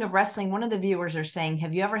 Speaking of wrestling, one of the viewers are saying,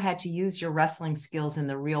 have you ever had to use your wrestling skills in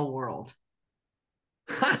the real world?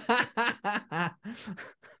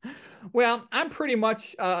 Well, I'm pretty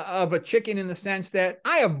much of a chicken in the sense that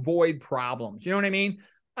I avoid problems. You know what I mean?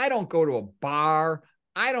 I don't go to a bar.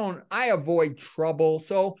 I avoid trouble.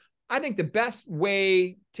 So I think the best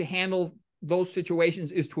way to handle those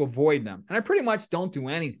situations is to avoid them. And I pretty much don't do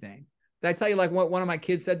anything. Did I tell you like what one of my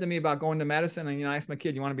kids said to me about going to medicine? And, you know, I asked my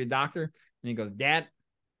kid, you want to be a doctor? And he goes, Dad,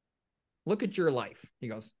 look at your life. He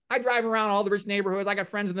goes, I drive around all the rich neighborhoods. I got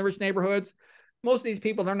friends in the rich neighborhoods. Most of these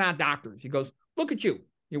people, they're not doctors. He goes, look at you.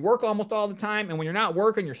 You work almost all the time. And when you're not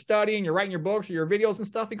working, you're studying, you're writing your books or your videos and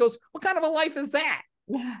stuff. He goes, what kind of a life is that?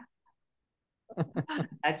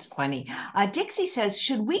 That's funny. Dixie says,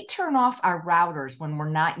 should we turn off our routers when we're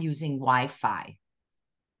not using Wi-Fi?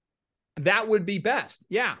 That would be best.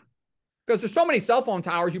 Yeah. Because there's so many cell phone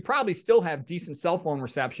towers, you probably still have decent cell phone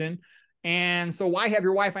reception. And so why have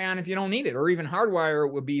your Wi-Fi on if you don't need it? Or even hardwire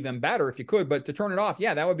it would be even better if you could. But to turn it off,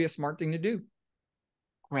 yeah, that would be a smart thing to do.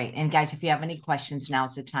 Great. And guys, if you have any questions,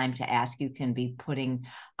 now's the time to ask. You can be putting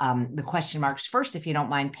the question marks first, if you don't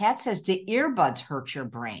mind. Pat says, do earbuds hurt your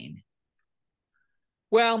brain?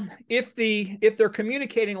 Well, if they're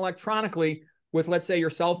communicating electronically with, let's say, your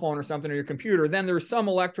cell phone or something, or your computer, then there's some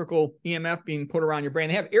electrical EMF being put around your brain.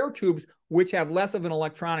 They have air tubes, which have less of an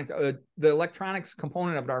electronic, the electronics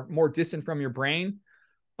component of it are more distant from your brain.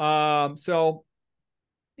 So,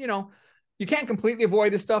 you know, you can't completely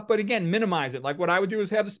avoid this stuff, but again, minimize it. Like what I would do is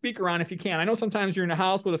have the speaker on if you can. I know sometimes you're in a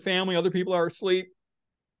house with a family, other people are asleep,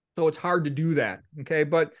 so it's hard to do that, okay?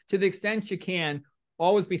 But to the extent you can,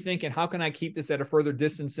 always be thinking, how can I keep this at a further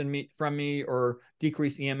distance from me or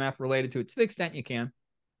decrease EMF related to it to the extent you can.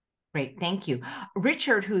 Great, thank you.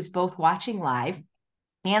 Richard, who's both watching live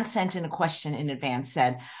and sent in a question in advance,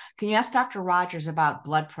 said, can you ask Dr. Rogers about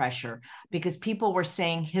blood pressure? Because people were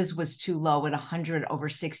saying his was too low at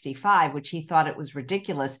 100/65, which he thought it was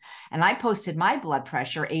ridiculous. And I posted my blood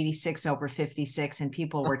pressure 86/56, and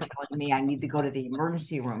people were telling me I need to go to the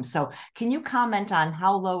emergency room. So can you comment on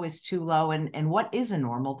how low is too low and what is a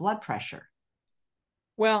normal blood pressure?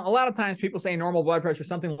 Well, a lot of times people say normal blood pressure is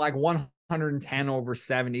something like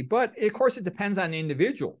 110/70, but of course it depends on the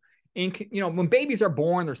individual. You know, when babies are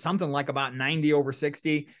born, there's something like about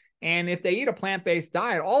 90/60. And if they eat a plant-based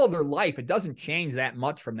diet all of their life, it doesn't change that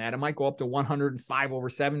much from that. It might go up to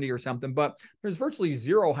 105/70 or something, but there's virtually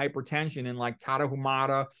zero hypertension in like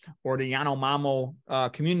Tarahumara or the Yanomamo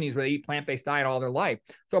communities where they eat plant-based diet all their life.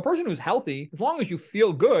 So a person who's healthy, as long as you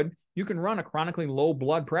feel good, you can run a chronically low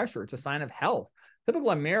blood pressure. It's a sign of health.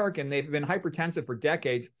 Typical American, they've been hypertensive for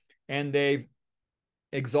decades, and they've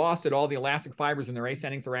exhausted all the elastic fibers in their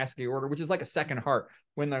ascending thoracic aorta, which is like a second heart.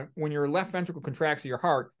 When your left ventricle contracts your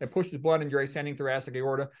heart, it pushes blood into your ascending thoracic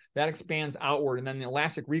aorta, that expands outward, and then the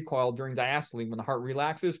elastic recoil during diastole, when the heart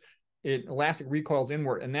relaxes, it elastic recoils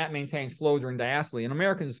inward, and that maintains flow during diastole. And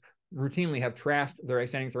Americans routinely have trashed their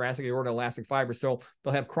ascending thoracic aorta elastic fibers, so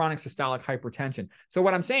they'll have chronic systolic hypertension. So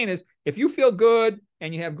what I'm saying is, if you feel good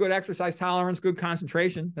and you have good exercise tolerance, good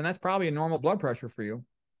concentration, then that's probably a normal blood pressure for you.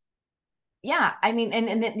 Yeah, I mean,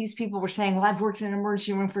 and these people were saying, well, I've worked in an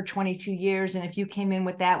emergency room for 22 years, and if you came in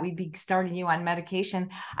with that, we'd be starting you on medication.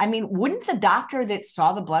 I mean, wouldn't the doctor that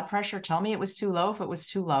saw the blood pressure tell me it was too low if it was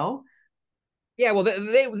too low? Yeah, well,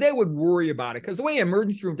 they would worry about it, because the way an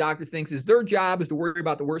emergency room doctor thinks is their job is to worry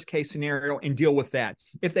about the worst case scenario and deal with that.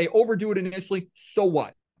 If they overdo it initially, so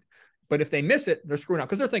what? But if they miss it, they're screwing up,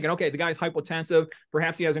 because they're thinking, okay, the guy's hypotensive.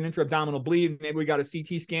 Perhaps he has an intra-abdominal bleed. Maybe we got a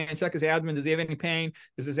CT scan, check his abdomen. Does he have any pain?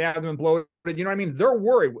 Is his abdomen bloated? You know what I mean? They're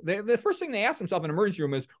worried. The first thing they ask themselves in an emergency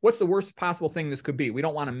room is, what's the worst possible thing this could be? We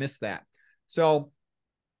don't want to miss that. So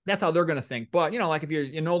that's how they're going to think. But, you know, like if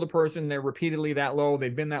you know the person, they're repeatedly that low,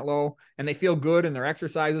 they've been that low, and they feel good, and their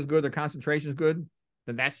exercise is good, their concentration is good,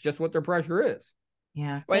 then that's just what their pressure is.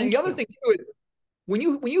 Yeah. Well, and Thank the other you. thing too is when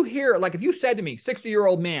you hear, like, if you said to me,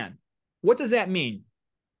 60-year-old man, what does that mean?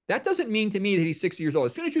 That doesn't mean to me that he's 60 years old.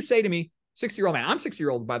 As soon as you say to me, 60-year-old man, I'm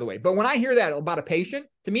 60-year-old, by the way. But when I hear that about a patient,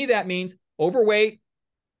 to me, that means overweight,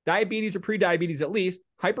 diabetes or pre-diabetes at least,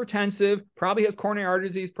 hypertensive, probably has coronary artery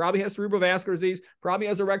disease, probably has cerebrovascular disease, probably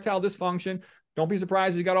has erectile dysfunction. Don't be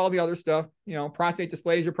surprised if you got all the other stuff, prostate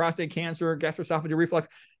dysplasia, prostate cancer, gastroesophageal reflux.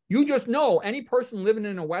 You just know any person living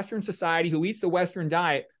in a Western society who eats the Western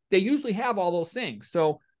diet, they usually have all those things.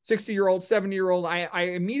 So 60-year-old, 70-year-old, I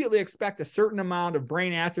immediately expect a certain amount of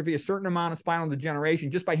brain atrophy, a certain amount of spinal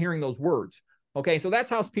degeneration just by hearing those words. Okay, so that's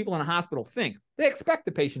how people in a hospital think. They expect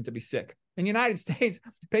the patient to be sick. In the United States,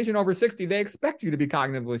 patient over 60, they expect you to be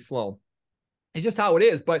cognitively slow. It's just how it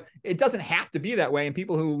is, but it doesn't have to be that way. And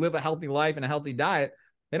people who live a healthy life and a healthy diet,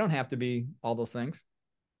 they don't have to be all those things.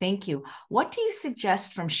 Thank you. What do you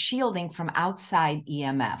suggest from shielding from outside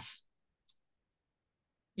EMF?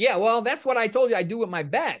 Yeah, well, that's what I told you I do with my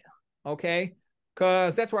bed, okay?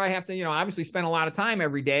 Because that's where I have to, obviously spend a lot of time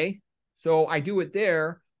every day. So I do it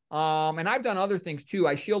there. And I've done other things too.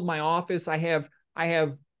 I shield my office. I have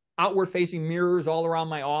outward facing mirrors all around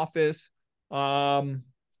my office. So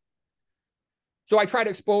I try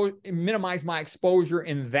to minimize my exposure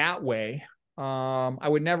in that way. I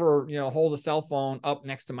would never, hold a cell phone up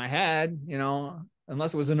next to my head,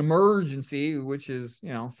 unless it was an emergency, which is,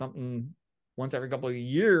 something once every couple of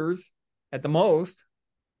years at the most.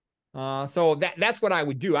 So that's what I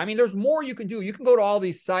would do. I mean, there's more you can do. You can go to all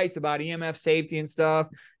these sites about EMF safety and stuff.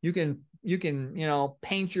 You can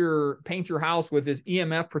paint your house with this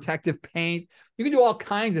EMF protective paint. You can do all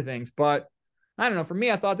kinds of things, but I don't know. For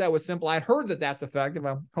me, I thought that was simple. I'd heard that that's effective.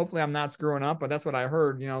 Hopefully I'm not screwing up, but that's what I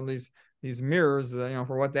heard, these mirrors,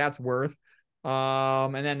 for what that's worth.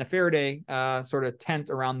 And then the Faraday sort of tent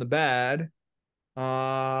around the bed.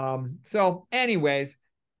 So anyways,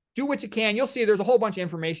 do what you can. You'll see there's a whole bunch of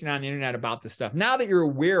information on the internet about this stuff. Now that you're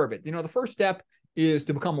aware of it, the first step is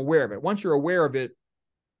to become aware of it. Once you're aware of it,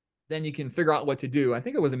 then you can figure out what to do. I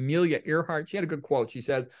think it was Amelia Earhart. She had a good quote. She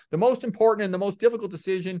said, the most important and the most difficult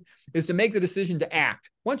decision is to make the decision to act.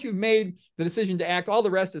 Once you've made the decision to act, all the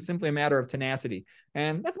rest is simply a matter of tenacity.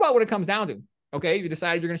 And that's about what it comes down to. Okay, you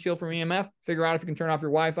decided you're going to shield from EMF, figure out if you can turn off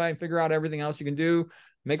your Wi-Fi, figure out everything else you can do,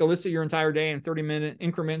 make a list of your entire day in 30-minute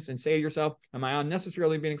increments and say to yourself, am I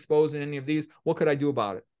unnecessarily being exposed in any of these? What could I do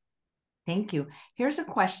about it? Thank you. Here's a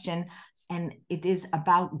question, and it is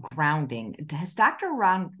about grounding. Has Dr.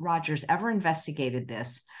 Ron Rogers ever investigated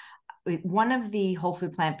this? One of the whole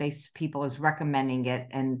food plant-based people is recommending it,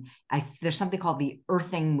 and there's something called the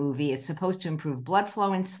Earthing movie. It's supposed to improve blood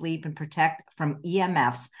flow and sleep and protect from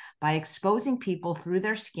EMFs by exposing people through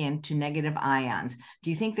their skin to negative ions. Do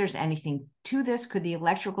you think there's anything to this? Could the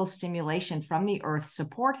electrical stimulation from the earth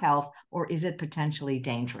support health, or is it potentially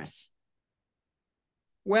dangerous?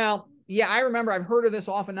 Well, yeah, I remember I've heard of this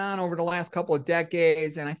off and on over the last couple of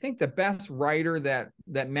decades. And I think the best writer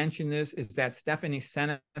that mentioned this is that Stephanie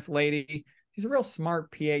Seneff lady. She's a real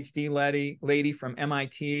smart PhD lady from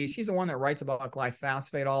MIT. She's the one that writes about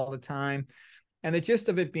glyphosate all the time. And the gist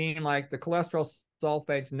of it being like the cholesterol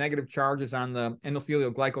sulfates, negative charges on the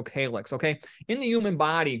endothelial glycocalyx. Okay. In the human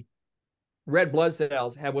body, red blood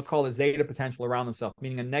cells have what's called a zeta potential around themselves,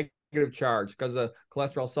 meaning a negative charge because of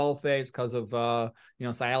cholesterol sulfates, because of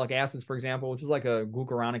sialic acids, for example, which is like a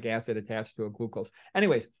glucuronic acid attached to a glucose.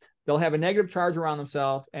 Anyways, they'll have a negative charge around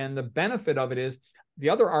themselves, and the benefit of it is the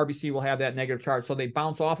other RBC will have that negative charge, so they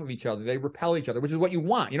bounce off of each other, they repel each other, which is what you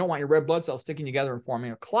want. You don't want your red blood cells sticking together and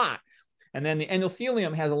forming a clot. And then the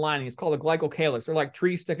endothelium has a lining. It's called a glycocalyx. They're like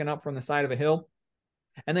trees sticking up from the side of a hill.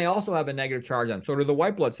 And they also have a negative charge on them. So do the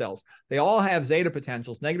white blood cells. They all have zeta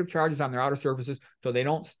potentials, negative charges on their outer surfaces, so they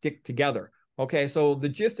don't stick together. Okay, so the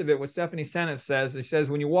gist of it, what Stephanie Seneff says, it says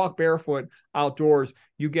when you walk barefoot outdoors,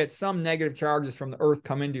 you get some negative charges from the earth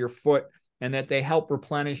come into your foot, and that they help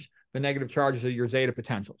replenish the negative charges of your zeta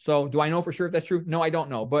potential. So do I know for sure if that's true? No, I don't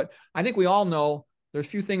know. But I think we all know there's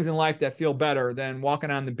few things in life that feel better than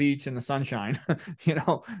walking on the beach in the sunshine, in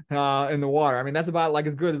the water. I mean, that's about like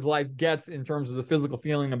as good as life gets in terms of the physical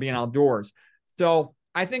feeling of being outdoors. So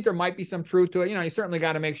I think there might be some truth to it. You certainly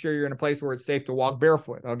got to make sure you're in a place where it's safe to walk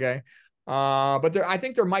barefoot. Okay. But I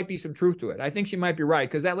think there might be some truth to it. I think she might be right.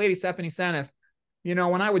 Cause that lady, Stephanie Seneff,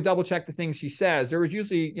 when I would double check the things she says, there was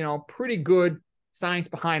usually, pretty good science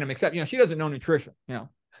behind them, except, she doesn't know nutrition,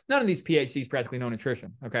 None of these PhDs practically know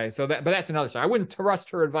nutrition. Okay. So but that's another side. I wouldn't trust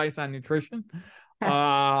her advice on nutrition.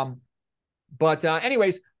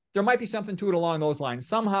 Anyways, there might be something to it along those lines.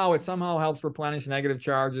 Somehow it helps replenish negative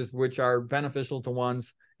charges, which are beneficial to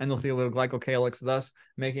one's endothelial glycocalyx, thus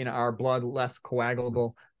making our blood less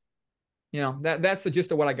coagulable. That's the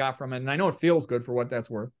gist of what I got from it. And I know it feels good for what that's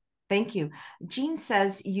worth. Thank you. Jean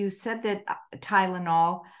says, you said that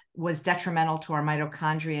Tylenol was detrimental to our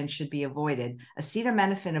mitochondria and should be avoided.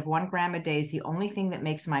 Acetaminophen of 1 gram a day is the only thing that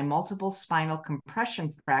makes my multiple spinal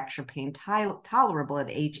compression fracture pain tolerable at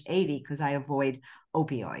age 80 because I avoid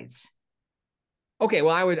opioids. Okay,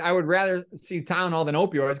 well, I would rather see Tylenol than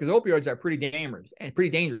opioids because opioids are pretty dangerous.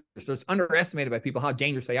 So it's underestimated by people how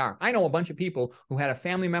dangerous they are. I know a bunch of people who had a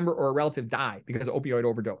family member or a relative die because of opioid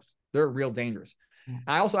overdose. They're real dangerous.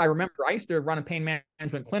 I remember I used to run a pain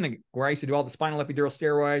management clinic where I used to do all the spinal epidural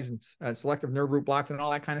steroids and selective nerve root blocks and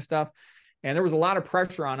all that kind of stuff. And there was a lot of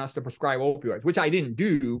pressure on us to prescribe opioids, which I didn't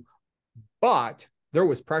do, but there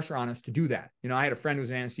was pressure on us to do that. I had a friend who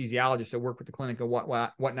was an anesthesiologist that worked with the clinic and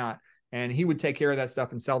whatnot, and he would take care of that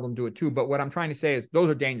stuff and seldom do it too. But what I'm trying to say is those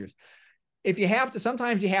are dangerous.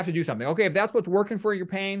 Sometimes you have to do something. Okay, if that's what's working for your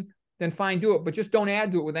pain, then fine, do it. But just don't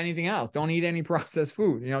add to it with anything else. Don't eat any processed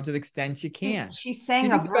food, to the extent you can. She's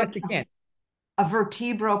saying a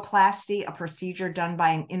vertebroplasty, a procedure done by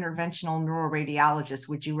an interventional neuroradiologist.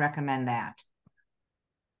 Would you recommend that?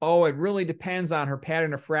 Oh, it really depends on her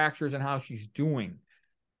pattern of fractures and how she's doing.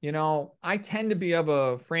 I tend to be of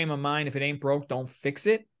a frame of mind, if it ain't broke, don't fix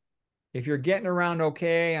it. If you're getting around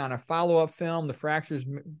okay on a follow-up film, the fracture's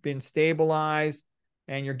been stabilized,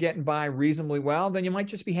 and you're getting by reasonably well, then you might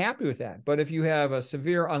just be happy with that. But if you have a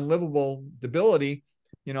severe unlivable debility,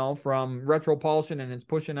 from retropulsion and it's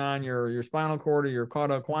pushing on your spinal cord or your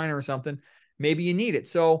cauda equina or something, maybe you need it.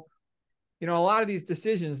 So, a lot of these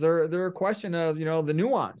decisions, they're a question of, the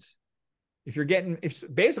nuance. If you're doing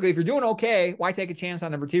okay, why take a chance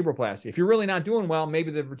on the vertebroplasty? If you're really not doing well, maybe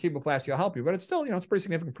the vertebroplasty will help you, but it's still, it's a pretty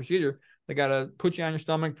significant procedure. They got to put you on your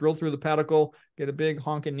stomach, drill through the pedicle, get a big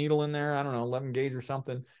honking needle in there, I don't know, 11 gauge or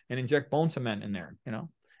something, and inject bone cement in there, and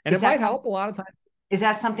it might help a lot of times. Is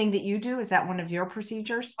that something that you do? Is that one of your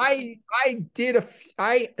procedures? I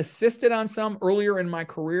assisted on some earlier in my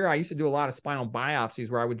career. I used to do a lot of spinal biopsies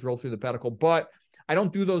where I would drill through the pedicle, but I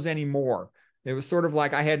don't do those anymore. It was sort of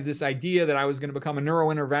like I had this idea that I was going to become a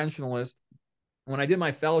neurointerventionalist. When I did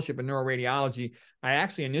my fellowship in neuroradiology, I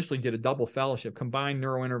actually initially did a double fellowship, combined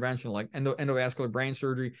neurointerventional, like endovascular brain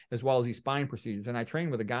surgery, as well as these spine procedures. And I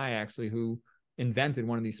trained with a guy actually who invented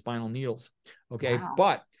one of these spinal needles. Okay.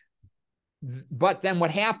 Wow. But then what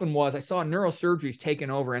happened was I saw neurosurgeries taking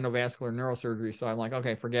over endovascular neurosurgery. So I'm like,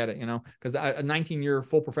 okay, forget it, because a 19-year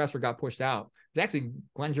full professor got pushed out. It's actually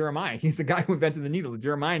Glenn Jeremiah. He's the guy who invented the needle, the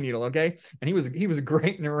Jeremiah needle. Okay. And he was a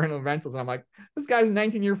great neurointerventionalist. And I'm like, this guy's a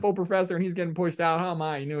 19-year full professor and he's getting pushed out. How am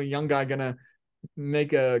I, a young guy going to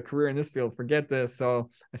make a career in this field? Forget this. So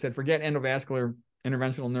I said, forget endovascular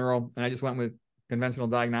interventional neuro. And I just went with conventional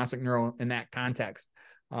diagnostic neuro in that context.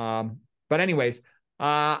 But anyways,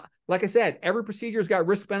 like I said, every procedure's got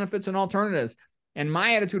risk benefits and alternatives. And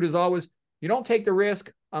my attitude is always, you don't take the risk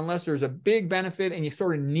unless there's a big benefit and you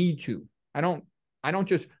sort of need to. I don't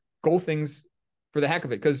just go things for the heck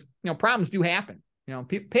of it because, problems do happen.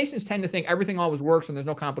 Patients tend to think everything always works and there's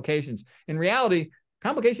no complications. In reality,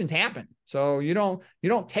 complications happen. So you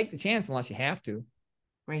don't take the chance unless you have to.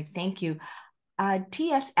 Great. Thank you.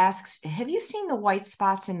 TS asks, have you seen the white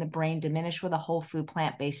spots in the brain diminish with a whole food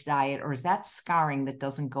plant-based diet, or is that scarring that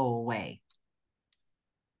doesn't go away?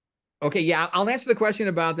 Okay, yeah, I'll answer the question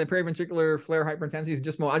about the periventricular flare hyperintensity.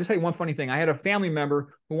 I'll just tell you one funny thing. I had a family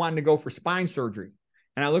member who wanted to go for spine surgery.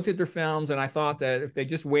 And I looked at their films and I thought that if they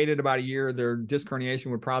just waited about a year, their disc herniation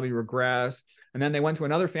would probably regress. And then they went to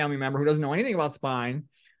another family member who doesn't know anything about spine,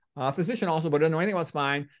 a physician also, but doesn't know anything about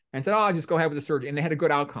spine, and said, I'll just go ahead with the surgery. And they had a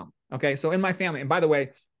good outcome. Okay, so in my family, and by the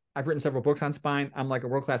way, I've written several books on spine. I'm like a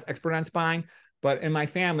world-class expert on spine, but in my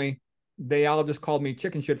family, they all just called me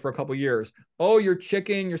chicken shit for a couple of years. Oh, you're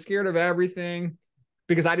chicken, you're scared of everything,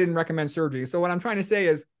 because I didn't recommend surgery. So what I'm trying to say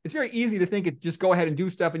is it's very easy to think just go ahead and do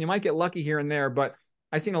stuff, and you might get lucky here and there, but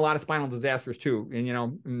I've seen a lot of spinal disasters too.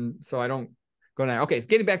 And, so I don't go there. Okay, so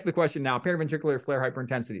getting back to the question now, periventricular flare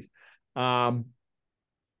hyperintensities.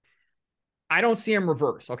 I don't see them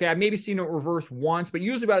reverse. Okay, I've maybe seen it reverse once, but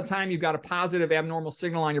usually by the time you've got a positive abnormal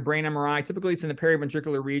signal on your brain MRI, typically it's in the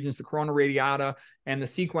periventricular regions, the corona radiata, and the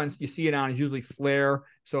sequence you see it on is usually flare.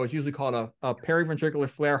 So it's usually called a periventricular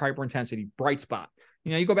flare hyperintensity, bright spot.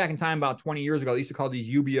 You go back in time about 20 years ago, they used to call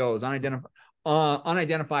these UBOs,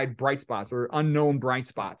 unidentified bright spots or unknown bright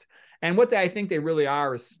spots. And what I think they really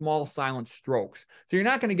are is small silent strokes. So you're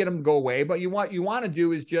not going to get them to go away, but what you want to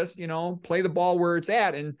do is just, play the ball where it's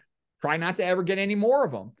at and try not to ever get any more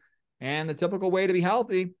of them. And the typical way to be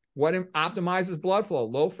healthy, what optimizes blood flow,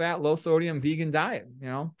 low fat, low sodium, vegan diet,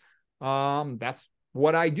 that's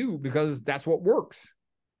what I do because that's what works.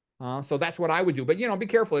 So that's what I would do. But, be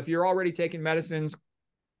careful. If you're already taking medicines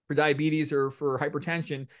for diabetes or for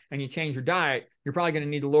hypertension and you change your diet, you're probably going to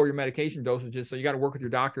need to lower your medication dosages. So you got to work with your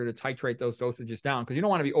doctor to titrate those dosages down, because you don't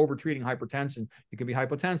want to be over-treating hypertension. You can be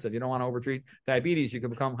hypotensive. You don't want to over-treat diabetes. You can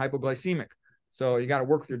become hypoglycemic. So you got to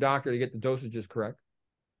work with your doctor to get the dosages correct.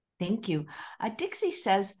 Thank you. Dixie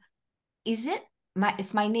says, is it my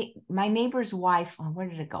neighbor's wife, oh, where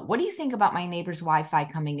did it go? What do you think about my neighbor's Wi-Fi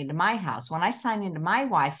coming into my house? When I sign into my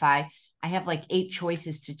Wi-Fi, I have like 8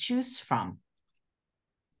 choices to choose from.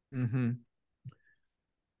 Mm-hmm.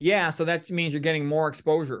 Yeah, so that means you're getting more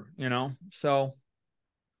exposure, So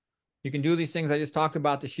you can do these things I just talked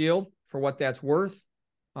about, the Shield, for what that's worth.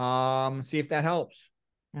 See if that helps.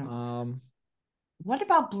 Yeah. What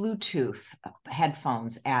about Bluetooth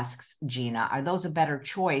headphones, asks Gina. Are those a better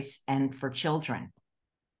choice and for children?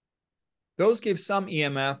 Those give some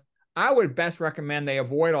EMF. I would best recommend they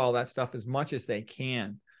avoid all that stuff as much as they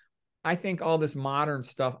can. I think all this modern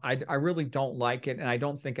stuff, I really don't like it, and I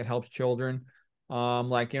don't think it helps children. A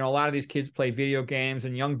lot of these kids play video games,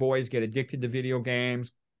 and young boys get addicted to video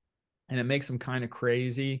games, and it makes them kind of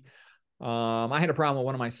crazy. I had a problem with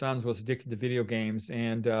one of my sons was addicted to video games,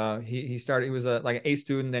 and he was like an A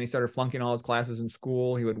student. Then he started flunking all his classes in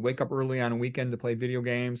school. He would wake up early on a weekend to play video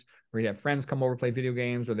games, or he'd have friends come over to play video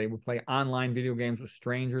games, or they would play online video games with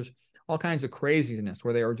strangers, all kinds of craziness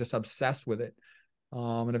where they were just obsessed with it.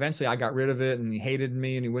 And eventually I got rid of it, and he hated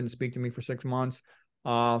me, and he wouldn't speak to me for 6 months.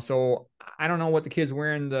 So I don't know what the kids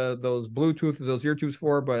wearing those Bluetooth or those ear tubes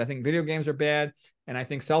for, but I think video games are bad. And I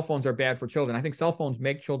think cell phones are bad for children. I think cell phones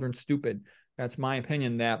make children stupid. That's my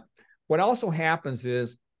opinion. That what also happens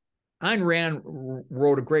is Ayn Rand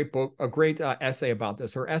wrote a great book, a great essay about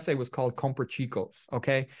this. Her essay was called Comprachicos.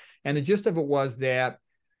 Okay. And the gist of it was that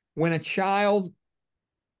when a child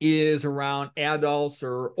is around adults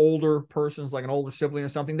or older persons, like an older sibling or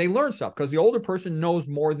something, they learn stuff because the older person knows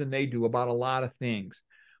more than they do about a lot of things.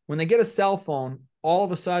 When they get a cell phone, all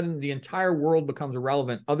of a sudden the entire world becomes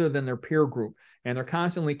irrelevant other than their peer group. And they're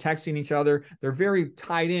constantly texting each other. They're very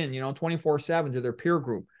tied in, 24/7 to their peer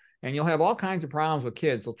group. And you'll have all kinds of problems with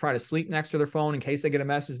kids. They'll try to sleep next to their phone in case they get a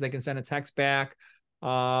message, they can send a text back.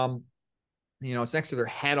 It's next to their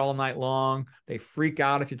head all night long. They freak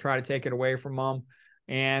out if you try to take it away from them.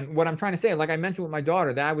 And what I'm trying to say, like I mentioned with my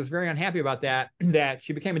daughter, that I was very unhappy about that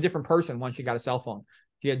she became a different person once she got a cell phone.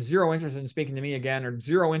 She had zero interest in speaking to me again, or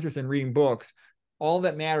zero interest in reading books. All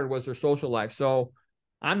that mattered was their social life. So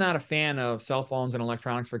I'm not a fan of cell phones and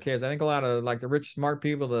electronics for kids. I think a lot of like the rich, smart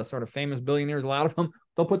people, the sort of famous billionaires, a lot of them,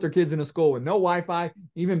 they'll put their kids in a school with no Wi-Fi,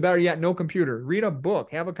 even better yet, no computer. Read a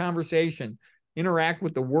book, have a conversation, interact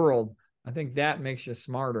with the world. I think that makes you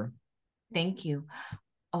smarter. Thank you.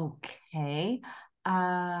 Okay.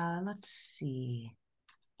 Let's see.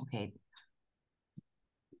 Okay,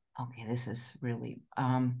 this is really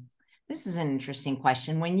this is an interesting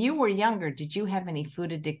question. When you were younger, did you have any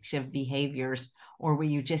food addictive behaviors, or were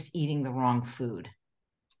you just eating the wrong food?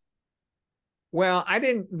 Well, I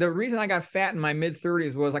didn't. The reason I got fat in my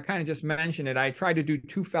mid-30s was I kind of just mentioned it. I tried to do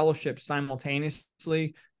 2 fellowships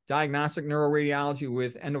simultaneously, diagnostic neuroradiology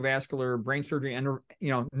with endovascular brain surgery, and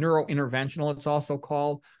neurointerventional, it's also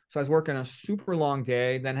called. So I was working a super long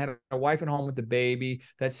day, then had a wife at home with the baby.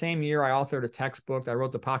 That same year, I authored a textbook. I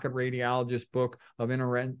wrote the Pocket Radiologist book of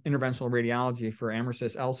interventional radiology for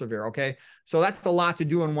Amorsis Elsevier. Okay. So that's a lot to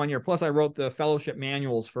do in 1 year. Plus, I wrote the fellowship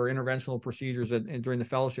manuals for interventional procedures during the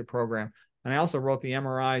fellowship program. And I also wrote the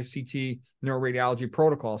MRI, CT, neuroradiology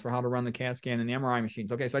protocols for how to run the CAT scan and the MRI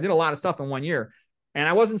machines. Okay. So I did a lot of stuff in 1 year. And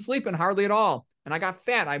I wasn't sleeping hardly at all. And I got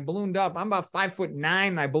fat. I ballooned up. I'm about 5'9",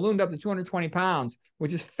 and I ballooned up to 220 pounds,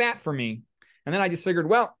 which is fat for me. And then I just figured,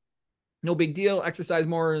 well, no big deal. Exercise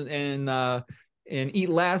more and eat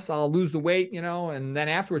less. I'll lose the weight, and then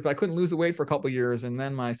afterwards, but I couldn't lose the weight for a couple of years. And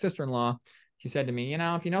then my sister-in-law, she said to me,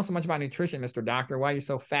 if you know so much about nutrition, Mr. Doctor, why are you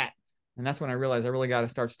so fat? And that's when I realized I really got to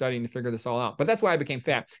start studying to figure this all out. But that's why I became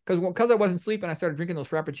fat. Because I wasn't sleeping, I started drinking those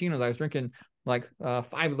Frappuccinos. I was drinking like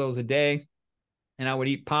 5 of those a day. And I would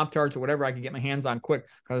eat Pop-Tarts or whatever I could get my hands on quick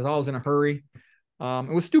because I was always in a hurry.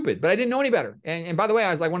 It was stupid, but I didn't know any better. And by the way,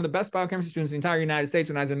 I was like one of the best biochemistry students in the entire United States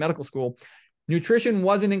when I was in medical school. Nutrition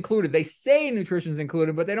wasn't included. They say nutrition is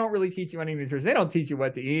included, but they don't really teach you any nutrition. They don't teach you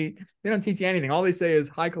what to eat. They don't teach you anything. All they say is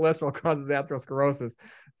high cholesterol causes atherosclerosis.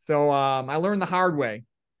 So I learned the hard way.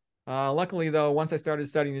 Luckily, though, once I started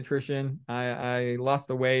studying nutrition, I lost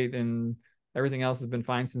the weight, and everything else has been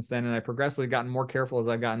fine since then. And I progressively gotten more careful as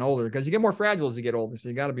I've gotten older, because you get more fragile as you get older. So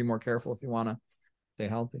you got to be more careful if you want to stay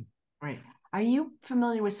healthy. Right. Are you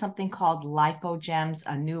familiar with something called lipogems,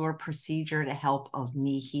 a newer procedure to help a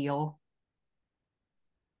knee heal?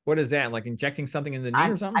 What is that? Like injecting something in the knee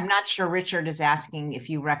or something? I'm not sure. Richard is asking if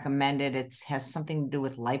you recommend it. It has something to do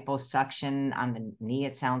with liposuction on the knee.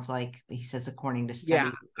 It sounds like he says, according to Yeah,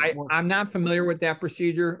 studies, it I'm works. not familiar with that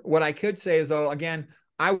procedure. What I could say is, though, again,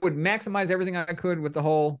 I would maximize everything I could with the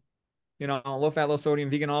whole, low fat, low sodium,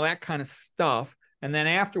 vegan, all that kind of stuff. And then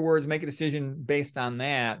afterwards make a decision based on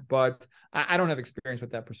that. But I don't have experience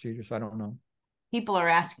with that procedure, so I don't know. People are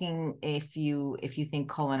asking if you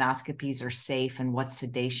think colonoscopies are safe and what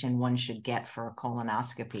sedation one should get for a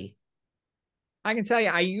colonoscopy. I can tell you,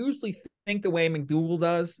 I usually think the way McDougall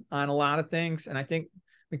does on a lot of things. And I think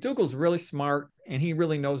McDougall's really smart and he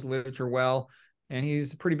really knows literature well. And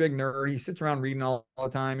he's a pretty big nerd. He sits around reading all the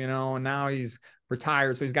time, and now he's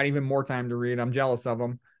retired. So he's got even more time to read. I'm jealous of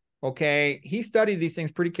him. Okay. He studied these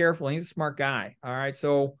things pretty carefully. He's a smart guy. All right.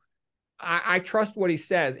 So I trust what he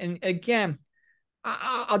says. And again,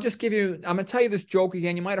 I'll just give you, I'm going to tell you this joke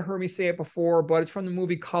again. You might have heard me say it before, but it's from the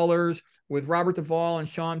movie Colors with Robert Duvall and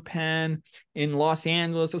Sean Penn in Los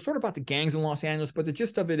Angeles. So sort of about the gangs in Los Angeles, but the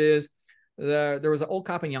gist of it is there was an old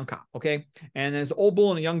cop and young cop, okay? And there's an old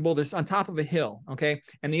bull and a young bull. They're on top of a hill, okay?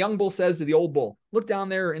 And the young bull says to the old bull, look down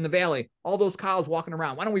there in the valley, all those cows walking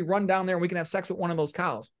around. Why don't we run down there and we can have sex with one of those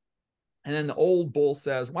cows? And then the old bull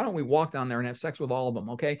says, why don't we walk down there and have sex with all of them?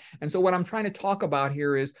 Okay. And so what I'm trying to talk about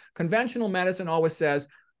here is conventional medicine always says,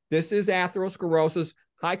 this is atherosclerosis,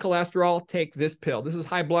 high cholesterol, take this pill. This is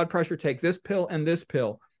high blood pressure, take this pill and this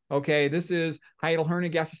pill. Okay. This is hiatal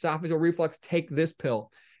hernia, gastroesophageal reflux, take this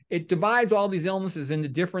pill. It divides all these illnesses into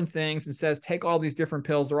different things and says, take all these different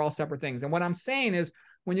pills. They're all separate things. And what I'm saying is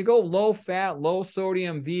when you go low fat, low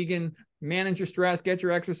sodium, vegan, manage your stress, get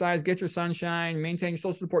your exercise, get your sunshine, maintain your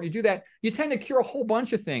social support, you do that, you tend to cure a whole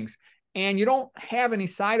bunch of things and you don't have any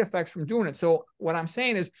side effects from doing it. So what I'm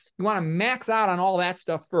saying is you want to max out on all that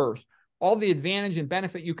stuff first, all the advantage and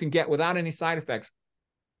benefit you can get without any side effects.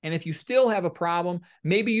 And if you still have a problem,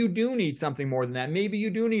 maybe you do need something more than that. Maybe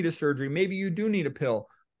you do need a surgery. Maybe you do need a pill,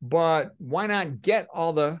 but why not get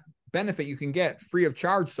all the benefit you can get free of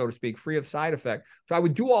charge, so to speak, free of side effect? So I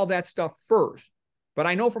would do all that stuff first. But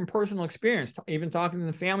I know from personal experience, even talking to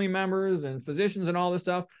the family members and physicians and all this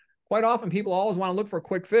stuff, quite often people always want to look for a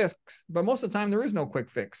quick fix, but most of the time there is no quick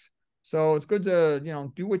fix. So it's good to,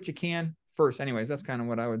 do what you can first. Anyways, that's kind of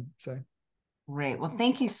what I would say. Great. Well,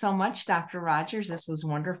 thank you so much, Dr. Rogers. This was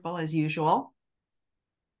wonderful as usual.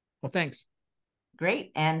 Well, thanks.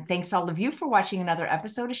 Great. And thanks all of you for watching another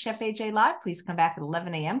episode of Chef AJ Live. Please come back at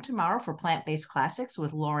 11 a.m. tomorrow for Plant-Based Classics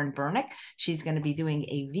with Lauren Bernick. She's going to be doing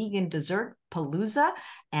a vegan dessert palooza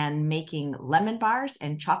and making lemon bars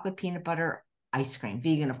and chocolate peanut butter ice cream.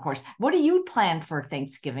 Vegan, of course. What do you plan for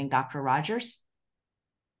Thanksgiving, Dr. Rogers?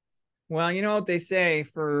 Well, you know what they say,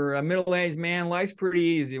 for a middle-aged man, life's pretty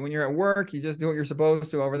easy. When you're at work, you just do what you're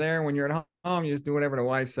supposed to over there. When you're at home, you just do whatever the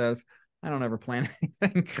wife says. I don't ever plan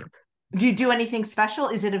anything. Do you do anything special?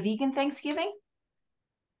 Is it a vegan Thanksgiving?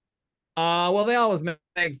 Well, they always make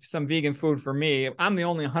some vegan food for me. I'm the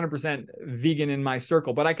only 100% vegan in my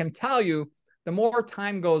circle, but I can tell you the more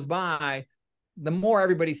time goes by, the more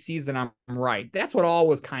everybody sees that I'm right. That's what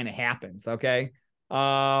always kind of happens. Okay.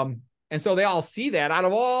 And so they all see that out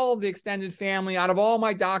of all the extended family, out of all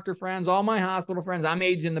my doctor friends, all my hospital friends, I'm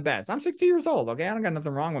aging the best. I'm 60 years old. Okay. I don't got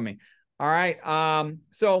nothing wrong with me. All right.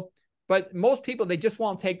 But most people, they just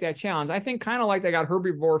won't take that challenge. I think kind of like they got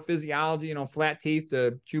herbivore physiology, flat teeth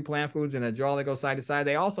to chew plant foods and a jaw that goes side to side.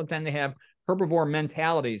 They also tend to have herbivore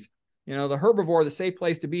mentalities. The herbivore, the safe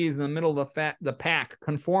place to be is in the middle of the pack,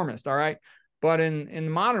 conformist. All right. But in the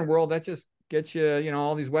modern world, that just gets you,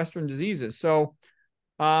 all these Western diseases. So,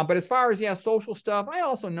 but as far as, social stuff, I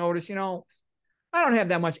also notice, I don't have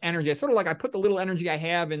that much energy. It's sort of like I put the little energy I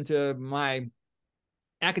have into my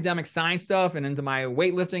academic science stuff and into my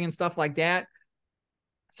weightlifting and stuff like that.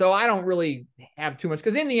 So I don't really have too much,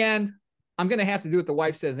 because in the end, I'm going to have to do what the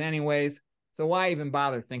wife says anyways. So why even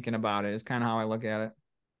bother thinking about it is kind of how I look at it.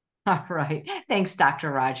 All right. Thanks,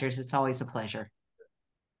 Dr. Rogers. It's always a pleasure.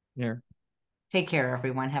 Yeah. Take care,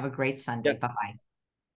 everyone. Have a great Sunday. Yep. Bye-bye.